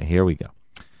 Okay, here we go.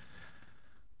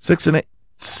 6-8.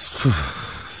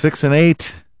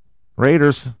 6-8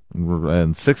 Raiders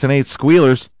and 6-8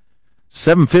 Squealers.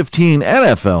 7:15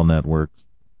 NFL Network.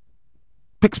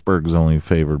 Pittsburgh's only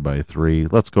favored by 3.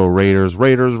 Let's go Raiders.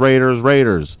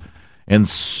 And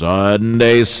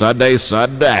Sunday. December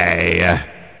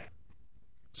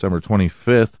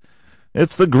 25th.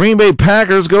 It's the Green Bay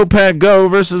Packers, go Pack Go,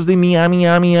 versus the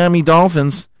Miami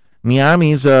Dolphins.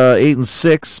 Miami's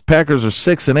 8-6. Packers are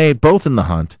 6-8, both in the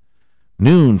hunt.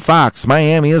 Noon, Fox.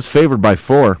 Miami is favored by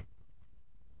 4.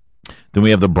 Then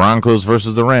we have the Broncos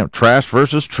versus the Rams. Trash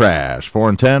versus trash.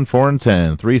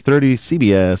 4-10. 3:30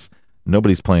 CBS.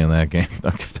 Nobody's playing that game.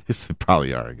 They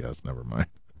probably are, I guess. Never mind.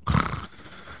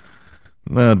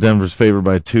 Denver's favored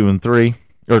by 2 and 3.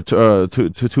 Or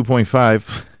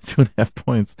 2.5. 2.5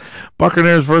 points.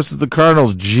 Buccaneers versus the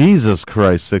Cardinals. Jesus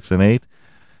Christ, 6-8.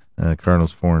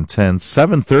 Cardinals 4-10.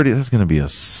 7:30. That's going to be a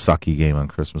sucky game on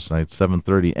Christmas night.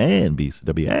 7:30 and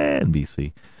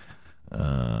WNBC.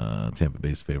 Tampa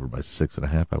Bay's favored by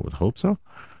 6.5. I would hope so.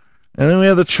 And then we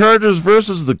have the Chargers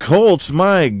versus the Colts.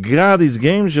 My God, these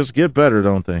games just get better,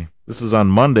 don't they? This is on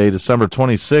Monday, December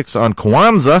 26th on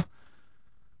Kwanzaa.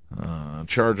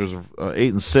 Chargers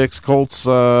 8-6. Colts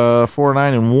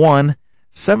 4-9-1.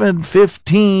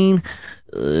 7:15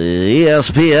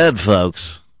 ESPN,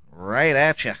 folks. Right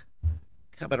at you.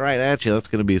 Coming right at you. That's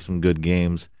going to be some good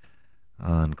games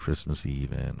on Christmas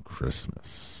Eve and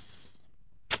Christmas.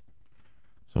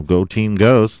 So go team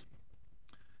goes.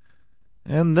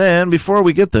 And then before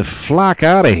we get the flock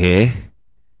out of here,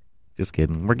 just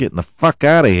kidding, we're getting the fuck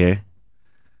out of here.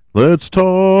 Let's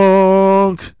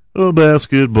talk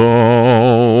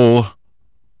basketball.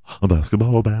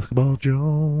 Basketball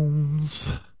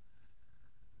Jones.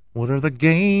 What are the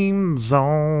games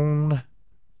on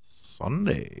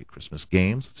Sunday? Christmas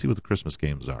games. Let's see what the Christmas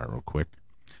games are real quick,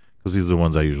 because these are the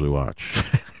ones I usually watch.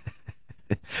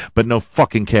 But no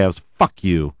fucking Cavs. Fuck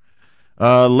you.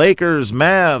 Lakers,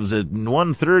 Mavs at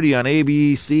 1:30 on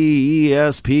ABC,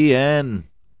 ESPN.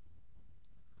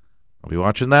 I'll be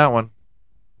watching that one.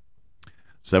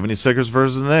 76ers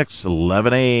versus the Knicks,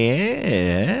 11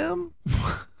 a.m.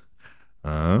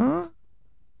 Wait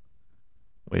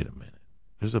a minute.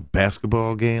 There's a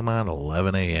basketball game on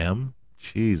 11 a.m.?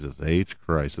 Jesus H.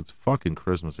 Christ. It's fucking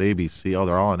Christmas. ABC. Oh,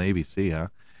 they're all on ABC, huh?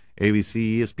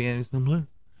 ABC, ESPN.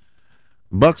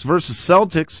 Bucks versus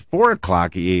Celtics, 4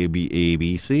 o'clock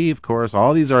ABC. Of course,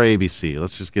 all these are ABC.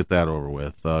 Let's just get that over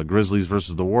with. Grizzlies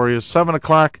versus the Warriors, 7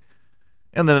 o'clock.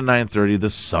 And then at 9:30, the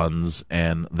Suns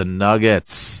and the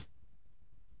Nuggets.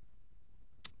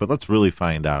 But let's really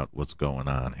find out what's going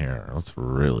on here. Let's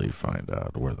really find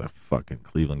out where the fucking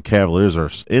Cleveland Cavaliers are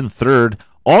in third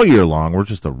all year long. We're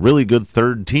just a really good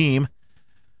third team.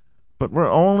 But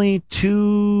we're only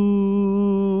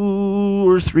 2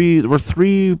 or 3. We're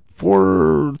 3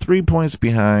 points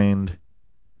behind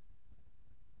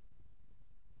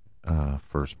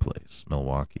first place.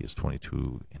 Milwaukee is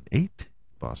 22-8.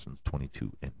 Boston's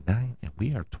 22-9, and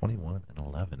we are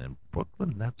 21-11. And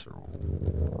Brooklyn Nets are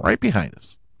right behind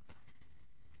us.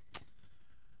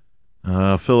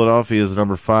 Philadelphia is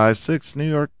number 5, 6. New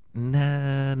York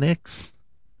Knicks.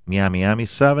 Miami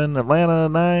 7. Atlanta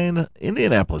 9.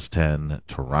 Indianapolis 10.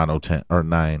 Toronto 10 or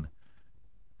 9.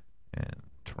 And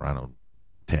Toronto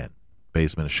 10.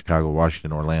 Basement is Chicago,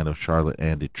 Washington, Orlando, Charlotte,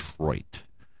 and Detroit.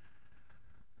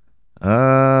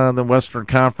 The Western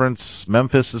Conference,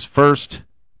 Memphis is first.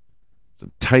 It's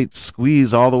a tight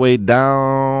squeeze all the way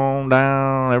down.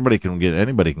 Anybody can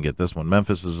get this one.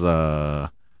 Memphis is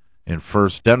in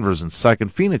first. Denver's in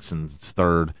second. Phoenix in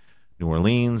third. New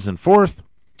Orleans in fourth.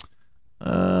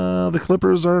 The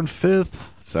Clippers are in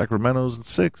fifth. Sacramento's in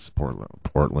sixth.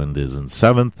 Portland is in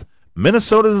seventh.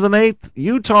 Minnesota is in eighth.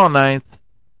 Utah ninth.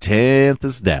 10th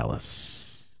is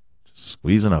Dallas. Just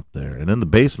squeezing up there. And in the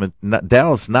basement,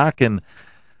 Dallas knocking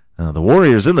the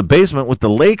Warriors in the basement with the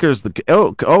Lakers, the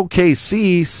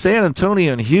OKC, San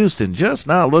Antonio, and Houston. Just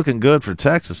not looking good for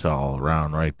Texas all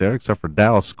around right there, except for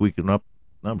Dallas squeaking up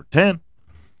number 10.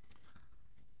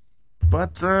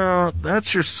 But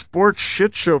that's your sports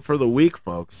shit show for the week,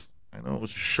 folks. I know it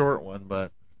was a short one,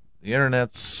 but the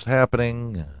internet's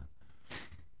happening.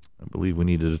 I believe we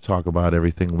needed to talk about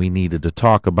everything we needed to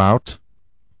talk about.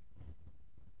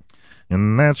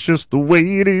 And that's just the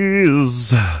way it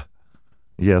is.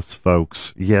 Yes,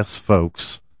 folks. Yes,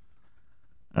 folks.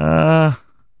 I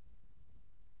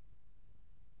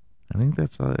think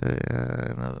that's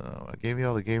I gave you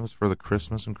all the games for the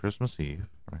Christmas and Christmas Eve.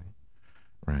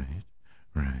 Right.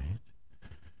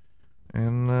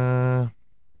 And,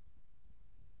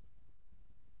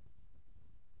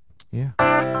 yeah.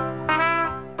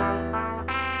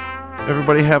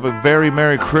 Everybody have a very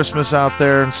Merry Christmas out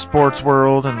there in sports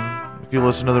world. And if you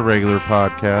listen to the regular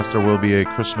podcast, there will be a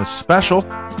Christmas special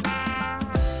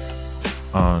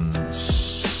on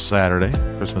Saturday,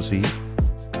 Christmas Eve.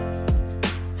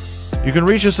 You can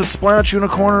reach us at Splash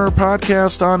Unicorner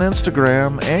Podcast on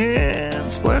Instagram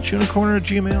and Splash Unicorner at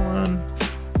Gmail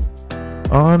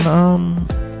on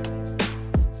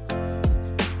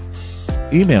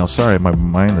email. Sorry, my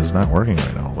mind is not working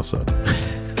right now all of a sudden.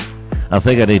 I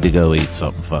think I need to go eat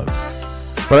something, folks.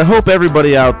 But I hope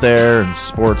everybody out there in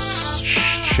sports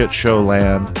shit show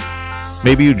land,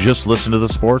 maybe you just listen to the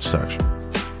sports section.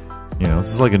 You know,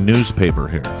 this is like a newspaper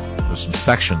here. There's some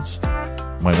sections you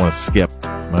might want to skip.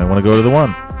 Might want to go to the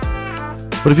one.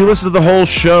 But if you listen to the whole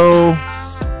show,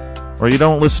 or you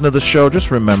don't listen to the show, just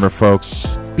remember, folks,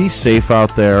 be safe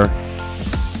out there.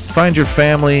 Find your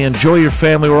family. Enjoy your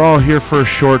family. We're all here for a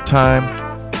short time.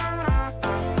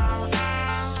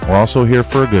 We're also here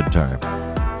for a good time.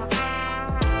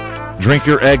 Drink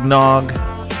your eggnog.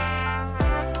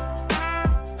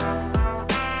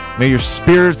 May your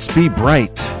spirits be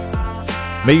bright.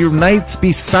 May your nights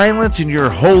be silent and your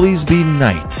holies be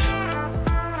night.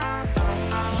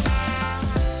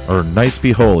 Or nights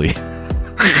be holy.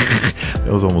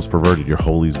 That was almost perverted. Your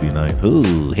holies be night.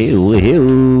 Ooh, hey.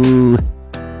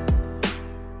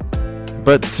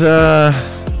 But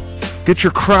get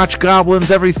your crotch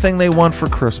goblins everything they want for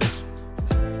Christmas.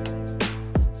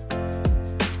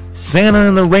 Santa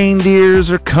and the reindeers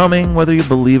are coming, whether you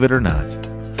believe it or not.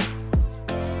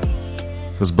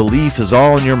 Because belief is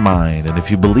all in your mind. And if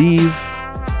you believe,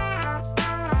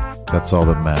 that's all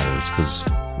that matters. Because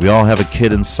we all have a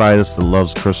kid inside us that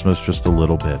loves Christmas just a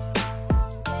little bit.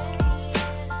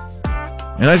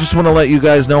 And I just want to let you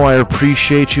guys know I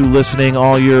appreciate you listening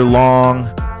all year long.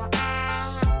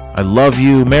 I love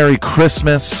you. Merry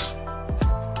Christmas.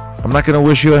 I'm not going to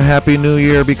wish you a Happy New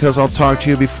Year because I'll talk to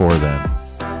you before then.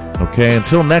 Okay,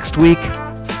 until next week,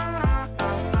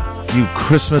 you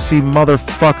Christmassy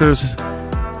motherfuckers,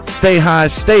 stay high,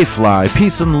 stay fly,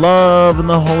 peace and love and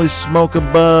the holy smoke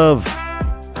above.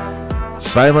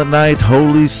 Silent night,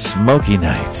 holy smoky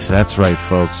night. That's right,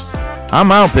 folks.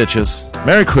 I'm out, bitches.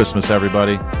 Merry Christmas,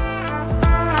 everybody.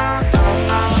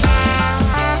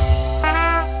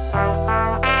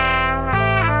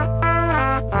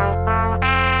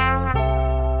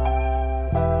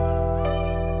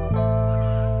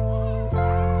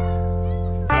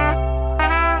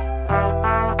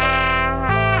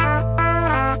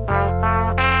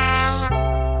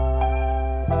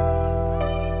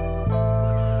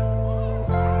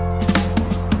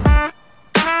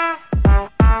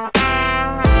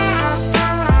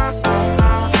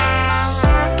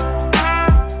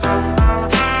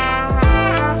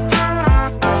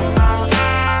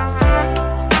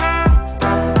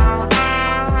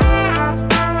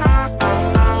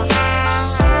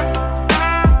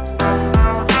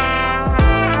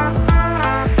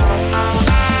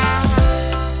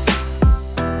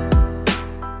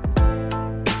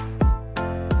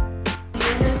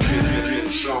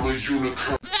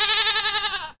 Unicorn.